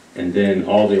decided, and then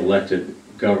all the elected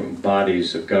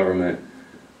bodies of government,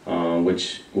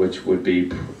 which would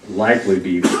be likely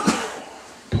be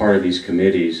part of these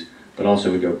committees, but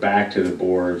also would go back to the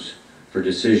boards for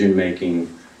decision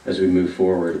making as we move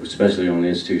forward, especially on the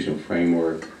institutional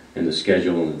framework and the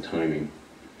schedule and the timing.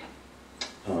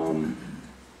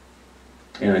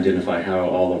 And identify how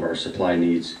all of our supply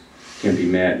needs can be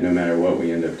met no matter what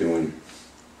we end up doing.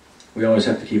 We always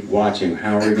have to keep watching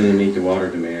how we're going to meet the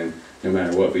water demand. No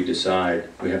matter what we decide,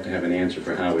 we have to have an answer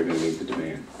for how we're going to meet the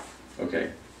demand. Okay.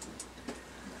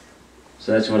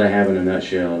 So that's what I have in a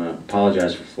nutshell, and I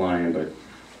apologize for flying, but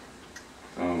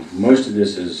most of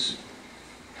this is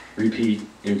repeat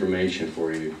information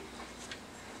for you.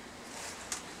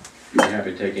 I'm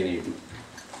happy to take any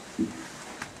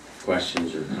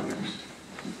questions or comments.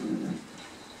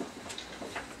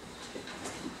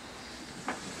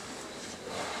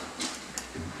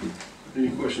 Any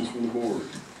questions from the board?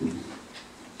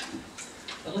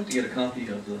 I'd like to get a copy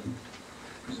of the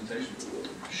presentation.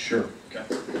 Sure. Okay.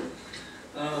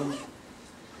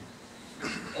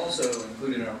 Also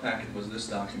included in our packet was this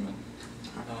document,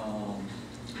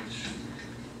 which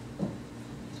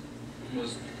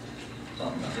was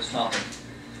talking about this topic.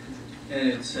 And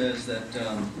it says that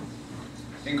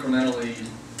incrementally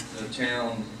the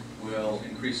town will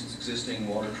increase its existing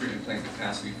water treatment plant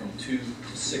capacity from 2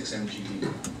 to 6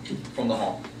 MGD from the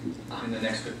hall in the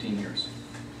next 15 years.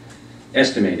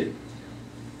 Estimated.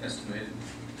 Estimated.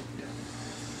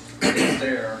 Is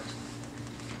there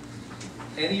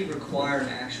any required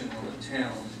action on the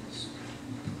town's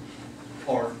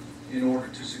part in order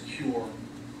to secure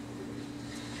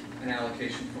an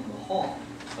allocation from the hall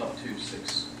up to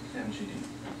 6 MGD?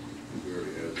 We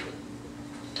already have that.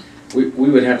 We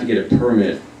would have to get a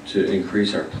permit to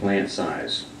increase our plant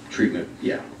size. Treatment,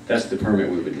 yeah, that's the permit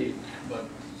we would need. But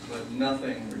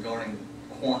nothing regarding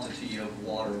quantity of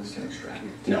water we can extract?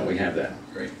 No, we have that.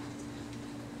 Great.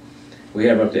 We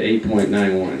have up to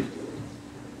 8.91.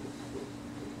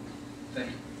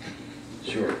 Thank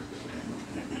you. Sure.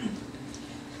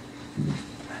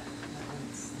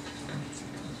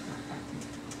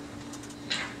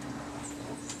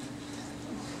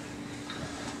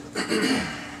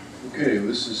 Okay,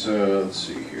 this is, let's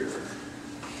see here.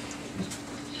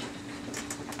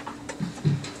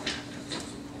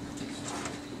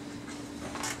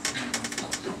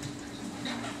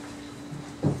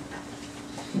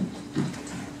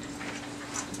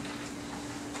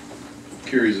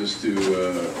 Carries us to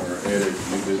our added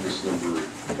new business number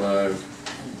 5.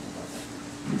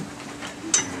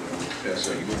 Pass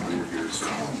out the board here.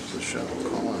 The show,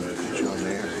 Colin, John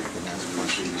Mayer, you can ask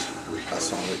questions. I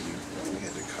saw that we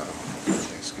had to cut off for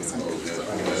Thanksgiving. I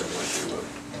went through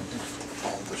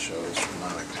all the shows from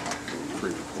 9 o'clock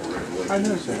pre-recorded. I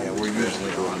noticed that. Yeah, we're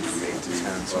usually on from 8 to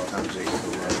 10, sometimes 8 to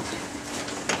 11.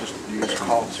 You just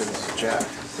call to Jack,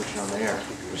 put you on the air.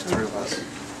 There's 3 of us.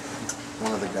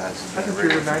 One of the guys is I think we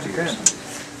were 9 to 10.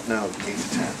 No, 8 to 10.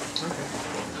 Okay.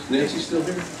 Is Nancy still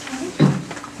here?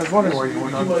 I was wondering where you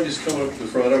went on. You might just come up to the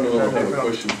front. I don't know if I have a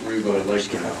question for you, but I'd like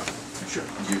to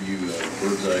give you a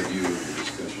bird's eye view of the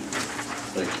discussion.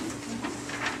 Thank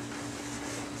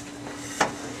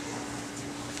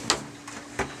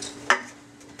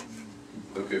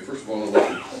you. Okay, first of all, I'd like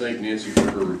to thank Nancy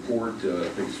for her report. I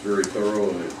think it's very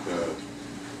thorough, and it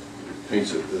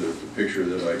paints the picture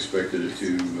that I expected it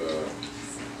to.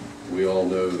 We all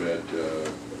know that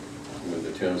when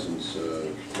the Townsend's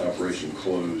operation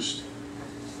closed,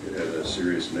 it had a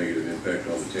serious negative impact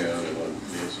on the town and on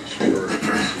Nancy's chart. You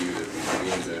can see that we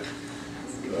began to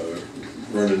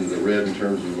run into the red in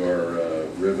terms of our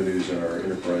revenues and our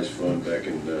enterprise fund back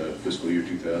in fiscal year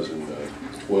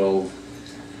 2012.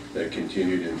 That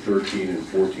continued in 13 and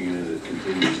 14, and it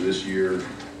continues this year.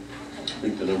 I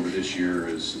think the number this year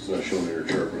is, it's not shown in your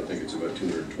chart, but I think it's about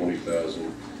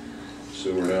 220,000.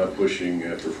 So we're now pushing,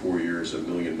 after 4 years, $1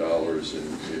 million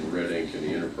in red ink in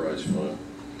the enterprise fund.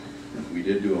 We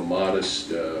did do a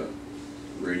modest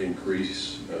rate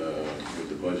increase with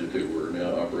the budget that we're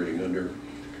now operating under.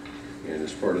 And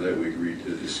as part of that, we agreed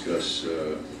to discuss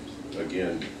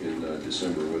again in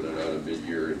December whether or not a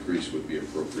mid-year increase would be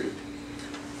appropriate.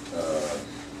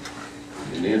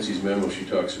 In Nancy's memo, she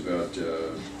talks about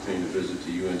paying a visit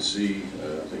to UNC.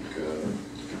 I think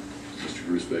Mr.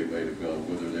 Groesbeck might have gone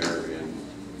with her there and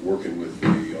working with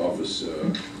the office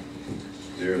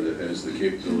there that has the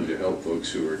capability to help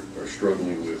folks who are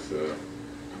struggling with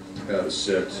how to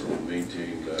set and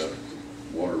maintain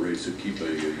water rates that keep a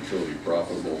utility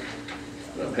profitable.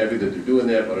 And I'm happy that they're doing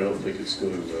that, but I don't think it's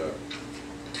going to, I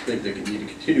think they need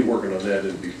to continue working on that.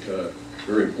 It'd be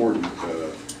very important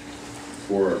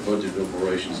for our budget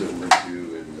deliberations that we're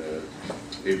into in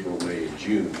April, May, and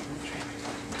June.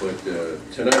 But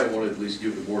tonight I want to at least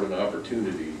give the board an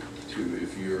opportunity to,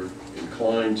 if you're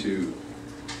inclined to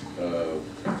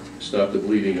stop the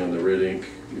bleeding on the red ink,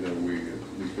 you know, we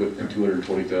put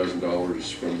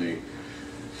 $220,000 from the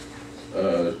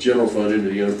general fund into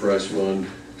the enterprise fund,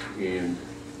 and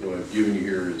what I've given you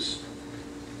here is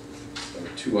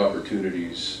two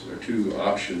opportunities, or two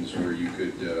options where you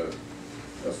could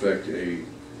affect a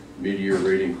mid-year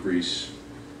rate increase.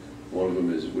 One of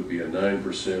them would be a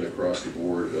 9% across the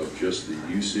board of just the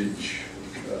usage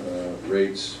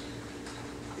rates,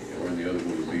 and the other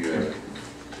one would be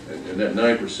and that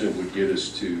 9% would get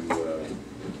us to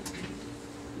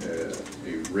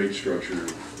a rate structure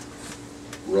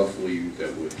roughly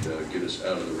that would get us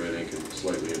out of the red ink and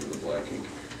slightly into the black ink.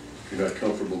 If you're not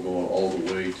comfortable going all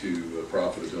the way to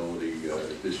profitability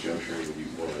at this juncture, and you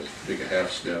want to take a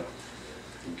half step,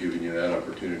 I'm giving you that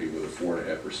opportunity with a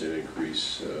 4.5%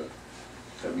 increase.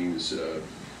 That means,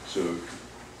 so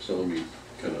let me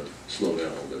kind of slow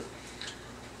down a little bit.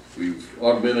 We've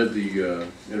augmented the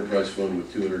enterprise fund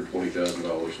with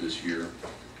 $220,000 this year.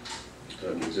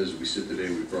 That means as we sit today,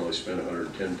 we probably spent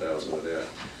 $110,000 of that.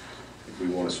 If we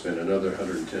want to spend another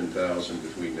 $110,000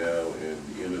 between now and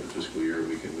the end of the fiscal year,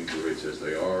 we can leave the rates as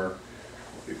they are.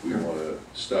 If we want to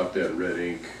stop that red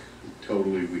ink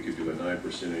totally, we could do a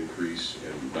 9% increase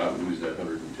and not lose that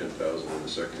 $110,000 in the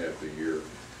second half of the year.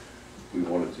 If we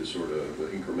wanted to sort of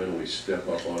incrementally step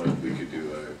up on it, we could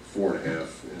do a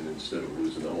 4.5%, and instead of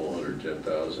losing the whole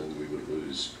 $110,000, we would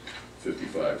lose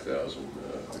 $55,000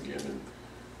 again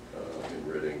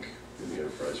in red ink in the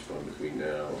enterprise fund between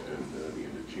now and the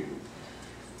end of June.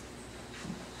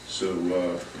 So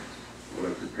what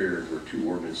I prepared were two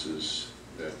ordinances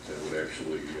that would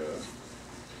actually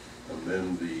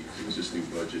amend the existing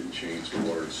budget and change the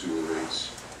water and sewer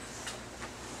rates.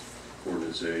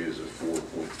 Ordinance A is a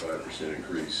 4.5%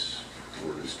 increase.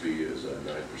 Ordinance B is a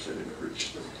 9%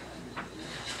 increase.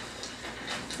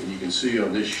 And you can see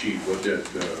on this sheet what that,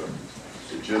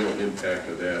 the general impact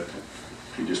of that.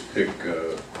 If you just pick,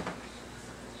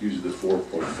 use the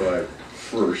 4.5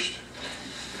 first.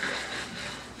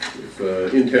 If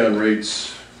in-town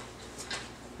rates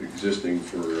existing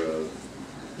for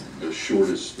the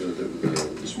shortest,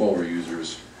 the smaller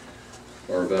users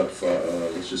are about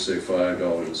let's just say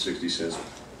 $5.60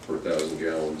 per 1,000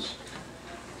 gallons.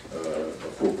 A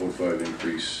 4.5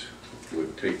 increase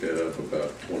would take that up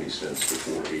about 20 cents to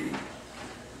 $4.80.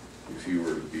 If you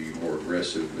were to be more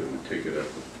aggressive, it would take it up.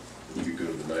 If you go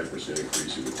to the 9%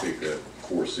 increase, it would take that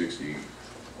 4.60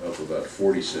 up about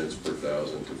 40 cents per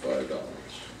 1,000 to $5.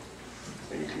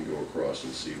 And you can go across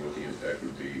and see what the impact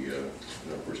would be.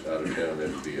 Of course, out of town, that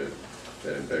would be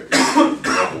that impact would be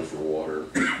double for water.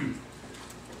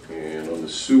 And on the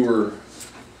sewer,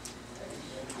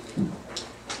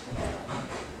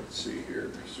 let's see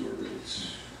here, sewer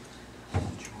rates.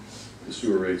 The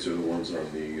sewer rates are the ones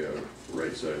on the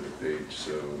right side of the page.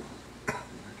 So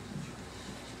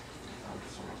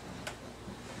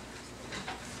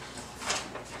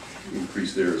the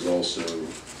increase there is also,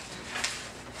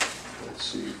 let's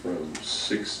see, from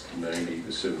 $6.90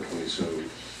 to $7.20, so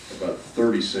about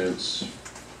 30 cents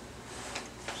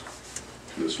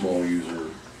to a small user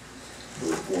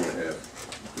for a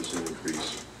 4.5%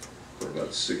 increase, or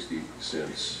about 60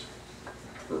 cents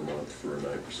per month for a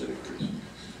 9% increase.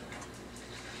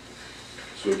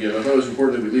 So again, I thought it was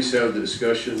important that we at least have the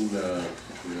discussion.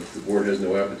 If the board has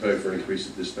no appetite for an increase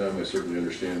at this time, I certainly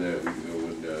understand that. We can go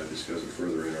and discuss it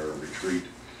further in our retreat.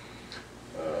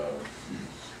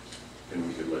 And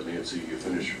we could let Nancy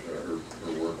finish her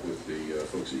work with the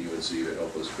folks at UNC to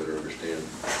help us better understand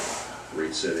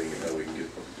rate setting and how we can get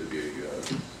to be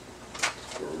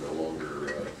where we're no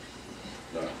longer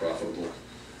not profitable.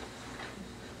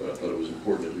 But I thought it was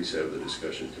important to at least have the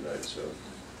discussion tonight. So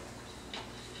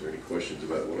if there are any questions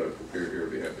about what I've prepared here,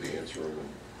 I'd be happy to answer them and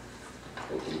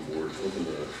open the board,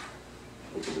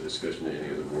 open the discussion to any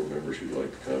of the board members who'd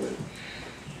like to comment.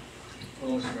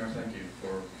 Well, Mr. Mayor, thank you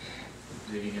for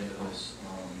digging into this.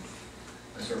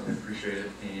 I certainly appreciate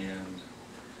it, and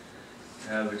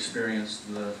have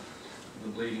experienced the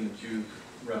bleeding that you've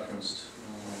referenced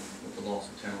with the loss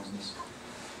of Townsend's.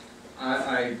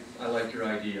 I like your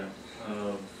idea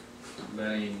of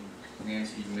letting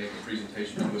Nancy make a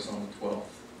presentation to us on the 12th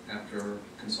after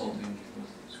consulting with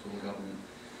school government.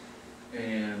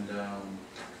 And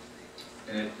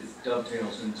it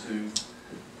dovetails into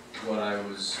what I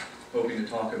was hoping to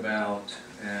talk about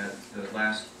at the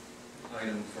last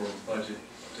item for budget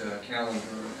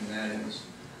calendar, and that is,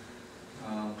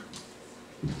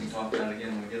 we can talk about it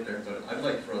again when we get there, but I'd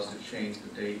like for us to change the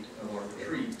date of our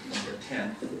retreat from the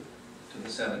 10th to the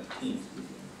 17th.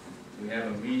 We have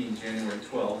a meeting January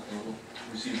 12th, and we'll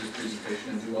receive this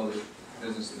presentation and do other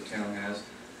business that the town has.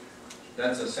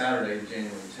 That's a Saturday,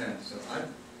 January 10th, so I'd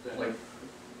like,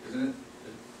 isn't it?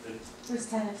 Who's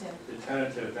tentative? The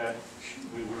tentative, that,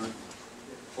 we were,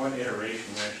 one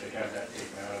iteration, we actually had that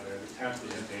taken out of there. The 10th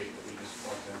is a date that we just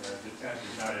plugged in there. The 10th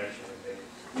is not actually a date.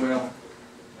 Well,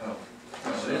 oh,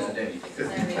 it is a date.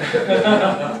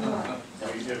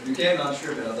 You cannot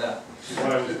strip it of that.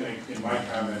 What I was going to, in my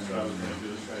comments, what I was going to do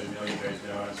is try to nail you guys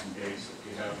down on some dates that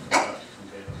we have coming up, some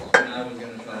dates. And I was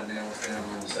going to try to nail it down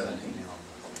on the 17th.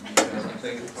 Because I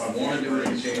think I want to do it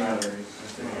in January.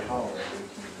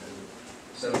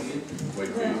 17th? Wait,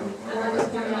 Well, I was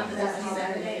coming up with that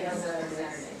Saturday or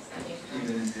Saturdays.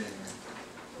 Even in January.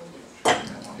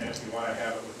 And if you want to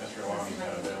have it with Mr. Long, he's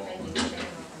not available.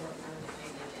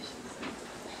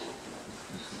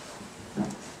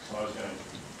 So I was going to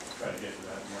try to get to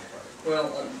that in my part. Well,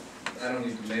 I don't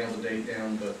need to nail the date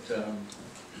down, but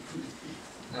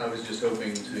I was just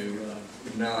hoping to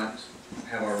not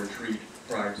have our retreat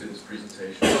prior to this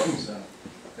presentation. So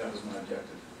that was my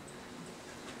objective.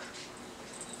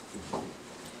 Well,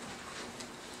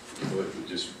 it would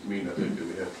just mean, I think, that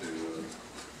we have to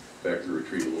back the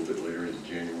retreat a little bit later into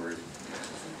January.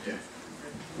 Yeah.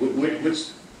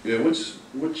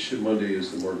 Which Monday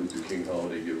is the Martin Luther King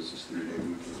holiday? Give us this 3-day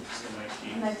weekend.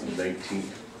 The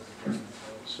 19th.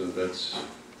 So that's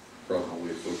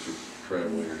probably, if folks are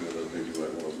traveling or doing other things, you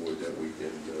might want to avoid that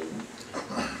weekend.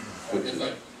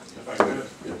 If I could,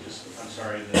 I'm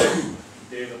sorry, the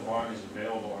David Long is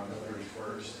available on the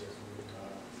 31st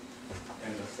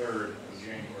and the 3rd of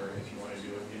January, if you want to do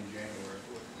it in January.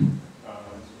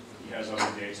 He has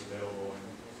other dates available in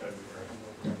February.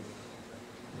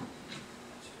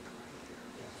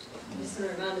 I'm just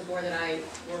going to remind the board that I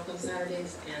work on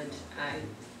Saturdays, and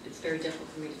it's very difficult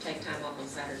for me to take time off on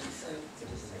Saturdays, so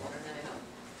just wanted that out.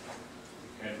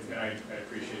 And I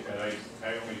appreciate that.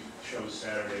 I only chose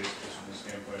Saturdays just from the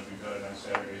standpoint we've done it on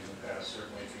Saturdays in the past.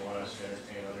 Certainly, if you want us to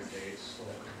entertain other dates, we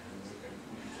can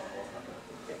follow up on that.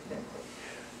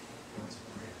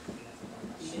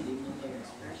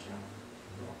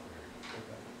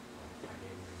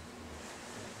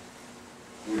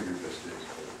 What are your best days?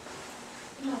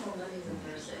 I'm off on Mondays and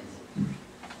Thursdays.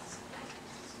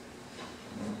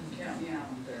 Count me out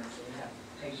on Thursday, have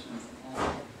patience and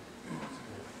all.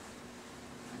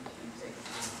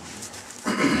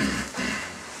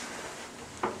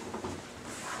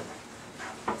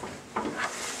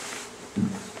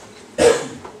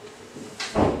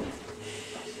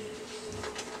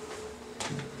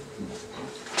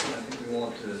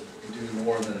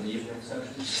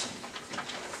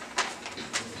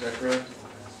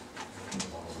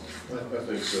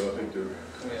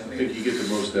 I think you get the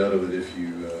most out of it if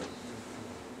you,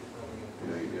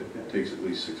 it takes at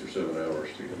least 6 or 7 hours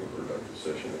to get a productive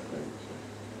session, I think.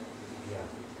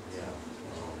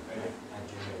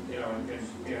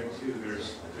 And too, there's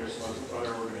some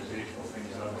other organizational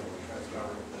things out there we try to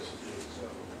cover with this too. So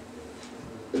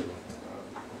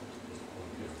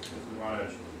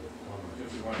if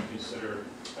we want to consider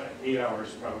 8 hours,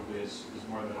 probably is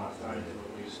more than enough time to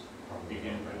at least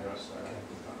begin to address that.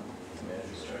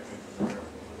 Just check in from there.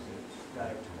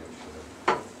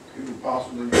 Could we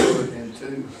possibly do it in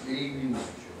 2 evenings,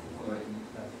 like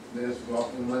this,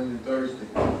 on Monday and Thursday?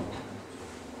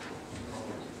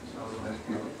 That's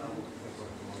good.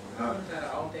 Is that an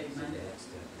all-day Monday?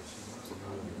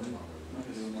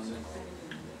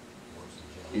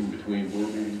 In between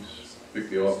board meetings, pick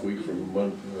the off week from a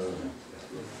month.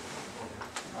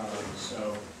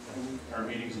 So our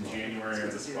meetings in January are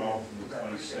the 12th and the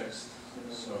 26th.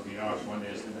 So the off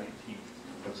Monday is the 19th.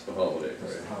 That's the holiday,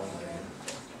 right?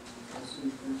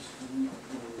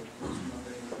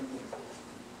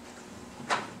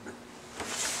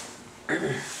 I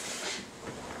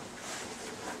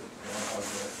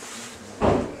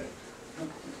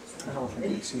don't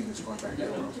think we've seen this going back there.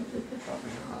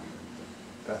 Probably not.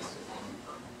 That's it.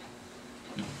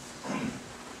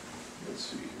 Let's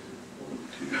see here. 1,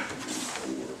 2, 3, 4.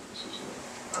 This is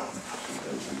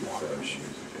that would be 5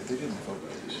 shoes. Okay. They didn't vote on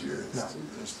it this year. No.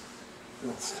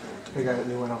 They got it,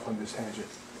 they went off on this tangent.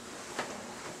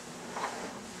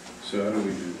 So how do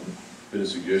we do, been a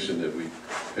suggestion that we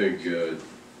peg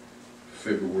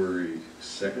February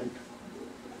 2nd?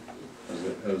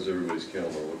 How does everybody's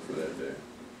calendar look for that day?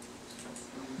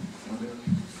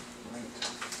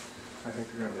 I think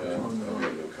they're gonna Yeah, perform I've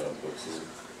got no conflicts in it.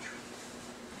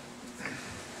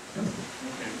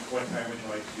 Okay, what time would you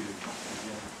like to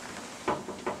begin?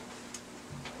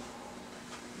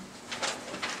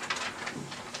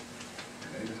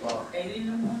 8 o'clock. 8 in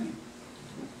the morning.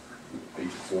 8 to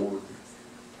 4.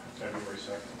 February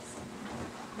 2nd.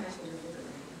 That's what we're looking at,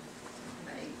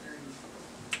 about 8:30.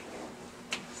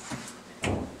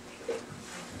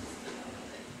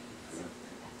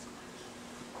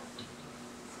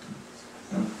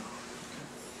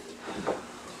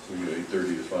 So we go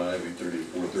 8:30 to 5, 8:30 to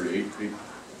 4:30,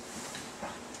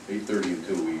 8:30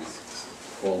 until we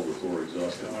fall to the floor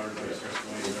exhausted. Until everybody starts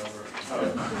glazing over.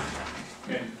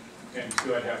 And do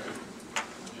I have to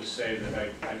just say that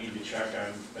I need to check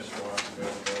on Mr. Watt's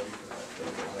availability for that?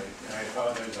 Because and I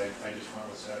apologize, I just went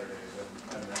with Saturdays.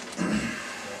 I'm not,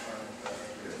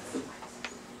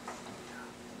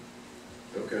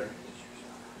 Okay.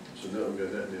 So now we've got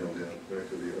that nailed down. Back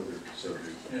to the other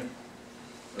subject. Yeah.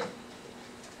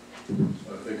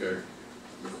 I think I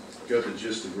got the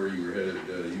gist of where you were headed.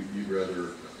 You'd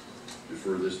rather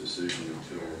defer this decision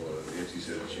until Nancy's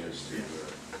had a chance to.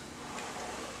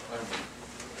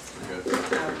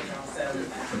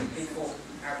 Before,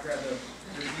 I'd rather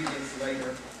review this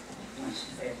later when she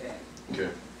said that.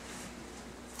 Okay.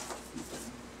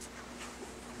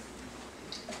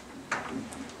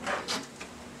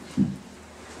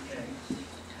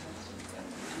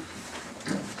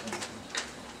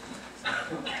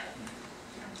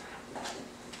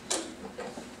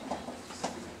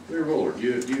 Mayor Roller,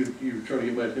 you were trying to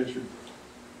get my attention?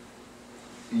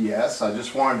 Yes, I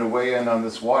just wanted to weigh in on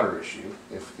this water issue,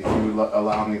 if you would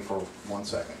allow me for 1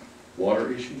 second.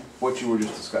 Water issue? What you were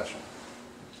just discussing.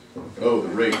 Oh, the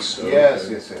rates. Yes,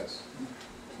 okay. yes.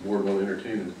 Board will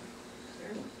entertain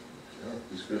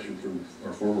a discussion from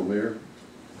our former mayor.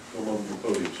 Come on to the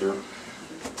podium, sir.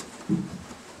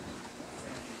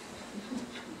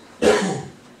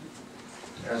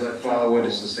 As I follow it,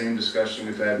 it's the same discussion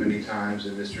we've had many times,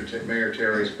 and Mayor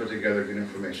Terry has put together good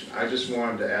information. I just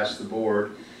wanted to ask the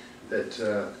board that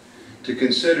to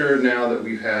consider, now that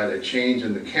we've had a change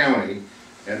in the county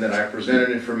and that I presented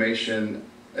information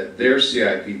at their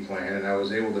CIP plan, and I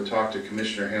was able to talk to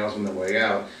Commissioner Hales on the way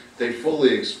out, they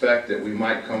fully expect that we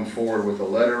might come forward with a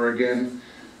letter again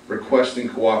requesting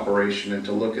cooperation and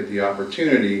to look at the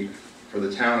opportunity for the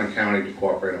town and county to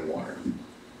cooperate on water.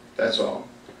 That's all.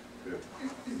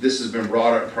 This has been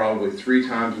brought up probably 3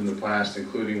 times in the past,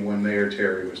 including when Mayor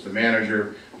Terry was the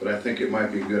manager, but I think it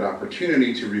might be a good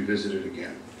opportunity to revisit it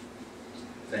again.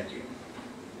 Thank you.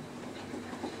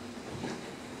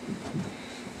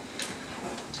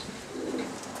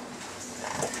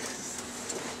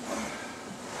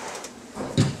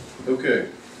 Okay,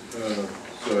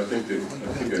 so I think I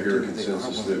hear a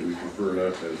consensus that we prefer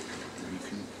not to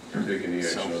take any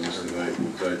action on this tonight.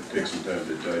 We'll take some time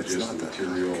to digest the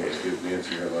material. Let's give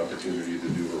Nancy an opportunity to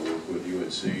do her work with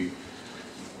UNC.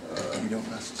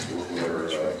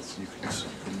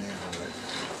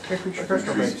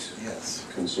 Yes.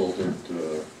 Consultant.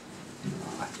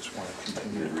 I just want to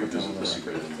continue and revisit this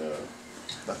again.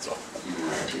 That's all. Either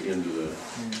at the end of the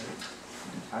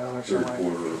I don't third understand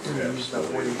quarter or why perhaps that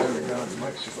 40 gallons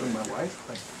much for my wife.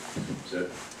 Is that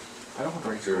I don't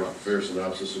agree. fair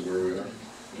synopsis of where we are?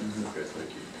 Okay, thank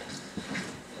you.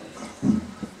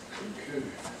 Okay.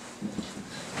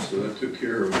 So that took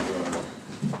care of,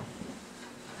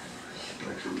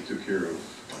 actually we took care of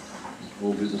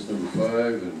old business number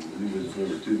 5 and new business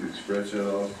number 2, we can scratch that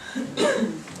off.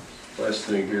 Last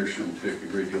thing here shouldn't take a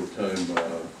great deal of time.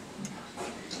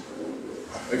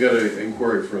 I got an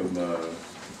inquiry from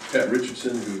Pat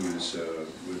Richardson, who is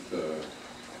with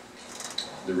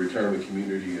the retirement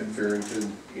community at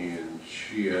Farrington, and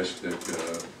she asked that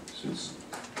since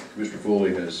Commissioner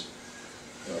Foley has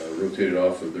rotated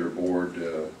off of their board,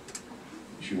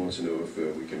 she wants to know if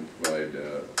we can provide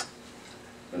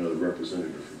another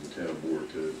representative from the town board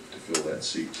to fill that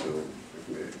seat. So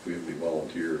if we have any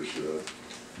volunteers,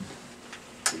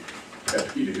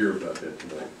 happy to hear about that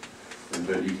tonight. And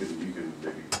then you can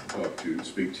maybe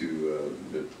speak to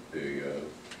the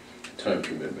time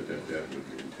commitment that would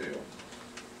entail.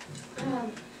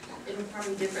 It was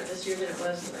probably different this year than it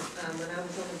was when I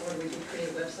was on the board. We did create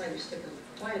a website, which took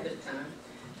quite a bit of time.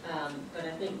 But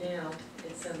I think now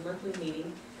it's a monthly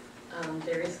meeting.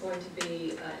 There is going to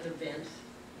be an event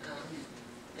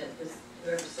that this,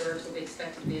 whoever serves will be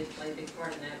expected to play a big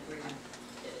part in that agreement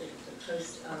to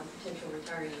post potential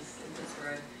retirees in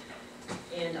Pittsboro,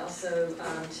 and also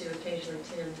to occasionally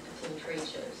attend trade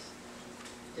shows,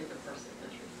 different parts of the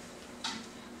country.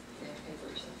 You have to pay for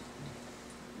yourself.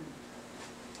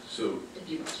 So, if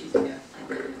you choose to go.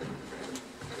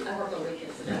 I work on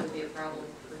weekends, so that would be a problem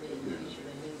for me in the future.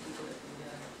 They need people that can go.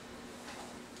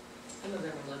 Some of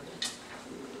them are local.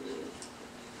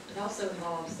 It also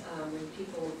involves when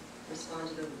people respond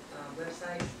to the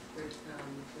website,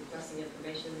 requesting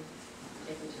information,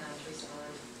 taking time to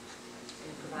respond,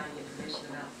 and providing information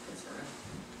about Pittsboro.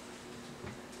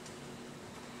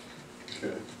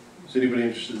 okay. Is anybody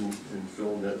interested in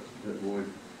filling that void?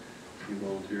 Any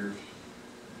volunteers?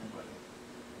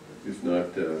 If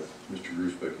not, Mr.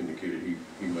 Gruesbeck indicated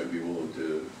he might be willing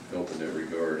to help in that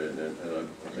regard, and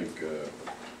I think,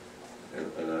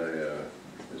 and I,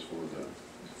 as one of the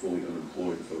fully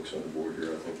unemployed folks on the board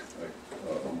here, I think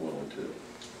I'm willing to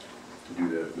do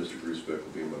that. If Mr. Gruesbeck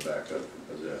will be my backup.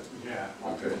 How's that? Yeah.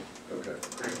 Okay. Okay.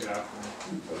 Great job.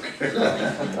 Okay.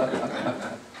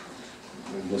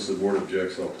 Unless the board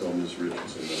objects, I'll tell Ms.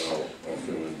 Richardson that I'll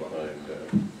fill in behind.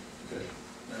 Okay.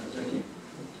 Thank you.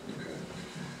 Okay.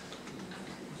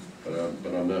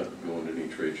 But I'm not going to any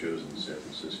trade shows in San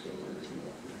Francisco or anything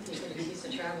like that. You can excuse the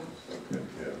travel. Okay.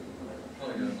 Yeah.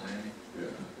 Probably go to Miami.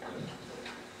 Yeah.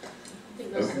 I think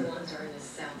most of the ones are in the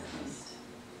southeast,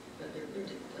 but they're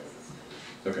different places.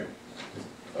 Okay.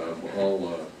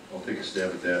 Well, I'll take a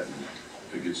stab at that, and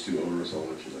if it gets too onerous, I'll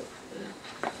let you know.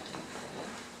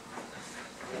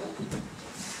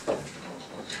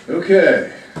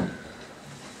 Okay.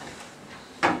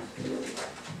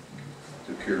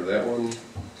 Took care of that one.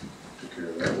 Took care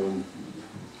of that one.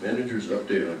 Manager's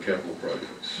update on capital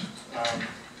projects.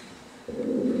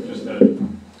 Just a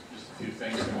few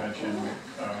things to mention.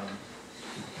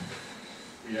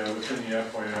 Within the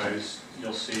FYIs,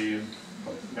 you'll see,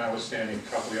 notwithstanding a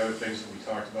couple of the other things that we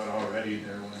talked about already,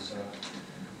 there was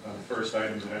the first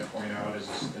item that I'd point out is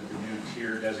the new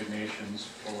tier designations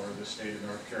for the state of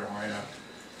North Carolina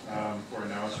were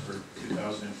announced for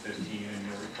 2015, and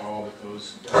you'll recall that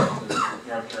those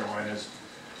North Carolina's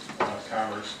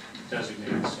Commerce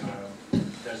designates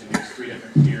 3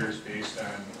 different tiers based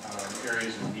on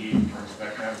areas of need in terms of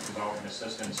economic development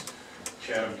assistance.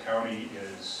 Chatham County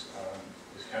is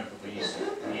kind of the least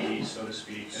needy, so to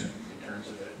speak, in terms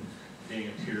of it being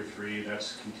a tier 3.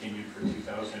 That's continued for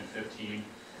 2015.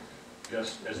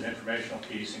 Just as an informational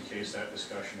piece, in case that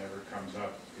discussion ever comes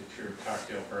up at your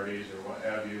cocktail parties or what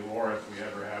have you, or if we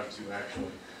ever have to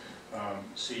actually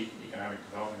seek economic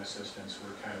development assistance,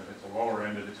 we're kind of at the lower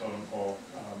end of the totem pole.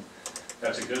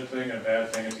 That's a good thing and a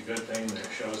bad thing. It's a good thing that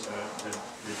it shows that the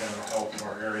general health of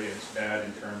our area is bad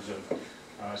in terms of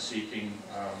seeking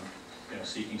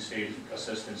state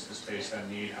assistance that's based on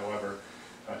need. However,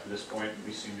 to this point,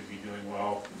 we seem to be doing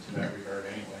well in that regard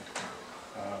anyway.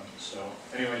 So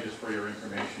anyway, just for your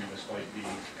information, just like the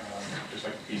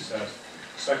piece says.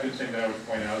 Second thing that I would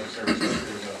point out is there was a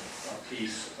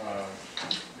piece,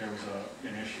 there was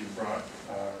an issue brought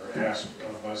or asked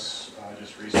of us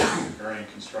just recently regarding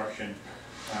construction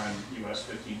on US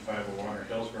 15501 or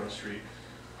Hillsborough Street,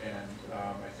 and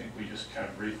I think we just kind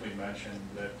of briefly mentioned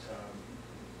that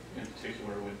in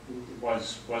particular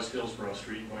was Hillsborough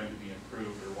Street going to be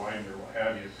improved or widened or what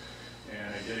have you.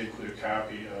 And I did include a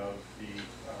copy of a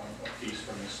piece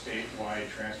from the statewide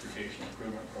Transportation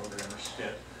Improvement Program, or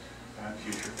STIP, on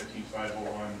future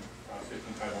 15501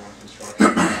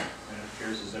 construction. And it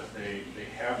appears as if they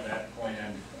have that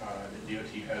plan, the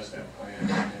DOT has that plan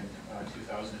in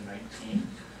 2019.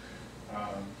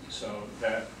 So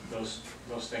that those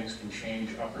things can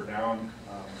change up or down,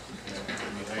 it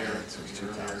could be later, it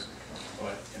could be earlier.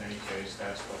 But in any case,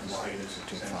 that's what the state is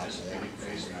anticipating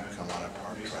based on the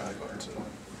current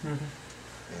plan.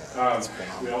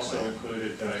 We also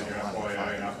included your FYI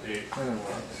an update from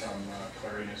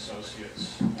Clary & Associates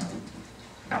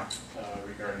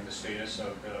regarding the status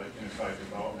of the Unified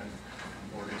Development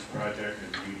Ordinance Project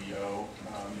and UDO.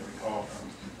 You'll recall from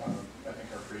I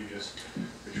think our previous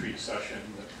retreat session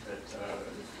that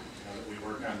we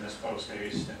work on this post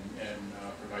haste and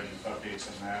provide you with updates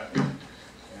on that.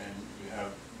 And you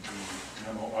have the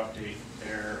memo update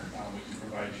there. We can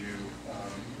provide you,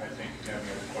 I think, if you have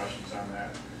any other questions on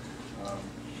that,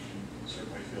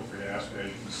 certainly feel free to ask. But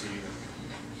as you can see,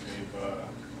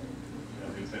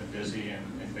 they've been busy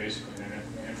and basically an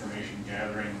information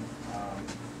gathering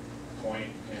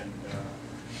point, and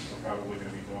we're probably going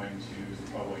to be going to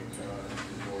the public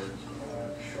board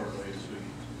shortly as we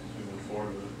move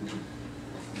forward with it.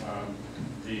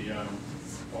 The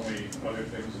only other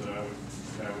things that I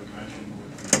would mention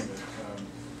would be that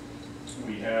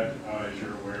We had, as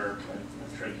you're aware,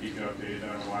 I tried to keep you updated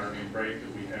on a water main break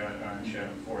that we had on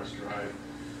Chatham Forest Drive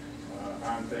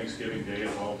on Thanksgiving Day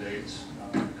of all dates.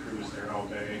 The crew was there all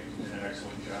day, did an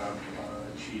excellent job.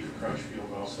 Chief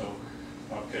Crutchfield also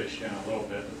pitched in a little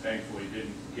bit, but thankfully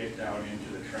didn't get down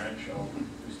into the trench, at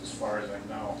least as far as I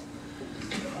know.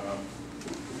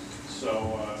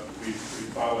 We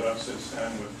followed up since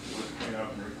then with clean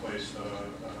up and replace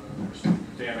some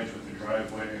damage with the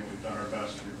driveway, and we've done our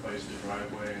best to replace the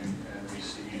driveway and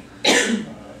reseed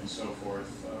and so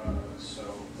forth. I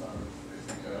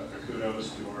think kudos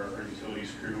to our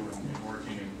utilities crew in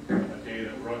working in a day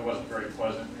that really wasn't very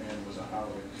pleasant and was a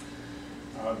holiday.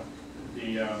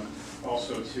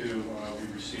 Also too, we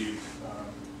received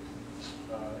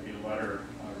a letter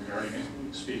regarding,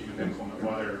 speaking of inclement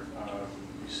weather,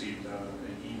 received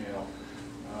an email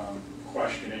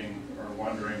questioning or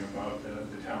wondering about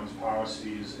the town's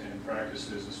policies and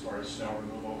practices as far as snow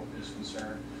removal is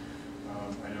concerned.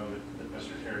 I know that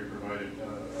Mr. Terry provided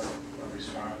a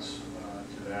response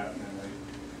to that, and I think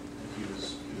he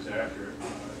was accurate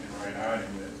and right on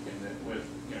in that with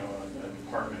a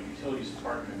department, a utilities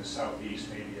department in the southeast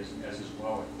maybe as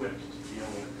well equipped to deal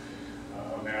with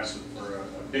a massive or a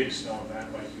big snow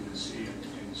event like you would see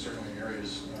in certainly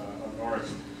areas up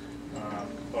north.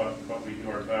 But we do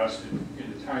our best.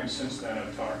 In the time since then,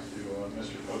 I've talked to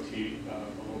Mr. Poteet a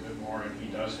little bit more, and he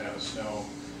does have a snow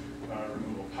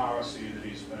removal policy that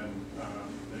he's been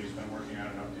working on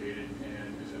and updated.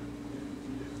 And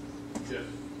if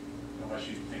unless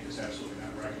you think it's absolutely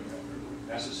not recommended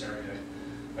or necessary,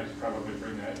 I could probably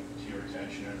bring that to your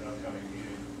attention at an upcoming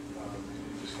meeting.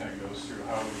 It just kind of goes through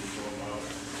how we would go about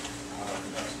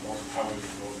how we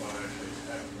would go about actually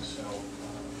having a snow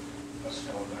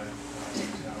event in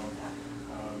town,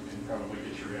 and probably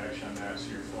get your reaction on that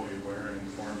so you're fully aware and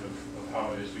informed of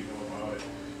how it is we go about it.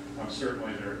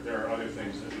 Certainly there are other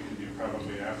things that we can do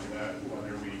probably after that,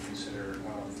 whether we consider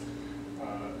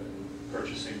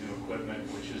purchasing new equipment,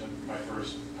 which isn't my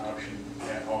first option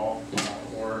at all,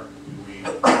 or we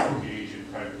engage in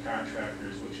private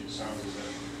contractors, which it sounds as if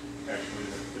actually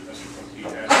that Mr. Poteet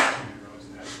has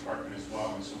roads in that department as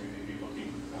well, and so we may be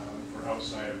looking for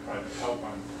outside of private help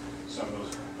on some of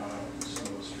those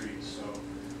streets. So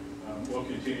we'll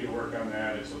continue to work on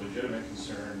that. It's a legitimate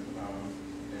concern, and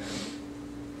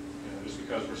just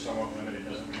because we're somewhat limited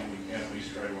doesn't mean we can't at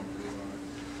least try to improve on it.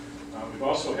 We've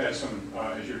also had some,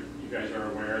 as you guys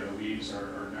are aware, the leaves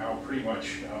are now pretty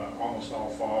much almost all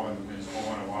fall, and the wind's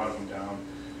blowing a lot of them down.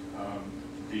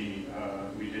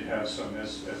 We did have some,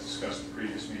 as discussed in the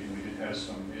previous meeting, we did have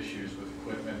some issues with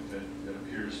equipment that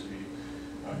appears to be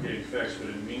getting fixed, but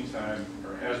in the meantime,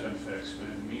 or has been fixed, but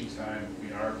in the meantime,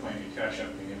 we are playing a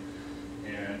catch-up game,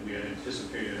 and we had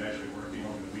anticipated actually working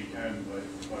over the weekend, but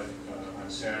on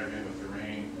Saturday with the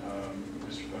rain,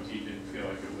 Mr. Poteet didn't feel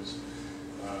like it was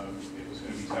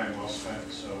going to be time well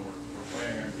spent, so we're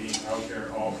planning on being out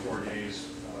there all 4 days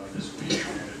this week,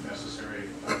 and if necessary,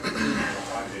 5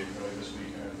 days really this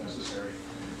week, and if necessary,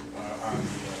 on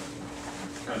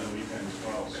the weekend as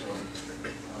well. So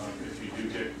if you do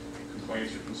get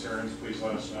complaints or concerns, please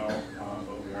let us know,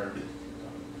 but we are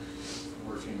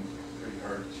working pretty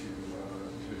hard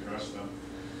to address them.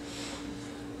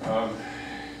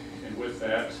 And with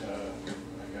that, I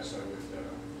guess I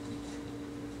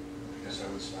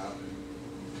would stop and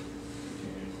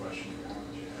continue any questions or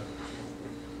comments you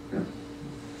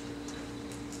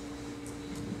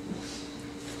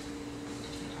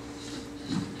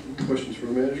have. Questions for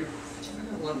the manager? I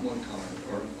have one comment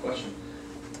or question.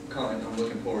 Comment. I'm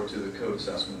looking forward to the code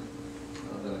assessment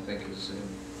that I think is in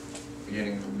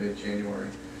beginning of mid-January,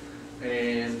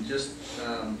 and just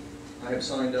I have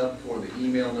signed up for the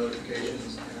email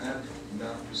notifications, and I have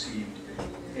not received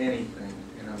anything,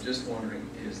 and I'm just wondering,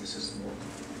 is the system working?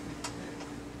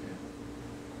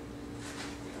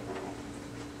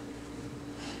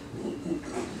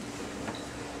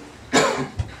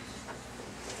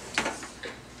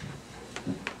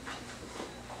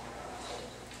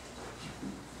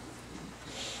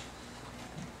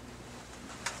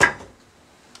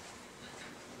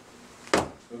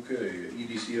 Okay,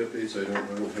 EDC updates. I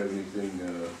don't have anything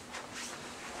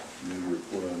new to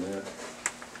report on that.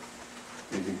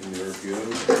 Anything from the RPO?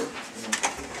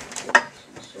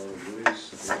 Solid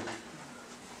waste.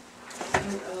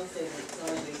 I'll say that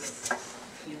solid waste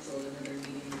canceled another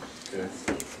meeting last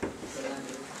week,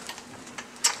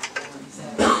 so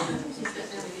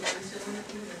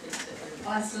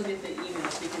I still get the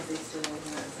emails because they still want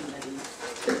somebody,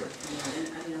 and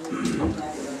I mean, I'm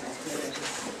glad about that, but I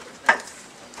just, that's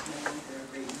no longer a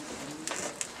great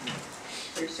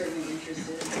thing. they're certainly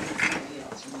interested in somebody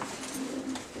else from the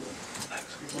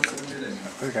county.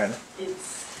 Okay.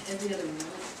 It's every other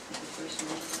month, the first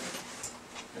month.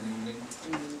 An evening?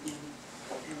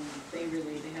 And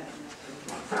they have enough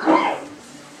for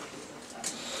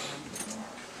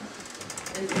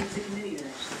and it's a committee that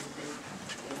actually they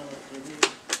developed their new,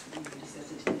 discuss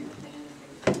it to their plan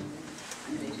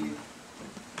and they do.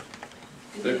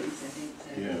 Good That- meetings, I think,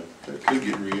 so. Yeah, that could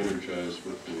get re-energized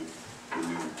with the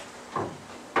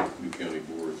new county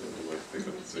board, that would like to pick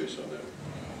up the pace on that.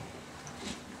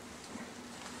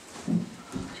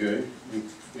 Okay,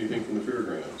 anything from the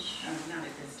fairgrounds? Not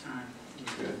at this time.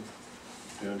 Okay.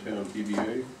 Downtown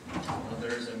PBA?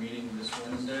 There is a meeting this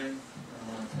Wednesday,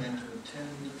 I plan to attend,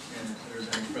 and if there's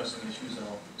any pressing issues,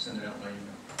 I'll send it out by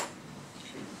email.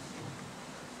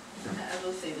 I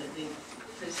will say that they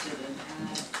posted an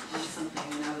ad on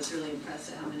something, and I was really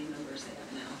impressed at how many members they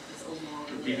have now. It's a long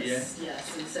The PBA? list.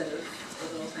 Yes, instead of a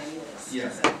little tiny list.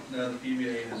 Yeah, So, no, the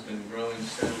PBA has been growing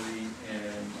steadily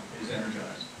and is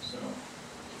energized, so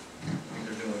I think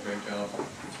they're doing a great job.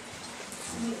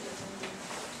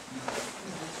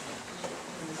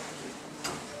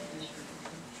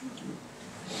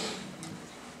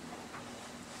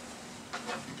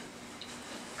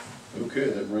 Okay,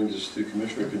 that brings us to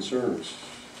commissioner concerns.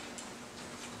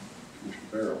 Commissioner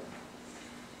Farrell.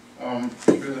 It's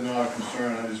really not a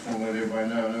concern, I just want to let everybody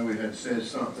know, I know we had said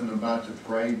something about the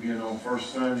parade being on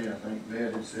first Sunday, I think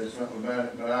Bed had said something about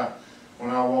it, but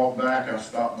when I walked back, I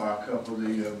stopped by a couple of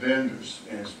the vendors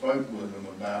and spoke with them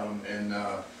about them, and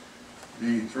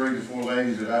the 3 to 4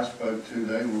 ladies that I spoke to,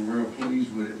 they were real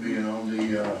pleased with it being on the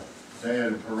day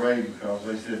of the parade, because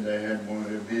they said they had one of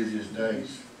their busiest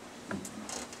days.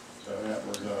 So that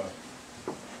was,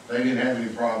 they didn't have any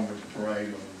problem with the parade,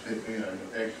 or the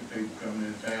extra people coming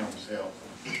into town to help.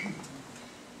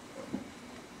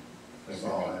 That's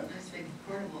all I have. nice big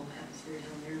carnival atmosphere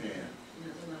down there. Yeah.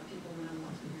 There's a lot of people when I'm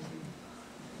walking here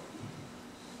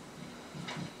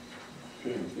too.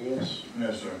 Okay, anything else? No,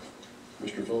 sir.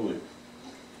 Mr. Foley.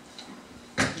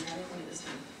 I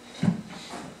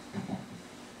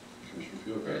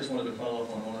just wanted to follow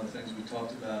up on one of the things we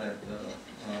talked about at the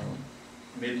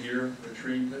mid-year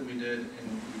retreat that we did,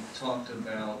 and we talked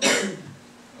about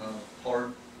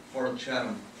part of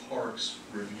Chatham Parks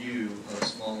review of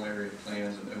small area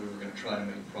plans, and that we were going to try to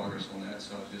make progress on that.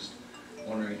 So I was just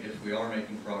wondering if we are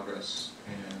making progress,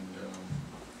 and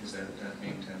is that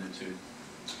being tended to?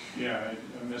 Yeah,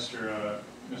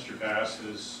 Mr. Bass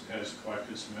has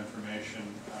collected some information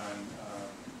on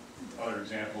other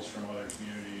examples from other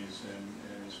communities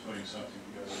and is putting something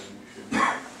together, and we should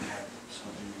have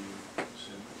something to you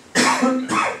soon.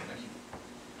 Thank you.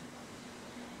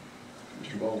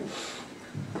 Mr. Baldwin.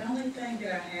 The only thing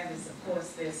that I have is, of course,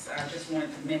 this, I just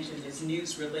wanted to mention this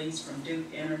news release from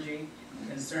Duke Energy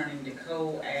concerning the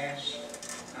coal ash,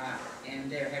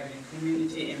 and they're having a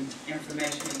community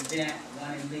information event,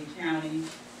 one in Lee County,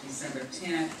 December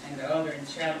 10th, and the other in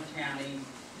Chatham County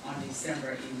on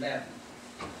December 11th.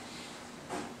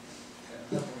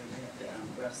 So hopefully they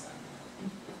have the website.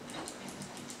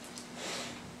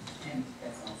 And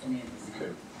that's all for me at this time.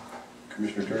 Okay.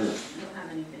 Commissioner Turner. I don't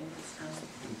have anything this time.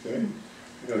 Okay.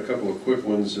 I got a couple of quick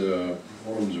ones. One of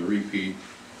them's a repeat.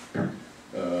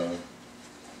 I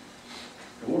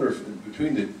wonder if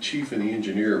between the chief and the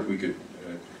engineer, if we could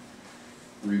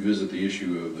revisit the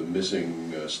issue of the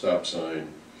missing stop sign,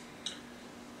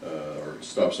 or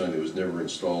stop sign that was never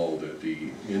installed at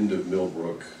the end of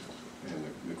Millbrook and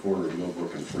the corner of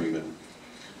Millbrook and Freeman.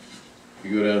 If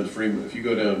you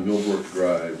go down Millbrook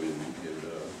Drive in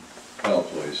Powell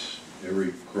Place,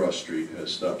 every cross street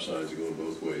has stop signs that go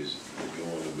both ways that go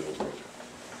on to Millbrook.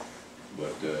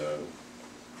 But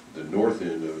the north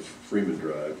end of Freeman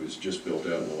Drive was just built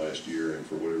out in the last year, and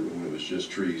for whatever, when it was just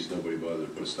trees, nobody bothered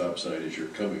to put a stop sign as you're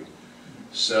coming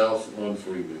south on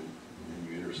Freeman and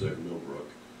you intersect Millbrook.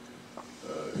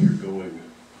 If you're going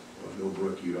on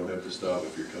Millbrook, you don't have to stop.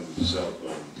 If you're coming south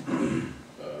on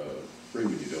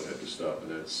Freeman, you don't have to stop,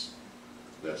 and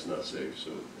that's not safe.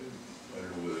 So I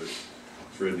don't know whether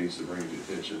Fred needs to bring to the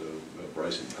attention of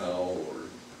Bryson Powell or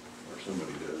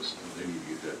somebody does. They need to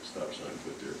get that stop sign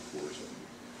put there before something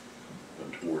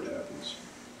untoward happens.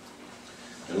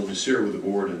 And I'll just share with the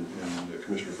board, and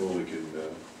Commissioner Foley can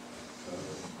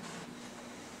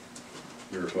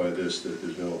verify this, that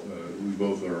there's no, we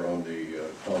both are on the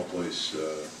Powell Place,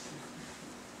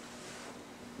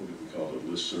 what do we call it,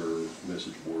 listserv,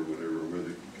 message board, whatever, where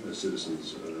the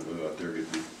citizens out there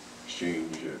get to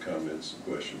exchange comments and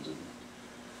questions.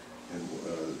 And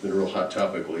it's been a real hot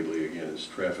topic lately, again, is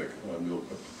traffic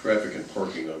and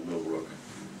parking on Millbrook.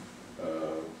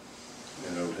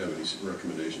 And I don't have any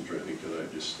recommendations or anything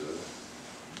tonight, just a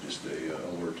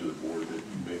alert to the board that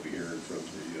you may be hearing from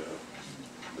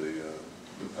the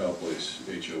Powell Place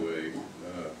HOA.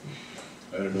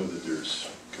 I don't know that there's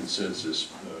consensus.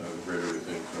 I've read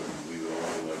everything from leave it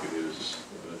alone like it is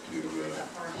to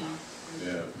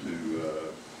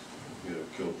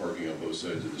kill parking on both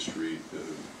sides of the street,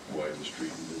 widen the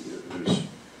street. And there's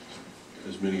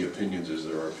as many opinions as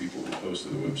there are people who post to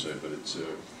the website, but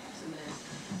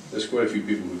there's quite a few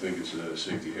people who think it's a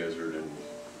safety hazard, and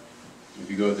if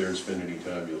you go out there and spend any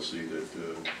time, you'll see that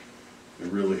it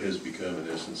really has become, in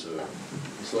essence,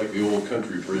 it's like the old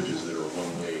country bridges that are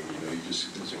one lane. You know,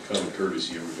 it's a common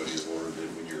courtesy everybody has learned that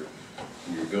when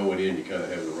you're going in, you kind of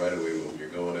have the right of way, but when you're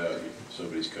going out,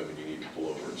 somebody's coming, you need to pull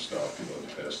over and stop, to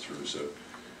pass through. So.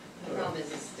 The problem is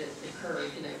the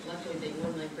curve, luckily the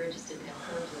one-lane bridges didn't have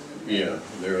curves in them. Yeah,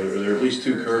 there are at least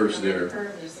 2 curves there.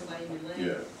 There's somebody in your lane.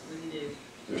 Yeah. What do you do?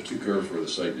 There's 2 curves where the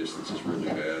sight distance is really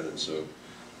bad, and so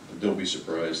don't be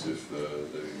surprised if the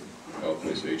Powell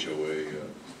Place HOA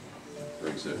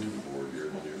brings that to the board here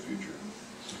in the near future.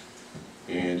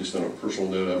 And just on a personal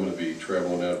note, I'm going to be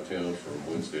traveling out of town from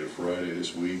Wednesday to Friday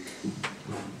this week,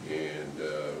 and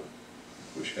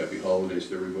wish happy holidays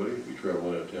to everybody. I'll be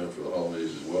traveling out of town for the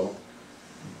holidays as well.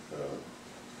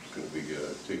 Going to be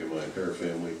taking my entire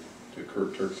family to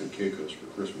Turks and Caicos for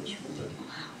Christmas from the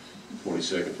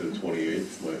 22nd to the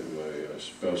 28th. My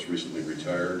spouse recently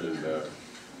retired and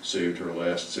saved her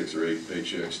last 6 or 8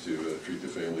 paychecks to treat the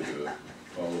family to a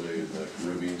holiday in the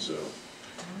Caribbean, so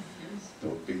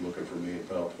don't be looking for me in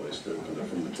Powell Place from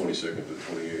the 22nd to the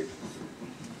 28th.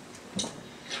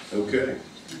 Okay,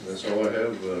 that's all I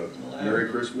have. Merry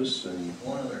Christmas. And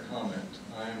one other comment.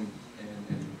 And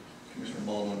Commissioner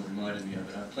Baldwin reminded me of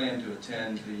it. I plan to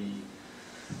attend the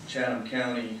Chatham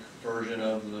County version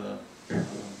of the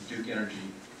Duke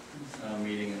Energy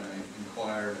meeting, and I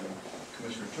inquired of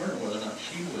Commissioner Turner whether or not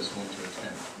she was going to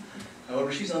attend.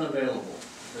 However, she's unavailable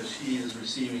because she is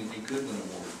receiving a Goodwin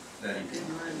Award that evening.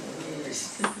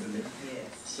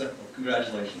 So,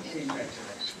 congratulations.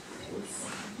 Congratulations.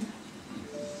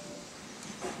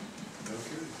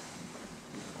 okay.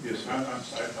 Yes, I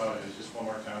apologize, just one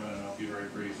more comment, and I'll be very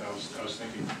brief. I was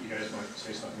thinking you guys might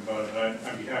say something about it, but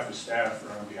on behalf of staff,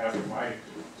 or on behalf of my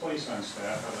place on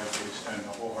staff, I'd like to extend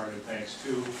a wholehearted thanks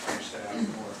to your staff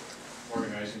for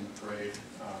organizing the parade.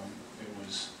 It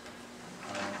was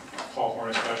Paul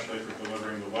Horn especially for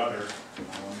delivering the weather,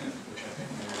 which I think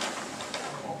made it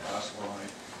all possible.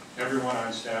 Everyone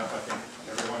on staff, I think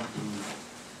everyone who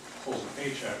pulls a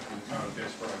paycheck from the town of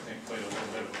Pittsboro, I think played a little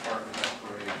bit of a part in that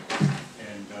parade.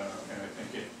 And I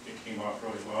think it came off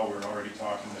really well. We're already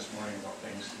talking this morning about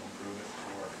things to improve it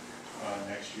for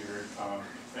next year.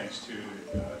 Thanks to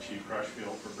Chief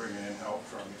Crutchfield for bringing in help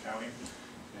from the county.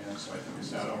 And so I think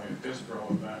it's not only a Pittsboro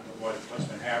event, but what's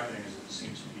been happening is it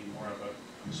seems to be more of a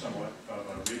somewhat of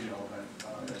a regional event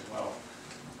as well.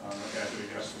 I guess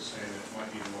to say that it might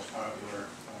be the most popular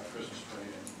Christmas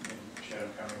parade in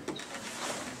Chatham County.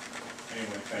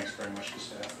 Anyway, thanks very much to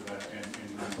staff for that and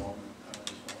your involvement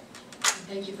as well.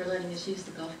 Thank you for letting us use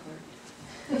the golf cart.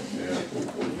 Yeah.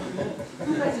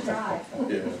 Who has a drive?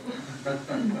 Yeah.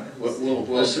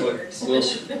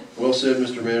 Well said,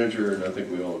 Mr. Manager, and I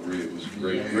think we all agree it was a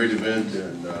great event,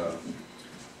 and the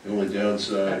only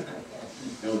downside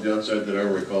that I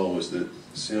recall was that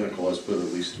Santa Claus put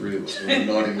at least 3 of us on the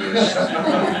naughty list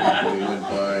when he went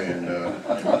by, and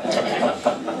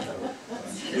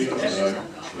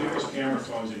leave those camera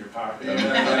phones in your pocket.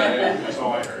 That's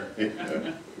all I heard.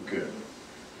 Okay.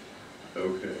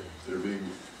 Okay. There being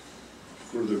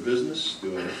further business,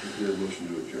 do I hear a motion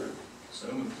to adjourn?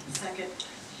 So moved. Second.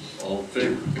 All in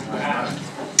favor? Aye.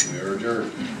 We are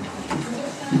adjourned.